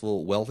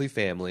successful, wealthy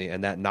family,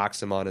 and that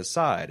knocks him on his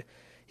side.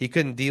 He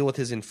couldn't deal with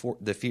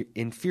the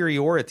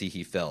inferiority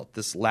he felt,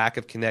 this lack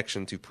of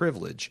connection to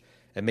privilege.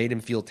 It made him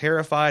feel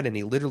terrified, and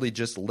he literally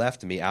just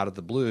left me out of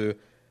the blue.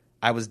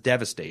 I was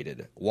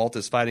devastated. Walt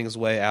is fighting his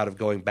way out of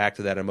going back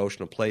to that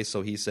emotional place,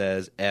 so he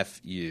says, F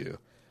you.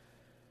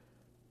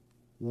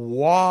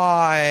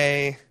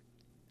 Why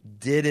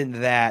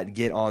didn't that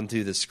get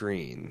onto the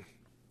screen?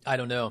 I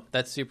don't know.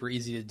 That's super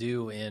easy to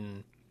do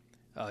in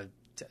a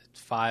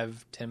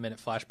 5-10 minute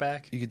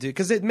flashback. You could do,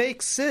 because it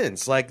makes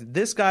sense. Like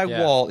this guy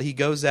Walt, he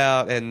goes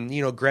out, and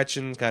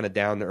Gretchen's kind of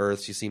down to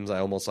earth. She seems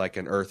like almost like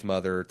an Earth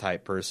Mother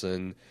type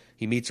person.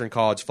 He meets her in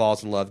college,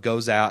 falls in love,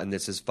 goes out, and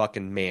it's his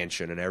fucking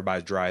mansion, and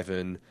everybody's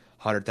driving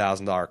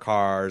 $100,000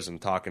 cars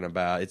and talking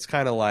about. It's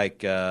kind of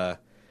like you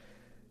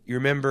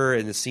remember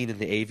in the scene in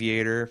The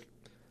Aviator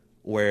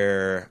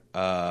where.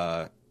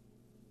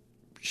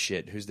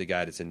 Who's the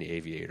guy that's in The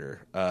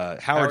Aviator?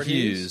 Howard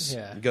Hughes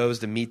goes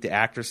to meet the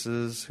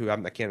actresses who I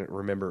can't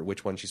remember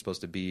which one she's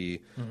supposed to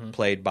be,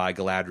 played by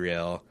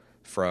Galadriel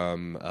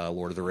from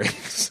Lord of the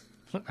Rings.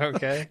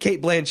 Okay.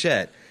 Cate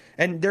Blanchett.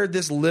 And they're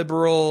this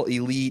liberal,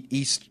 elite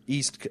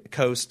East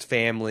Coast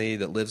family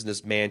that lives in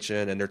this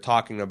mansion, and they're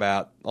talking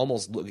about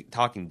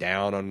talking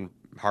down on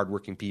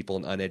hardworking people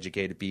and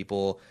uneducated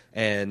people,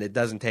 and it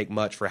doesn't take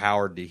much for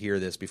Howard to hear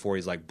this before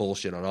he's like,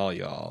 bullshit on all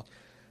y'all.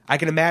 I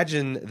can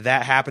imagine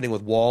that happening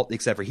with Walt,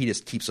 except for he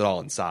just keeps it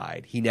all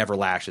inside. He never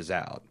lashes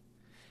out.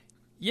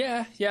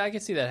 Yeah, I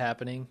can see that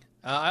happening.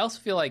 I also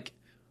feel like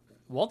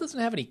Walt doesn't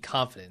have any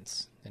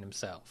confidence in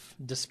himself.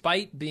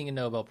 Despite being a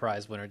Nobel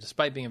Prize winner,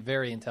 despite being a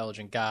very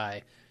intelligent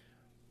guy,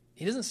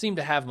 he doesn't seem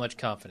to have much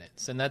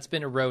confidence, and that's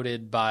been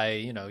eroded by,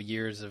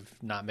 years of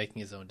not making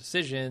his own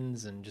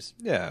decisions and just...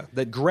 Yeah,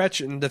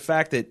 the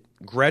fact that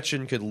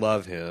Gretchen could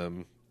love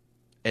him,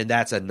 and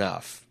that's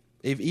enough.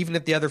 Even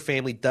if the other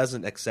family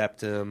doesn't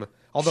accept him.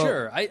 Although,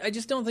 sure, I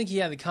just don't think he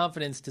had the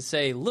confidence to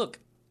say, look,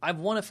 I've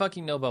won a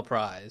fucking Nobel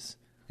Prize.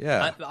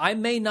 Yeah. I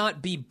may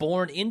not be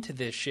born into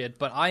this shit,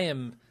 but I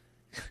am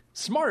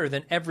smarter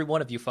than every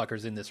one of you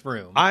fuckers in this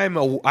room.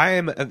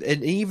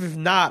 And even if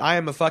not, I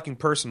am a fucking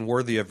person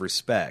worthy of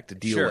respect to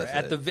deal with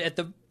it. At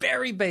the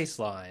very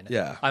baseline,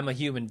 yeah. I'm a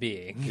human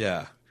being.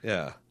 Yeah,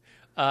 yeah.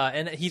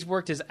 And he's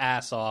worked his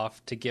ass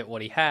off to get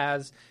what he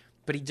has,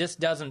 but he just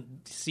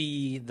doesn't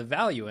see the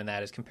value in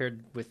that as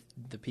compared with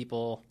the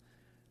people,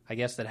 I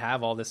guess, that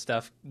have all this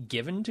stuff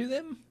given to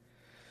them.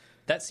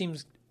 That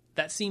seems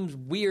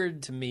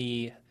weird to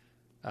me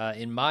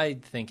in my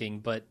thinking,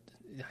 but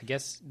I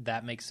guess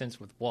that makes sense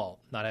with Walt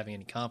not having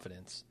any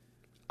confidence.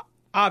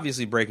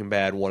 Obviously, Breaking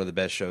Bad, one of the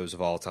best shows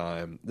of all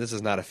time. This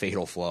is not a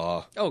fatal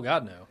flaw. Oh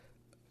God, no.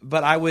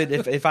 But I would,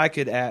 if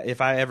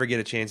I ever get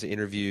a chance to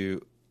interview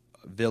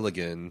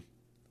Villigan,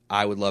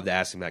 I would love to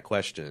ask him that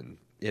question.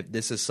 If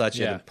this is such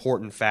an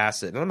important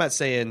facet, and I'm not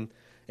saying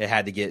it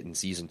had to get in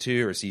season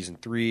 2 or season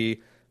 3,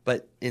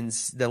 but in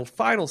the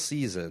final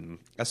season,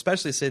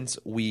 especially since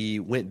we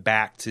went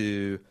back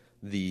to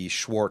the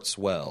Schwartz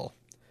well,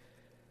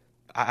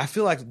 I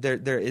feel like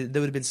it would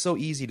have been so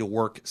easy to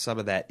work some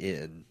of that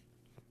in,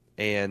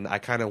 and I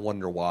kind of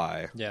wonder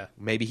why. Yeah,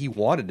 maybe he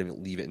wanted to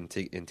leave it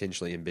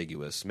intentionally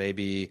ambiguous.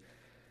 Maybe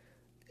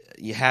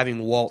having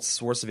Walt's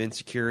source of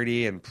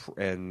insecurity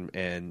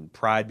and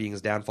pride being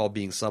his downfall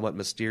being somewhat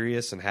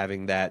mysterious, and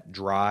having that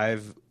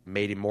drive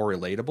made him more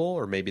relatable,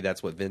 or maybe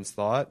that's what Vince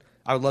thought.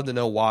 I would love to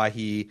know why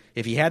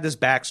if he had this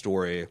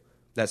backstory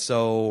that's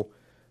so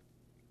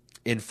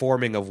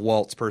informing of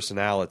Walt's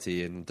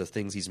personality and the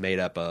things he's made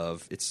up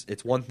of.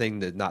 It's one thing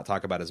to not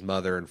talk about his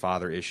mother and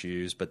father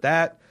issues, but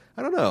that,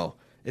 I don't know.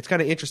 It's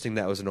kind of interesting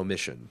that was an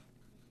omission.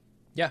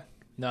 Yeah.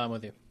 No, I'm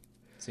with you.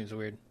 Seems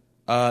weird.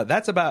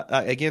 That's about,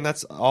 again,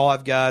 that's all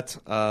I've got.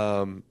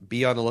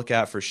 Be on the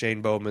lookout for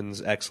Shane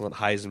Bowman's excellent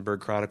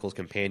Heisenberg Chronicles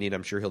companion.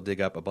 I'm sure he'll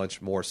dig up a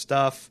bunch more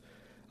stuff.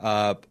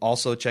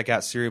 Also, check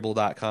out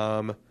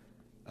Cerebral.com.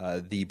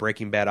 The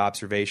Breaking Bad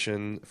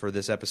observation for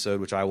this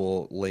episode, which I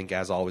will link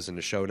as always in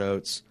the show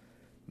notes.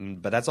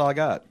 But that's all I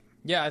got.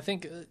 Yeah, I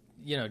think,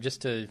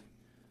 just to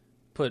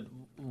put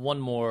one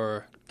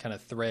more kind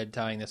of thread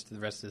tying this to the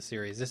rest of the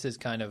series, this is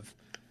kind of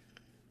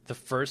the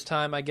first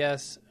time, I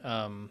guess,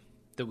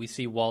 that we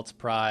see Walt's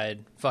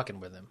pride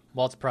fucking with him.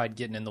 Walt's pride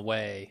getting in the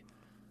way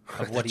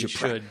of what he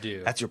should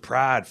do. That's your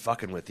pride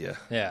fucking with you.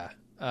 Yeah.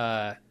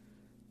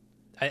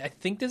 I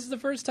think this is the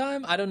first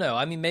time. I don't know.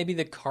 I mean, maybe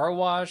the car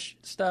wash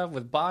stuff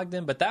with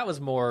Bogdan, but that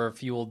was more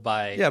fueled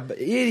by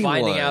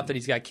finding out that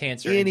he's got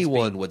cancer.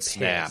 Anyone would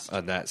snap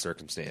on that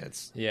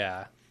circumstance.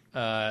 Yeah.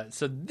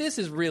 So this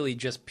is really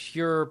just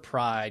pure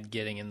pride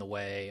getting in the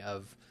way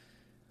of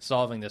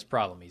solving this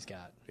problem he's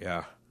got.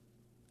 Yeah.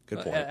 Good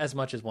point. As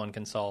much as one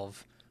can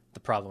solve the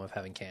problem of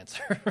having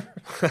cancer.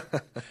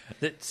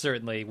 That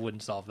certainly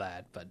wouldn't solve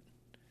that, but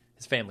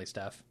his family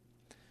stuff.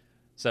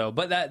 So,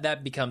 but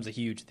that becomes a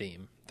huge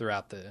theme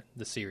throughout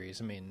the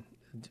series. I mean,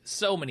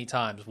 so many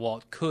times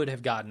Walt could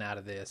have gotten out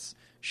of this,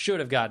 should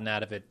have gotten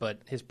out of it,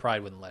 but his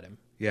pride wouldn't let him.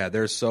 Yeah,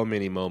 there's so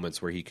many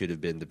moments where he could have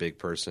been the big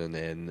person,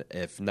 and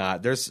if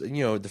not, there's,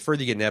 the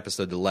further you get in an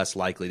episode, the less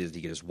likely it is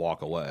he could just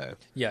walk away.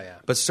 Yeah.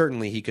 But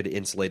certainly he could have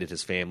insulated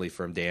his family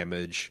from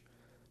damage,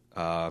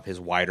 his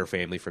wider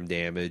family from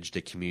damage,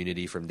 the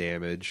community from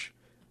damage.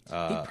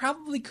 He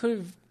probably could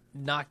have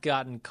not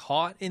gotten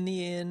caught in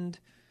the end.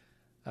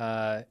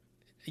 I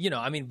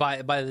mean,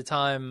 by the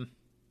time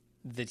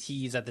that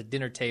he's at the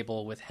dinner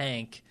table with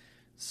Hank,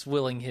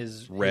 swilling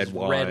his red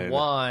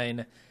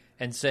wine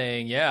and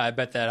saying, "Yeah, I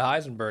bet that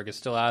Heisenberg is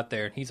still out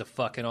there, and he's a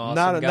fucking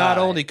awesome guy." Not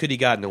only could he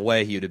gotten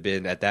away, he would have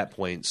been at that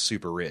point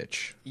super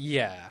rich.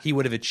 Yeah, he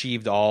would have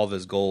achieved all of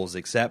his goals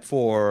except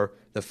for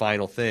the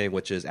final thing,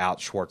 which is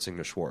out Schwartzing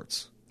the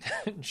Schwartz.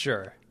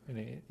 Sure,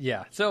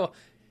 yeah. So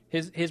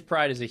his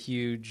pride is a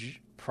huge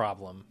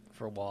problem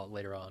for Walt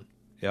later on.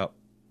 Yep.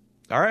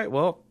 All right.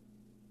 Well.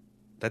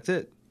 That's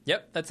it.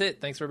 Yep, that's it.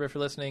 Thanks, everybody, for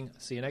listening.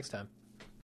 See you next time.